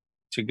pop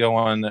to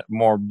going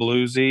more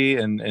bluesy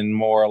and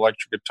more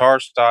electric guitar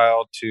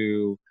style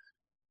to,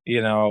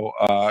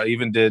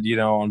 even did,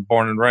 on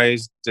Born and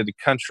Raised, did a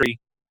country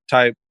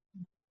type,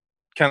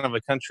 kind of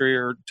a country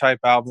or type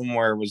album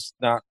where it was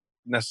not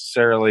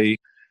necessarily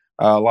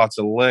lots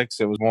of licks.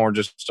 It was more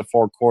just a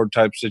 4-chord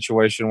type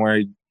situation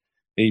where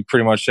he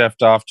pretty much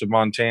effed off to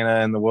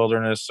Montana in the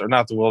wilderness, or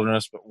not the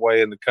wilderness, but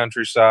way in the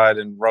countryside,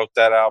 and wrote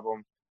that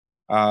album.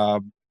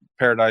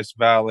 Paradise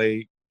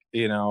Valley,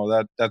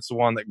 that's the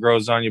one that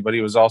grows on you, but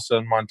he was also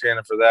in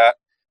Montana for that.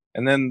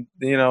 And then,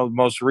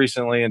 most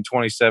recently in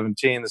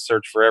 2017, The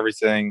Search for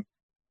Everything,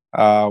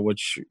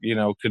 which,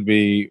 could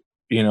be,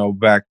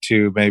 back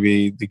to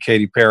maybe the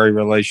Katy Perry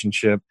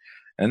relationship.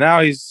 And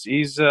now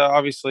he's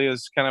obviously,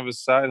 as kind of a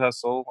side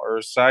hustle or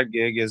a side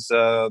gig, is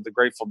the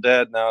Grateful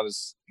Dead. Now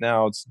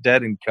it's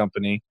Dead and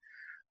Company,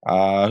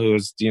 who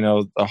is,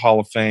 the Hall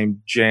of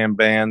Fame jam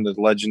band, the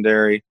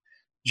legendary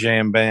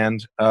jam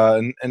band.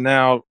 And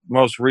now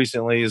most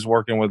recently is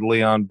working with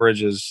Leon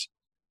Bridges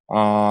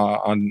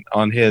on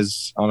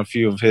a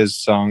few of his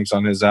songs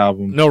on his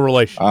album. No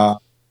relation.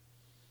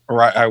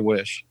 Right, I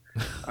wish.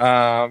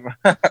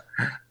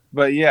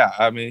 But yeah,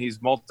 I mean, he's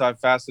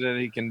multifaceted.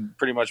 He can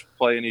pretty much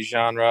play any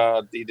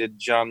genre. He did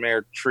John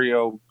Mayer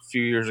Trio a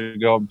few years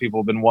ago, and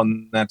people have been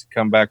wanting that to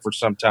come back for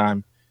some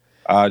time,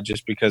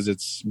 just because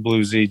it's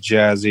bluesy,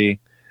 jazzy,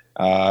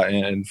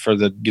 and for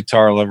the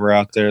guitar lover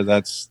out there,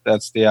 that's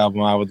the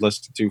album I would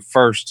listen to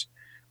first.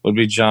 Would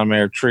be John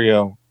Mayer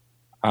Trio.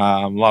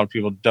 A lot of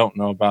people don't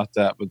know about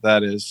that, but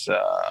that is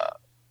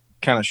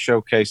kind of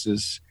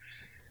showcases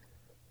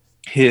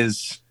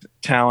his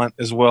talent,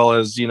 as well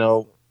as,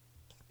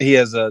 he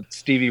has a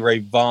Stevie Ray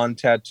Vaughan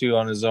tattoo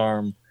on his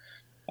arm,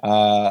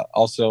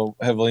 also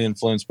heavily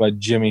influenced by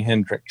Jimi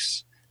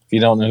Hendrix. If you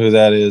don't know who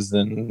that is,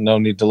 then no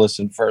need to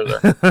listen further.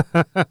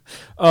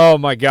 Oh,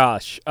 my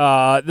gosh.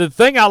 The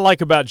thing I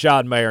like about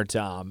John Mayer,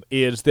 Tom,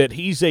 is that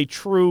he's a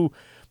true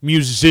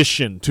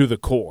musician to the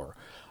core.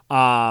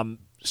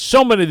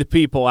 So many of the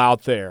people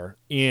out there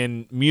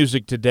in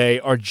music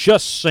today are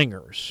just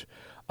singers.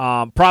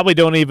 Probably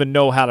don't even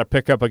know how to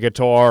pick up a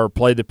guitar or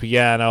play the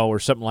piano or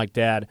something like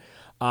that.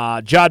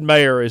 John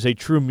Mayer is a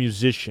true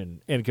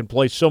musician and can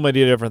play so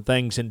many different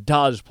things, and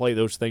does play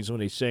those things when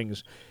he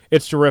sings.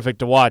 It's terrific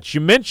to watch. You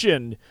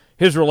mentioned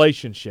his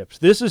relationships.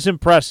 This is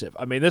impressive.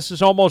 I mean, this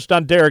is almost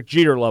on Derek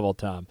Jeter level,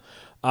 Tom.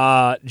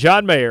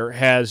 John Mayer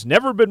has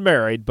never been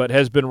married, but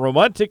has been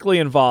romantically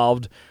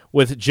involved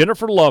with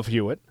Jennifer Love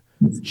Hewitt,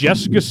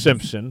 Jessica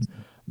Simpson,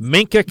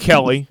 Minka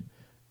Kelly,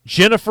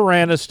 Jennifer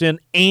Aniston,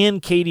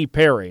 and Katy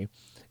Perry.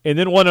 And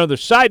then one other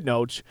side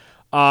note,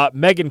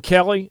 Megyn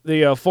Kelly,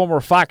 the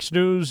former Fox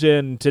News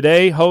and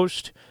Today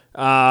host,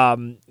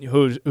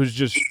 who's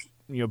just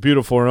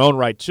beautiful in her own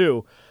right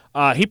too.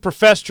 He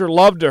professed her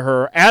love to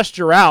her, asked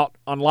her out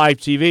on live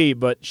TV,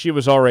 but she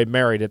was already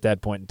married at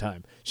that point in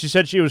time. She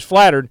said she was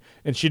flattered,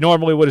 and she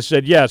normally would have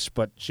said yes,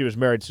 but she was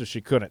married, so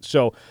she couldn't.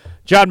 So,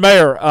 John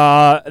Mayer,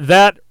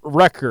 that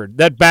record,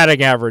 that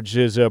batting average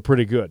is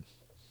pretty good.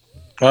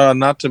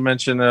 Not to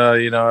mention,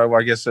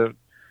 I guess it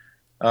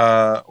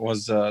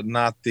was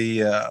not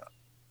the,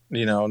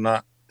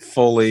 not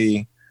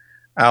fully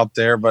out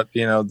there, but,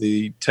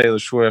 the Taylor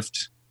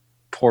Swift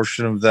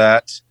portion of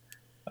that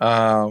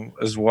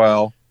as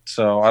well.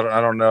 So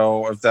I don't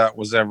know if that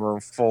was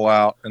ever full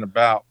out and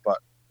about, but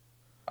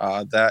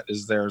that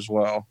is there as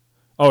well.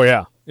 Oh,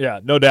 yeah. Yeah,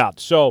 no doubt.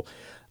 So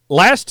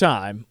last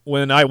time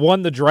when I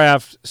won the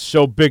draft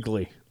so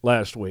bigly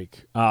last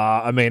week,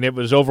 it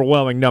was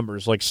overwhelming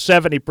numbers. Like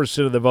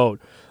 70% of the vote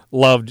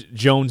loved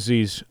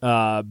Jonesy's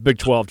Big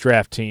 12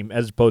 draft team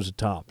as opposed to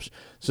Tom's.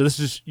 So this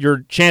is your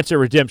chance at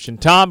redemption.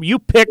 Tom, you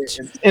picked...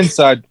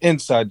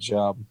 Inside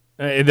job.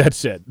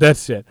 That's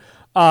it.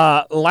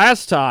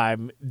 Last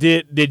time,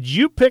 did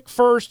you pick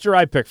first or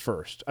I pick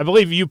first? I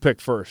believe you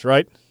picked first,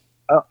 right?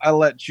 I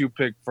let you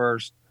pick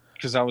first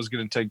because I was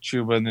going to take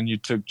Chuba, and then you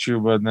took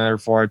Chuba, and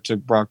therefore I took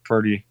Brock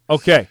Purdy.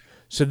 Okay,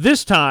 so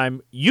this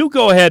time you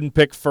go ahead and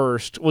pick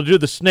first. We'll do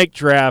the snake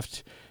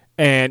draft,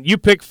 and you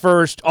pick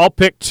first. I'll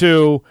pick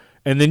two,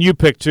 and then you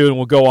pick two, and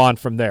we'll go on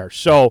from there.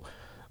 So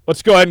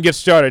let's go ahead and get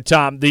started,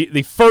 Tom.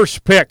 The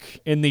first pick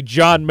in the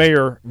John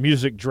Mayer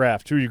music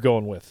draft, who are you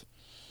going with?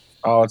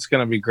 Oh, it's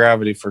going to be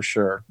Gravity for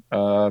sure.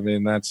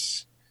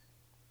 That's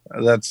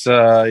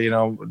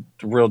the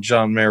real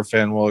John Mayer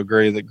fan will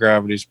agree that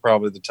Gravity's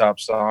probably the top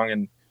song,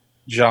 and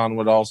John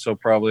would also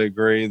probably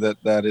agree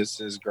that that is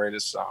his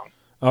greatest song.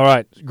 All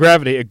right,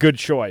 Gravity, a good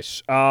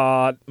choice.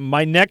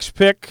 My next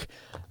pick,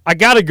 I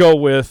got to go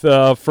with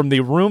from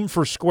the Room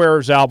for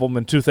Squares album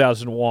in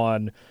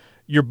 2001.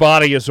 Your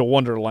Body is a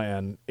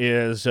Wonderland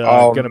is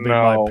going to be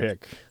my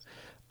pick.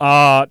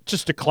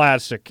 Just a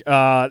classic.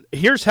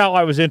 Here's how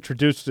I was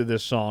introduced to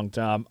this song,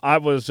 Tom. I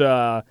was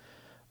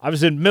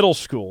in middle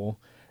school,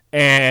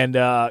 and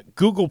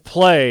Google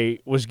Play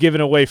was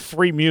giving away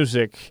free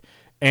music,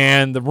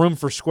 and the Room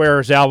for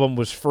Squares album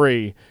was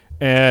free,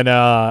 and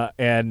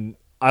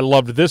I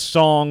loved this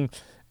song,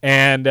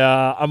 and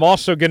I'm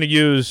also going to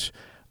use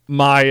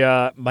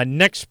my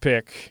next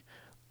pick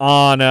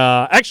on.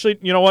 Actually,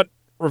 you know what?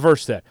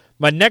 Reverse that.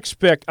 My next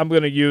pick I'm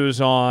going to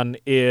use on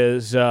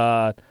is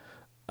Free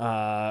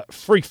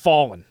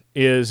Fallin'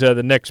 is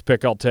the next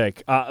pick I'll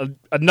take.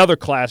 Another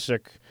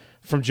classic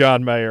from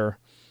John Mayer.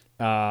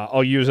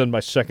 I'll use on my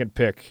second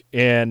pick.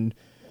 And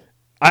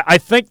I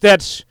think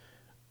that's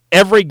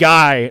every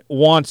guy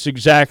wants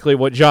exactly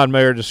what John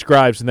Mayer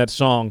describes in that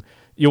song.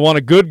 You want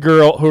a good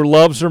girl who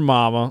loves her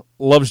mama,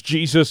 loves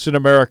Jesus and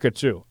America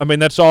too. I mean,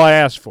 that's all I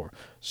ask for.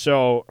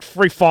 So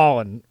Free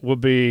Fallin' would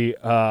be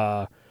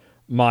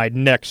my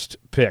next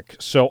pick.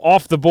 So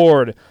off the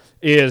board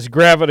is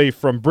Gravity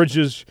from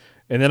Bridges,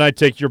 and then I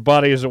take Your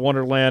Body is a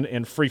Wonderland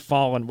and Free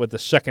Fallin' with the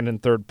second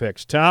and third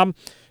picks. Tom,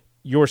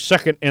 your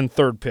second and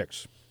third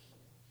picks.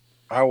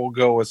 I will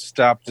go with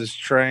Stop This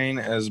Train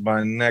as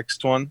my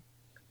next one.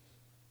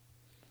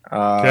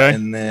 Okay.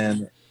 And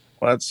then,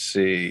 let's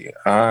see.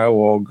 I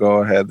will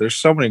go ahead. There's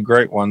so many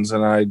great ones,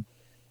 and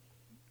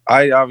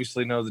I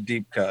obviously know the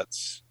deep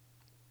cuts.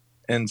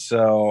 And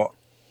so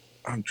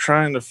I'm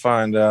trying to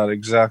find out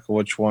exactly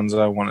which ones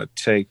I want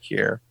to take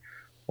here.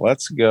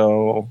 Let's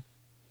go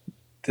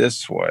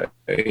this way,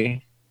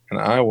 and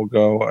I will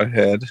go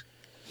ahead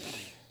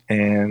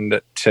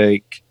and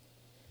take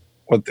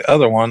with the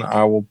other one.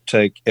 I will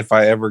take If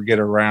I Ever Get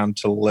Around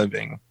to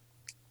Living.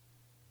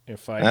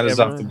 That is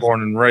off the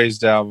Born and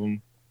Raised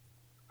album.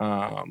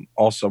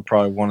 Also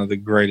probably one of the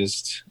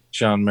greatest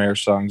John Mayer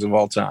songs of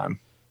all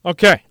time.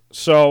 Okay,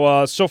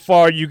 so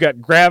far you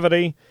got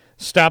Gravity,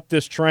 Stop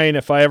This Train,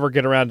 If I Ever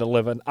Get Around to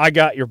Living. I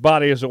got Your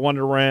Body is a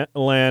Wonderland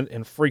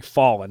and Free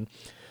Fallin'.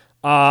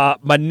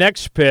 My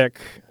next pick,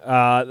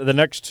 the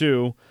next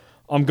two,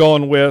 I'm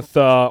going with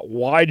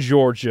Why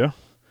Georgia,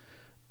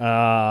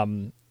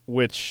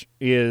 which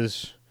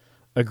is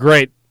a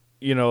great,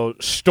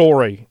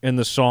 story in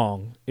the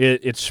song.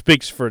 It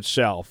speaks for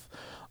itself.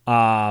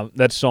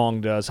 That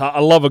song does. I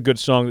love a good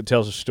song that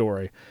tells a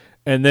story.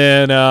 And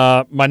then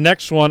my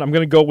next one, I'm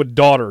going to go with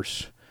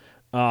Daughters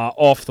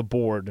off the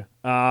board.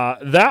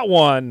 That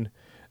one,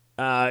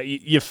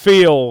 you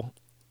feel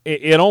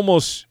it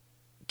almost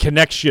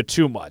connects you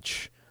too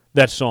much.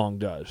 That song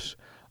does.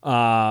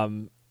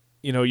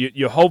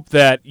 You hope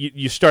that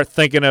you start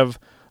thinking of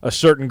a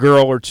certain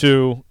girl or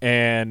two,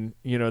 and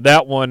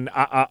that one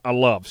I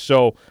love.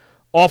 So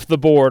off the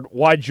board,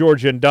 Why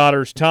Georgia and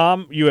Daughters.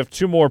 Tom, you have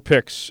two more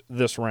picks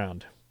this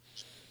round.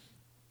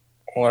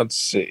 Let's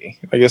see.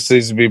 I guess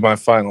these would be my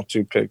final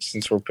two picks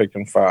since we're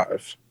picking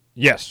five.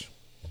 Yes.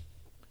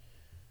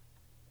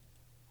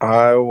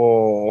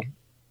 What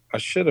I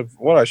should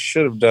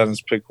have done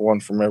is pick one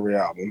from every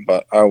album,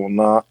 but I will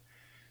not.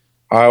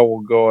 I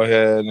will go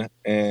ahead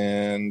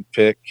and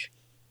pick.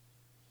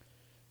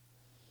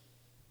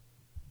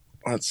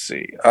 Let's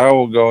see. I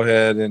will go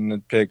ahead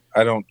and pick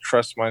I Don't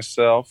Trust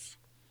Myself.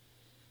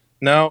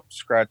 No,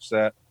 scratch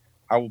that.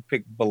 I will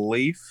pick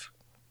Belief.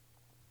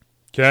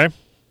 Okay.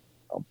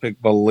 I'll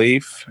pick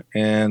Belief,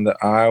 and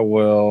I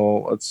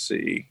will, let's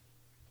see.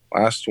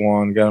 Last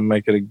one. Got to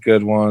make it a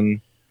good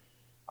one.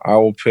 I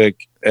will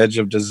pick Edge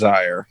of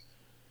Desire.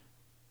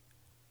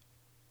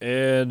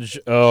 Edge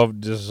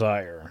of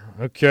Desire.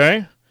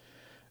 Okay.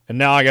 And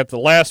now I got the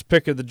last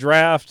pick of the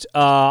draft.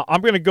 I'm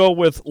going to go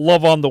with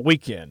Love on the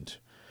Weekend.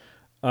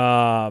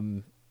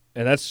 And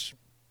that's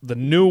the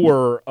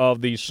newer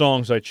of these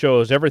songs I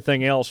chose.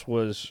 Everything else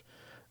was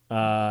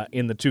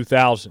in the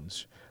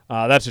 2000s.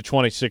 That's a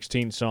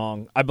 2016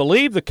 song. I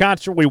believe the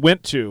concert we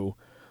went to,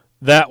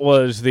 that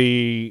was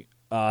the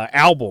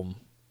album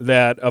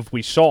that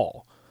we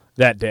saw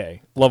that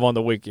day, Love on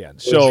the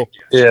Weekend. So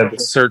yeah, The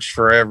Search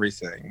for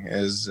Everything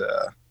is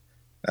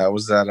that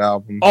was that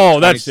album. Oh,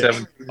 that's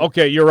it.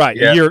 Okay, you're right.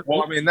 Yeah.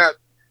 Well, I mean that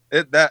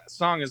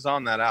song is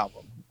on that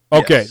album.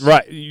 Okay, yes.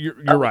 Right.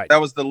 You're right.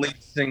 That was the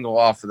lead single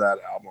off of that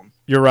album.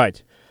 You're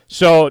right.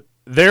 So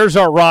there's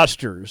our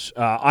rosters.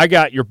 I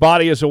got Your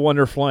Body is a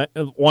Wonderland,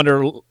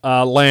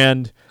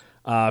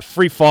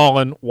 Free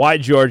Fallin', Why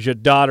Georgia,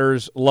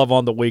 Daughters, Love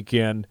on the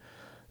Weekend.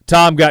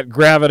 Tom got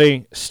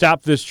Gravity,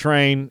 Stop This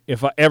Train,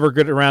 If I Ever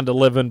Get Around to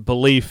Living,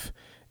 Belief,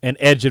 and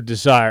Edge of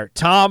Desire.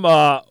 Tom,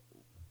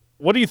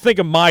 what do you think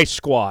of my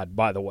squad,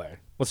 by the way?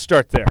 Let's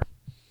start there.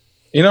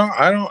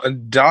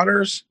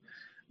 Daughters,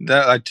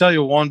 that I tell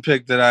you one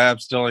pick that I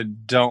absolutely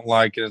don't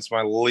like, and it's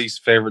my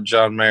least favorite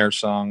John Mayer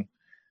song,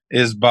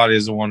 is Body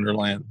is a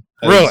Wonderland.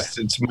 Really?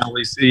 It's my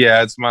least.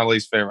 Yeah, it's my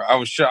least favorite.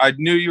 I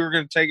knew you were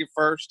going to take it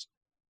first,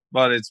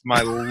 but it's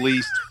my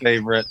least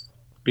favorite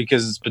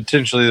because it's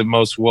potentially the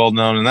most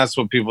well-known, and that's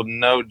what people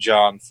know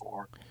John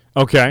for.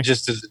 Okay.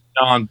 Just as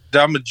I'm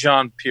a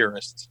John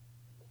purist.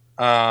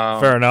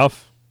 Fair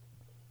enough.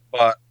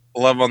 But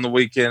Love on the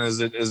Weekend is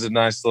a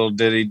nice little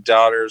ditty.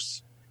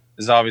 Daughters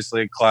is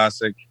obviously a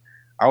classic.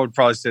 I would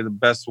probably say the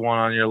best one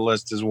on your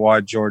list is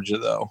Why Georgia,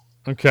 though.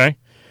 Okay.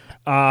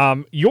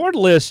 Your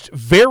list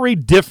very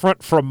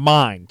different from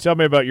mine. Tell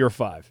me about your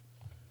 5.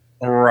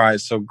 All right.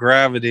 So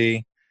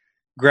gravity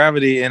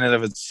in and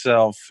of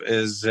itself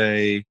is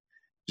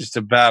just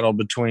a battle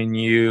between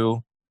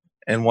you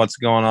and what's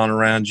going on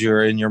around you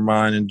or in your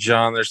mind. And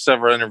John, there's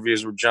several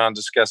interviews where John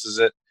discusses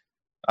it,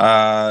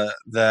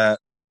 that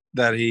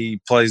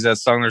he plays that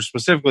song. There's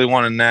specifically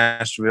one in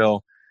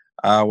Nashville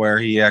where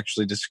he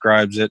actually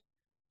describes it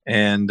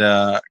and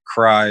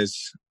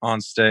cries on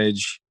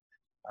stage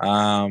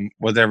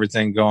with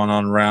everything going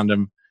on around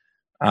him.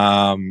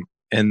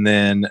 And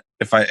then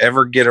if I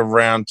ever get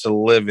around to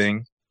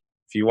living,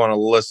 if you want to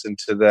listen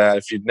to that,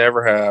 if you'd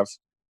never have,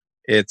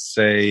 it's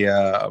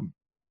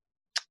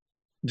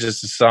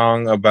just a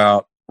song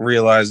about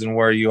realizing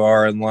where you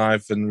are in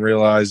life and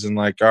realizing,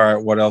 like, all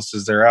right, what else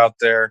is there out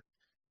there?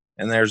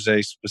 And there's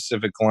a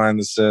specific line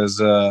that says,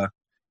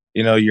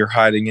 you're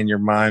hiding in your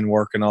mind,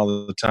 working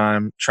all the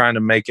time, trying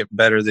to make it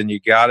better than you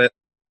got it.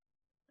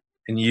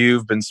 And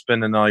you've been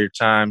spending all your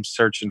time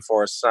searching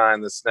for a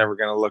sign that's never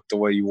going to look the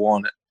way you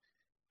want it.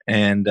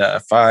 And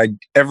if I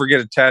ever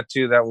get a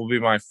tattoo, that will be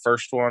my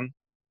first one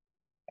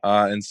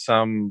in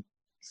some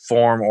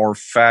form or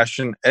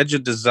fashion. Edge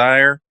of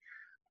Desire.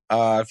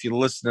 If you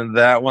listen to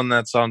that one,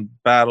 that's on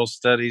Battle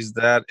Studies.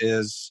 That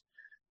is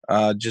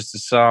just a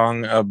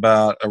song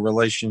about a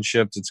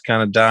relationship that's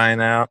kind of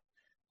dying out.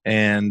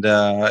 And,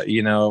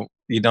 you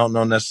don't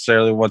know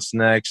necessarily what's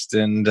next.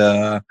 And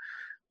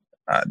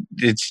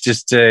it's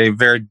just a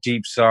very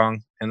deep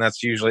song. And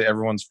that's usually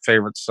everyone's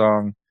favorite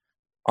song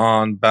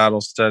on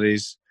Battle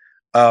Studies.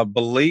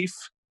 Belief.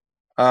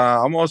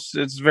 Almost,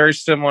 it's very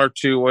similar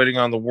to Waiting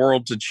on the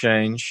World to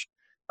Change,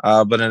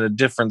 but in a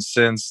different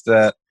sense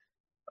that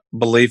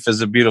belief is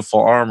a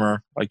beautiful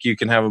armor. Like, you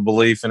can have a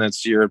belief and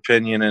it's your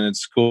opinion and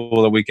it's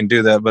cool that we can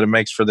do that, but it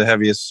makes for the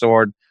heaviest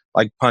sword,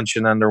 like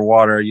punching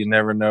underwater. You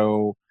never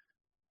know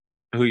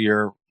who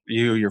you're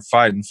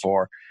fighting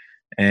for.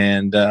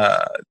 And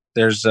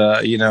there's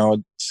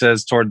it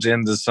says towards the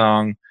end of the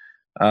song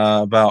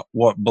about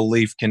what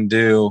belief can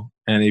do,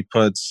 and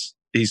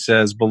he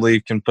says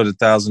belief can put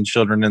 1,000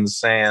 children in the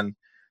sand.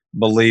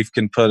 Belief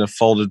puts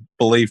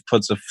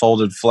a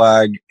folded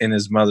flag in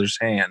his mother's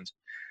hand,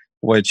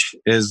 which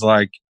is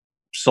like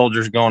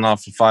soldiers going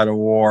off to fight a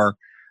war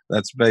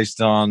that's based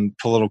on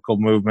political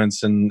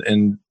movements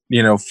and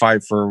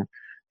fight for,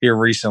 here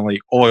recently,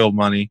 oil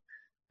money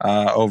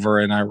over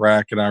in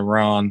Iraq and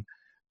Iran,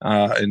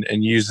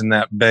 and using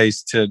that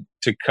base to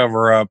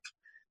cover up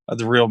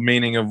the real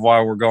meaning of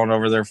why we're going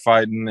over there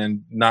fighting,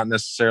 and not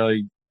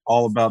necessarily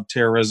all about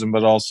terrorism,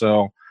 but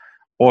also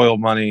oil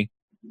money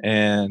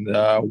and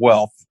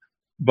wealth.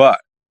 But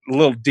a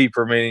little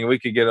deeper meaning. We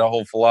could get a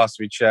whole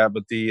philosophy chat,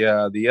 but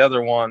the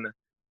other one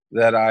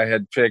that I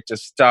had picked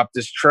is Stop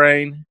This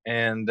Train.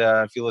 And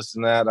if you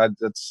listen to that,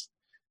 that's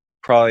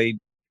probably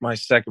my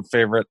second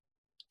favorite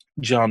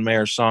John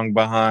Mayer song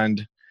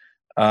behind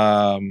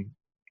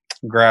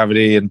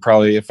Gravity, and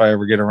probably, if I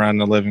ever get around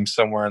to living,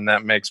 somewhere in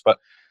that mix. But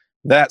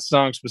that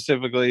song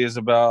specifically is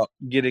about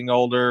getting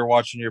older,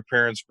 watching your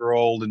parents grow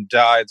old and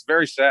die. It's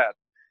very sad.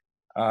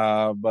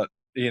 But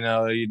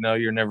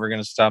you're never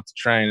going to stop the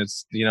train.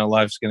 It's,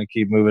 life's going to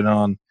keep moving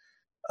on.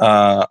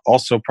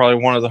 Also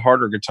probably one of the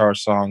harder guitar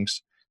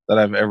songs that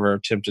I've ever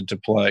attempted to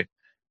play.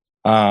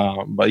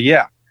 But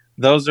yeah,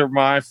 those are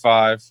my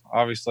 5.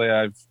 Obviously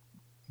it's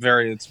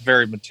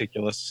very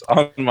meticulous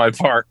on my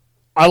part.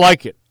 I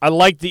like it. I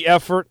like the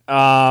effort.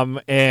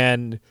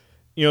 And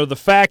the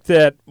fact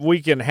that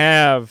we can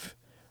have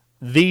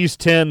these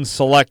 10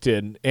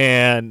 selected,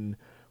 and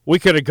we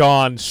could have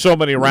gone so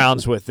many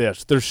rounds with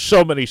this. There's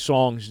so many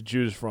songs to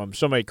choose from,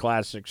 so many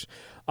classics.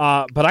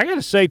 But I got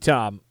to say,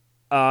 Tom,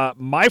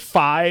 my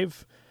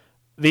 5,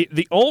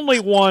 the only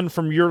one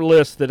from your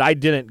list that I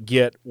didn't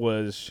get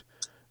was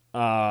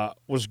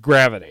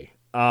Gravity.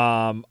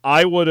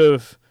 I would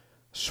have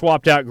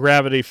swapped out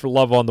Gravity for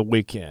Love on the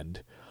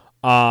Weekend.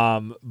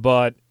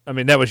 But, I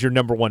mean, that was your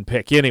number 1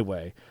 pick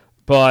anyway.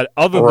 But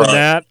other than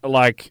that,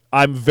 like,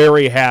 I'm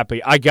very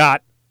happy. I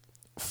got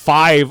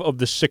 5 of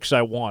the 6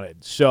 I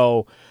wanted.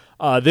 So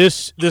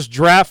this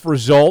draft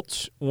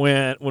results,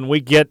 when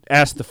we get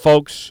asked the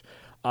folks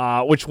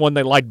which one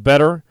they like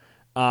better,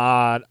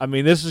 I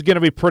mean, this is going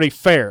to be pretty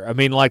fair. I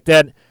mean, like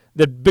the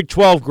Big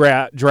 12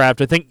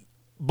 draft, I think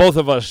both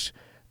of us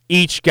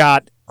each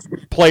got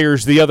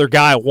players the other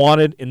guy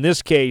wanted. In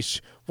this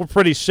case, we're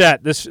pretty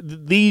set.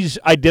 These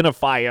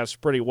identify us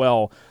pretty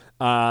well,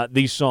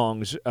 these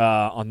songs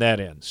on that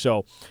end.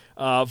 So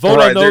vote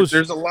on those.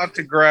 There's a lot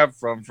to grab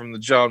from the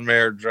John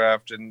Mayer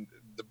draft, and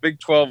the Big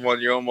 12 one,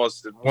 you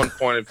almost, at one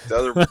point, if the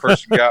other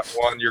person got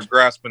one, you're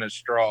grasping at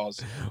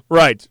straws.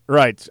 Right.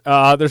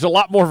 There's a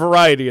lot more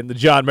variety in the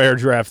John Mayer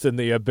draft than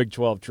the Big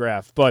 12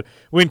 draft. But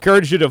we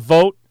encourage you to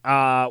vote.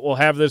 We'll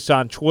have this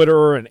on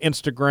Twitter and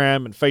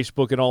Instagram and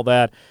Facebook and all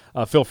that.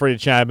 Feel free to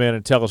chime in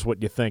and tell us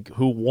what you think,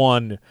 who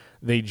won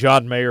the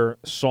John Mayer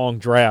song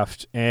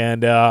draft.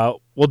 And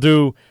we'll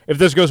do, if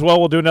this goes well,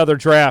 we'll do another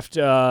draft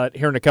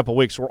here in a couple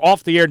weeks. We're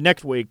off the air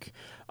next week.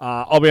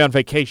 I'll be on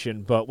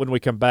vacation, but when we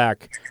come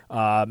back,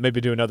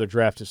 maybe do another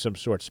draft of some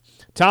sorts.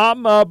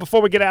 Tom,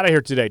 before we get out of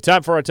here today,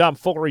 time for our Tom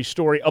Foolery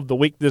story of the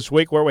week this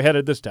week. Where are we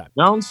headed this time?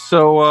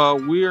 So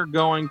we are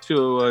going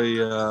to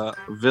a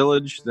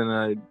village.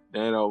 Then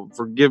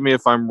forgive me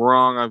if I'm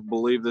wrong. I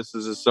believe this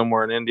is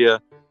somewhere in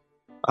India.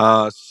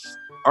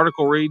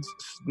 Article reads: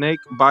 Snake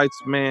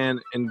bites man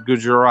in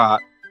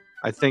Gujarat.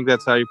 I think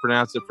that's how you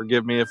pronounce it.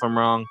 Forgive me if I'm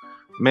wrong.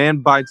 Man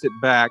bites it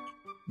back.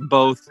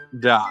 Both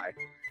die.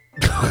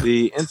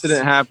 The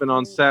incident happened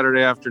on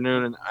Saturday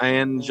afternoon in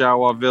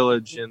Anjawa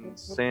village in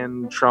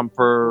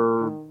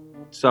Santrumper.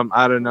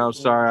 I don't know.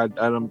 Sorry,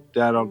 I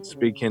don't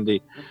speak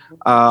Hindi.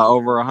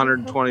 Over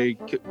 120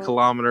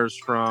 kilometers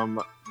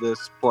from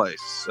this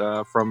place,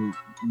 from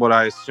what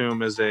I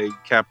assume is a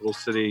capital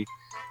city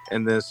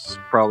in this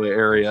probably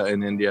area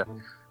in India.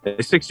 A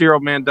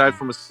 60-year-old man died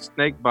from a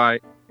snake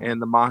bite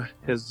in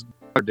his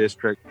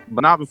district,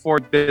 but not before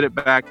it bit it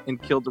back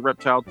and killed the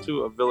reptile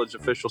too, a village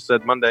official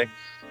said Monday.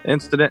 The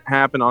incident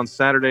happened on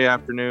Saturday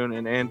afternoon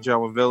in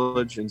Anjawa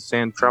village in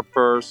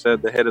Santrumper,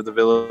 said the head of the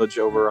village,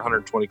 over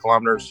 120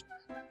 kilometers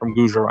from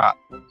Gujarat.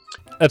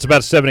 That's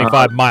about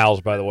 75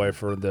 miles, by the way,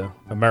 for the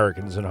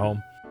Americans at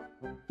home.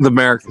 The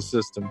American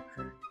system.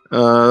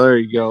 There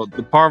you go.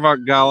 The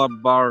Parvat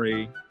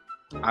Galabari.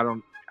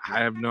 I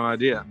have no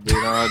idea.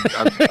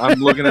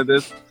 I'm looking at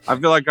this. I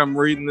feel like I'm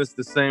reading this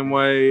the same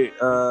way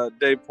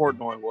Dave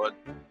Portnoy would.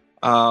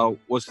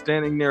 Was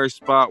standing near a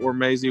spot where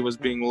Maisie was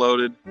being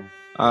loaded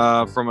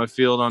from a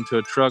field onto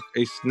a truck.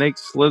 A snake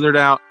slithered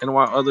out, and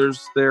while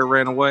others there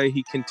ran away,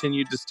 he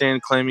continued to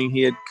stand, claiming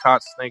he had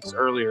caught snakes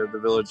earlier, the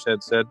village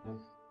head said.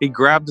 He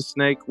grabbed the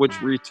snake,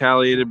 which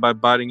retaliated by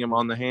biting him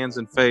on the hands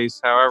and face.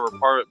 However,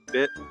 part of it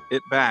bit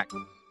it back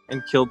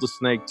and killed the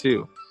snake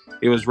too.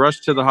 He was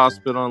rushed to the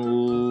hospital in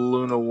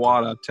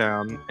Lunawada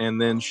town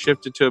and then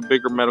shifted to a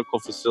bigger medical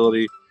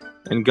facility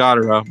in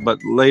Gadara, but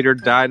later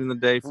died in the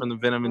day from the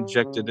venom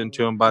injected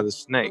into him by the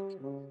snake.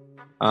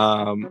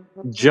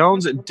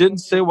 Jones, it didn't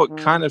say what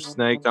kind of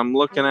snake. I'm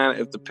looking at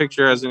it. If the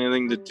picture has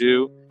anything to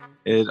do,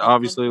 it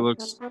obviously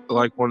looks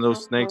like one of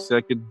those snakes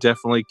that could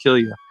definitely kill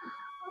you.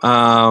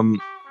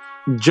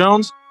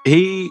 Jones,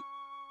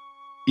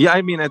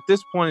 at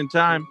this point in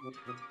time,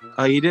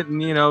 he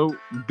didn't,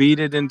 beat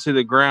it into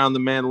the ground. The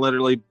man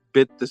literally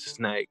bit the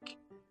snake.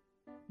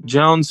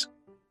 Jones,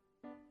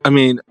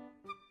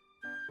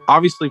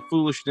 obviously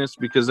foolishness,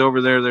 because over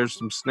there's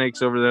some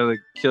snakes over there that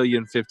kill you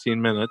in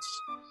 15 minutes.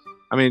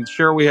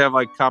 Sure, we have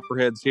like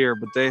copperheads here,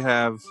 but they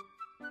have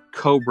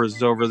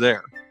cobras over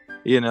there.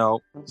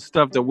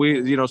 Stuff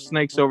that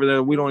snakes over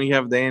there, we don't even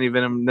have the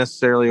anti-venom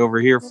necessarily over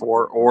here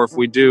for, or if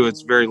we do,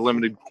 it's very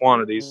limited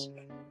quantities.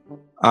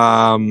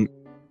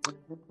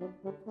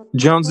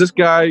 Jones, this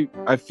guy,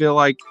 I feel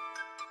like,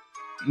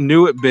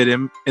 knew it bit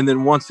him, and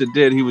then once it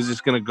did, he was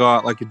just going to go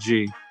out like a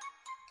G.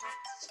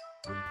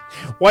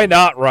 Why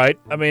not, right?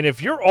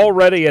 If you're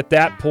already at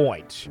that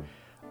point,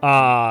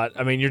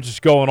 you're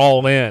just going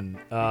all in,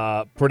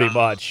 pretty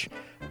much.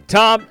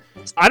 Tom,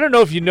 I don't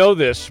know if you know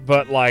this,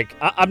 but,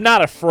 I'm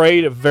not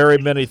afraid of very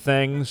many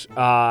things.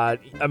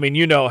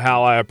 You know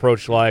how I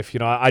approach life.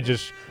 I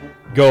just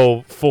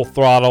go full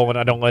throttle, and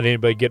I don't let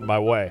anybody get in my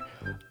way.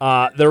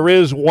 There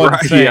is one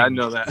thing. Yeah, I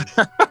know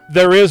that.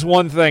 There is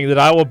one thing that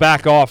I will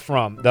back off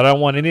from, that I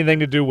don't want anything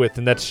to do with,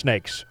 and that's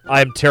snakes.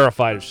 I am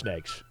terrified of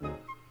snakes.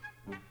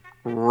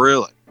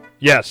 Really?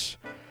 Yes.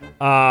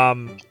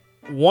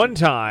 One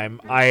time,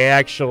 I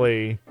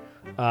actually,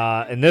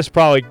 and this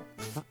probably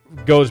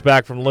goes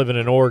back from living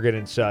in Oregon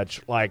and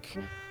such,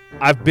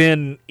 I've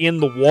been in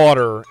the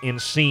water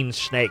and seen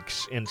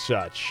snakes and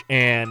such,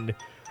 and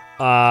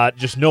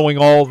just knowing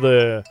all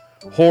the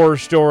horror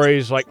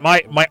stories,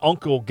 my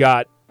uncle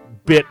got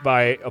bit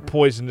by a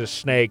poisonous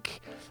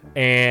snake,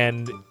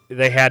 and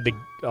they had to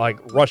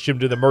rush him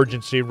to the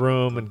emergency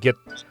room and get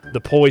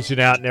the poison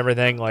out and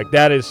everything.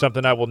 That is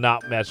something I will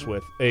not mess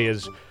with.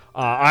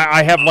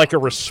 I have a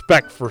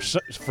respect for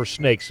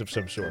snakes of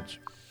some sorts.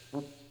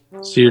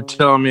 So you're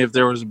telling me if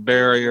there was a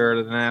barrier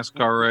at a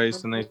NASCAR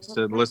race and they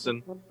said,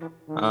 listen,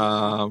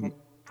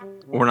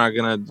 we're not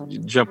going to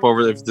jump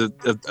over. If the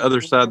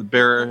other side of the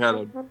barrier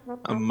had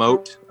a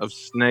moat of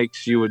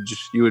snakes, you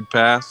would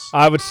pass?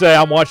 I would say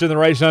I'm watching the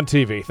race on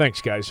TV.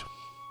 Thanks, guys.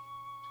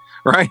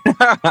 Right?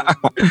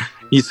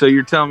 So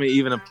you're telling me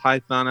even a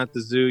python at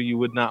the zoo, you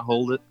would not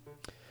hold it?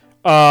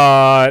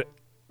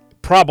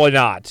 Probably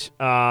not.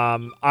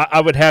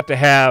 I would have to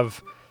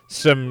have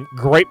some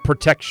great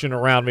protection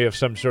around me of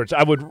some sorts.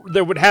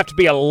 There would have to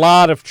be a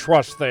lot of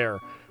trust there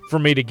for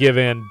me to give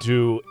in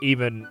to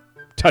even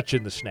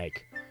touching the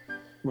snake.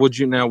 Would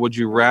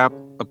you wrap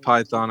a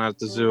python at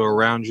the zoo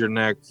around your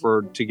neck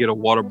to get a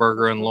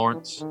Whataburger in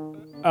Lawrence?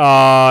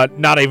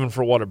 Not even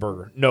for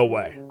Whataburger. No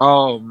way.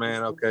 Oh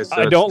man, okay. So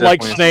I don't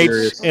like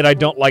snakes, and I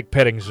don't like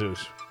petting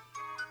zoos.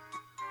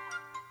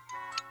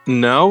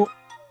 No?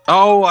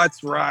 Oh,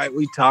 that's right.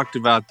 We talked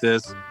about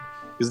this.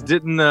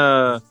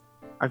 Because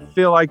I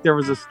feel like there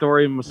was a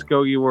story in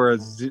Muskogee where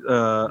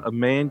a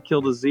man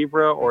killed a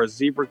zebra, or a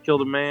zebra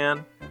killed a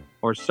man,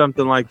 or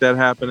something like that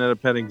happened at a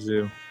petting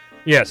zoo.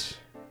 Yes.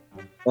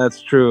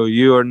 That's true.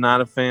 You are not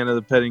a fan of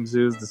the petting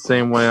zoos the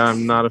same way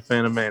I'm not a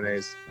fan of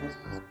mayonnaise.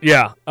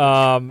 Yeah,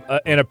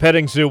 in a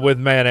petting zoo with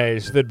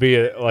mayonnaise, that'd be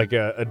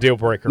a deal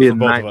breaker Be for a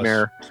both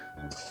nightmare.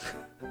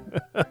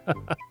 of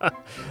us.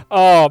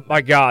 Oh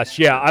my gosh,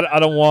 yeah, I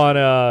don't want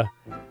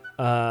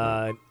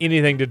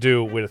anything to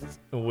do with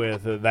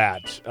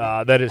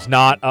that. That is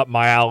not up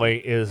my alley.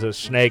 Is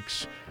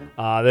snakes.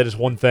 That is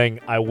one thing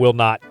I will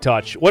not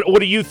touch. What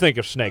do you think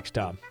of snakes,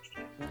 Tom?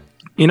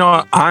 You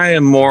know, I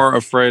am more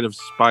afraid of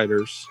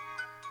spiders.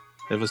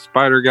 If a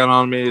spider got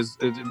on me,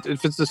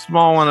 if it's a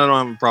small one, I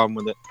don't have a problem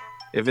with it.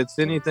 If it's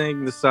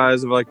anything the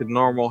size of like a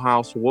normal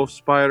house wolf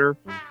spider,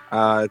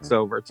 it's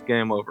over. It's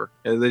game over.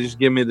 They just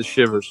give me the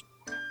shivers.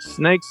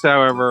 Snakes,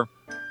 however,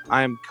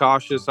 I am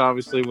cautious,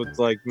 obviously, with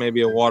like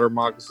maybe a water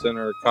moccasin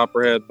or a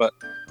copperhead, but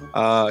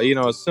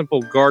a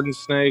simple garden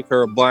snake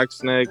or a black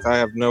snake, I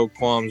have no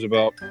qualms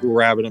about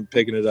grabbing and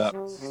picking it up.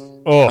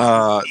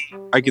 Oh,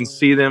 I can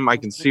see them. I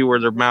can see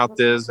where their mouth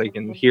is. I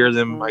can hear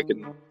them.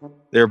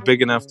 They're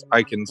big enough.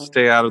 I can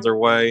stay out of their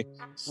way.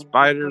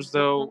 Spiders,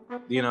 though,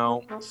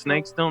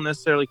 snakes don't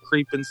necessarily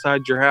creep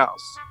inside your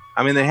house.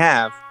 I mean, they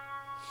have,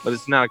 but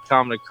it's not a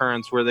common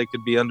occurrence where they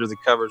could be under the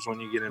covers when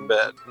you get in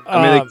bed.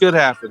 I mean, it could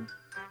happen,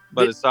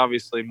 but it's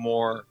obviously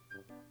more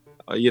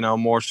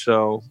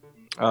so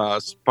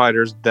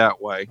spiders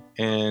that way.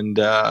 And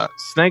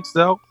snakes,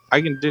 though,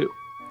 I can do.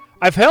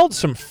 I've held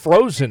some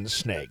frozen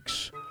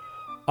snakes.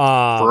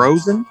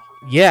 Frozen?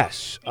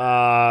 Yes.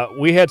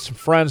 We had some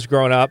friends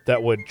growing up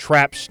that would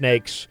trap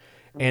snakes,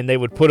 and they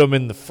would put them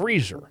in the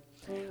freezer.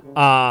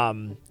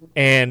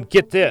 And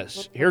get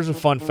this. Here's a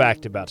fun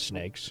fact about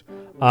snakes.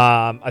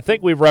 I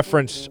think we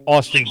referenced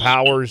Austin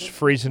Powers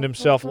freezing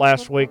himself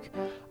last week.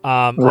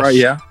 Right,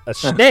 yeah. A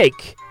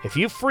snake, if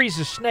you freeze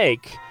a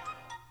snake,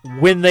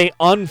 when they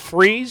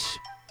unfreeze,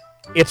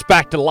 it's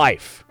back to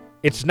life.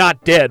 It's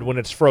not dead when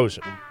it's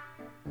frozen.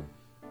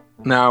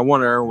 Now, I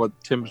wonder what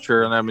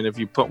temperature, and I mean, if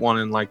you put one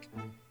in like,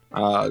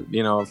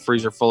 a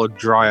freezer full of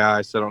dry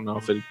ice, I don't know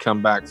if it'd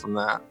come back from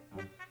that.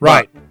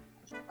 Right.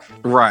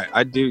 Right.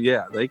 I do.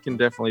 Yeah, they can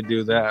definitely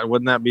do that.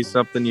 Wouldn't that be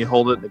something you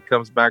hold it and it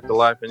comes back to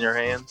life in your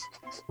hands?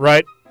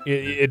 Right.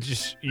 It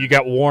just, you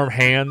got warm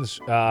hands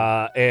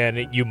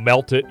and you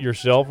melt it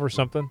yourself or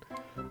something.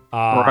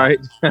 Right.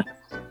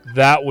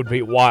 That would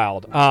be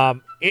wild.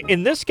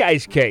 In this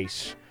guy's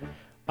case,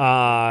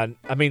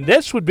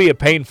 this would be a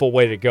painful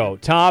way to go.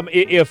 Tom,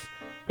 if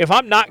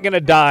I'm not going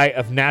to die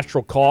of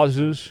natural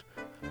causes,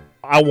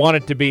 I want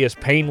it to be as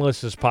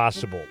painless as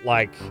possible.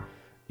 Like,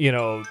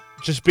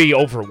 just be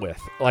over with.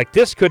 Like,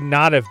 this could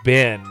not have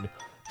been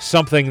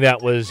something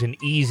that was an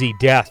easy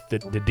death to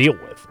deal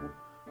with.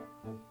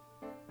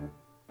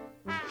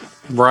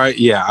 Right.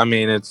 Yeah. I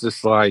mean, it's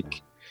just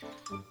like,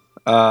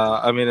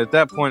 at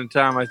that point in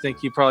time, I think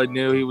he probably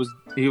knew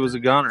he was a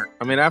gunner.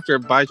 I mean, after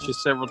it bites you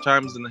several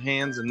times in the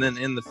hands and then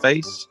in the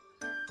face,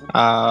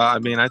 I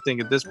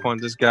think at this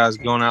point, this guy's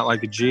going out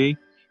like a G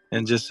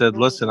and just said,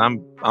 listen,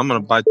 I'm going to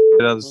bite the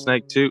shit out of the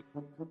snake too.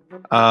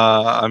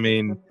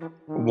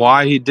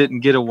 Why he didn't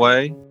get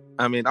away?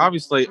 I mean,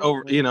 obviously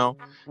in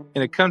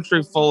a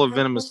country full of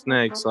venomous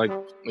snakes, like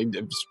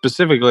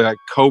specifically like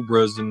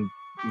cobras and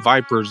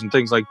vipers and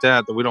things like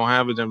that we don't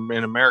have it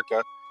in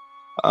America.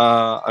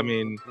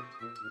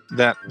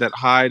 That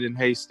hide in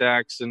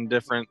haystacks and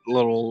different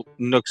little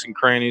nooks and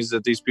crannies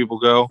that these people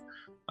go.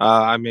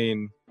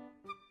 You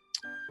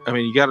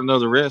got to know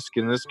the risk.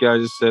 And this guy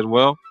just said,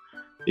 well,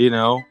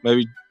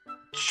 maybe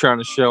trying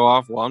to show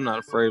off. Well, I'm not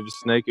afraid of a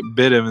snake. It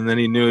bit him, and then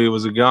he knew he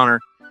was a gunner,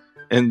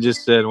 and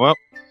just said, well,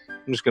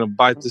 I'm just going to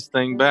bite this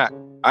thing back.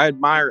 I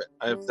admire it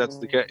if that's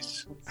the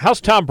case.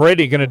 How's Tom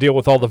Brady going to deal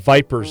with all the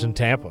Vipers in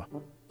Tampa?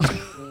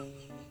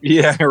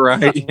 Yeah,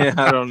 right. Yeah,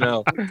 I don't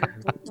know.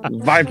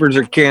 Vipers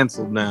are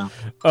canceled now.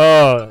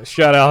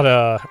 Shout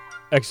out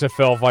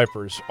XFL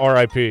Vipers,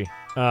 RIP.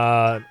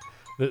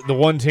 The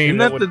one team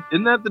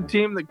isn't that the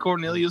team that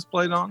Cornelius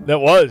played on? That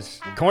was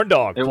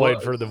Corndog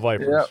played for the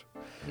Vipers. Yep.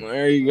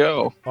 There you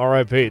go.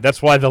 RIP.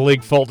 That's why the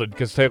league folded,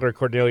 because Taylor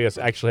Cornelius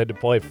actually had to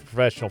play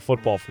professional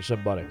football for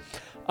somebody.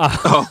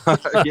 Yeah.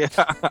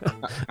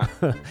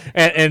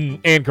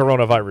 and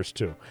coronavirus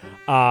too.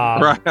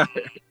 Right.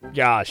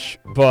 Gosh,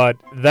 but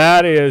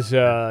that is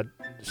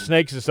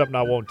snakes is something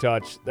I won't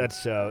touch.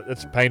 That's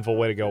a painful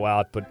way to go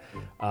out, but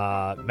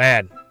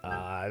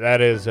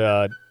that is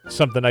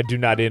something I do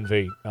not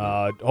envy.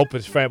 Hope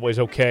his family's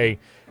okay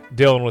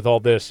dealing with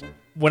all this.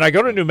 When I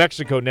go to New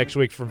Mexico next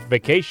week for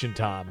vacation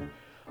time,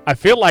 I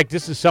feel like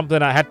this is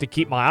something I have to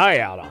keep my eye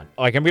out on.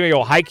 Like, I'm going to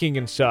go hiking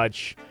and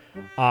such.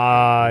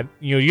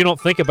 You don't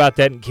think about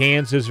that in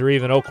Kansas or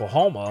even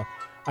Oklahoma.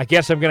 I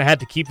guess I'm going to have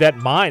to keep that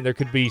in mind. There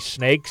could be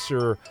snakes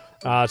or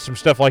some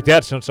stuff like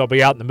that since I'll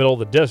be out in the middle of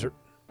the desert.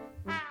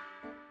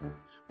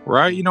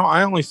 Right.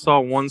 I only saw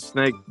one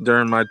snake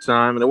during my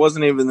time, and it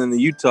wasn't even in the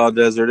Utah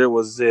desert. It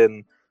was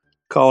in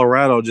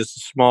Colorado. Just a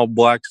small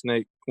black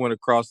snake went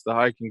across the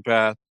hiking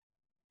path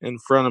in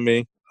front of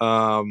me.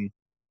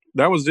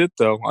 That was it,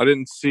 though. I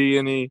didn't see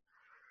any,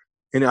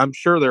 and I'm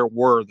sure there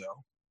were, though.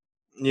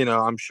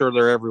 I'm sure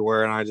they're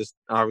everywhere, and I just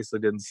obviously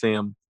didn't see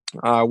them.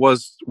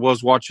 was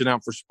watching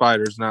out for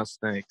spiders, not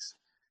snakes.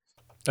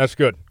 That's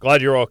good.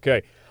 Glad you're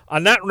okay.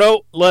 On that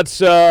note, let's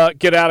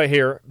get out of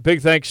here.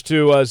 Big thanks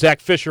to Zach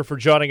Fisher for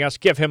joining us.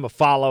 Give him a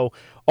follow.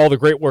 All the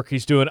great work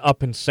he's doing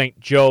up in St.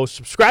 Joe.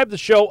 Subscribe to the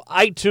show,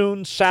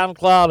 iTunes,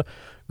 SoundCloud,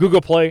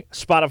 Google Play,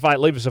 Spotify.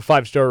 Leave us a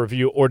 5-star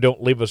review or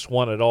don't leave us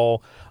one at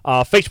all.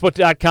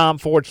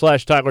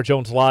 Facebook.com/Tyler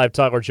Jones Live,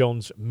 Tyler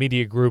Jones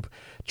Media Group.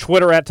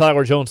 Twitter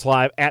 @Tyler Jones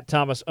Live,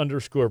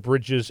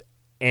 @Thomas_Bridges,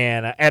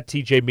 and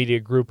 @TJ Media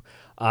Group.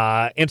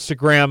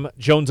 Instagram,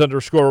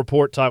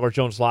 Jones_Report, Tyler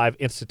Jones Live,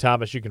 Insta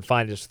Thomas. You can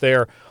find us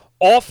there.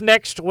 Off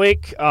next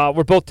week.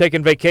 We're both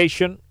taking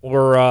vacation.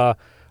 We're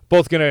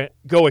both going to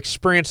go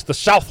experience the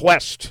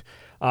Southwest.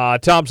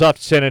 Tom's off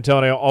to San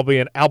Antonio. I'll be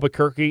in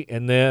Albuquerque,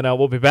 and then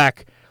we'll be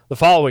back the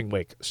following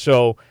week.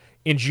 So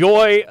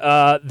enjoy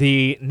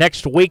the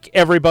next week,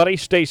 everybody.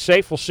 Stay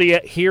safe. We'll see you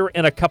here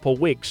in a couple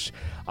weeks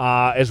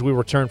as we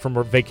return from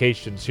our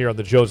vacations here on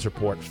the Jones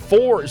Report.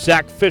 For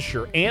Zach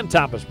Fisher and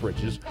Thomas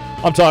Bridges,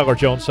 I'm Tyler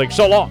Jones saying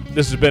so long.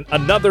 This has been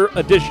another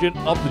edition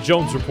of the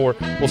Jones Report.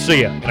 We'll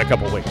see you in a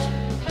couple weeks.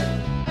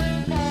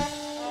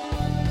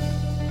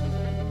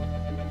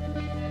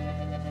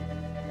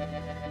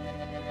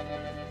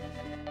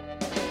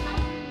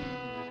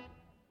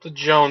 The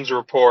Jones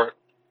Report.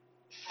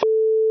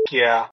 Yeah.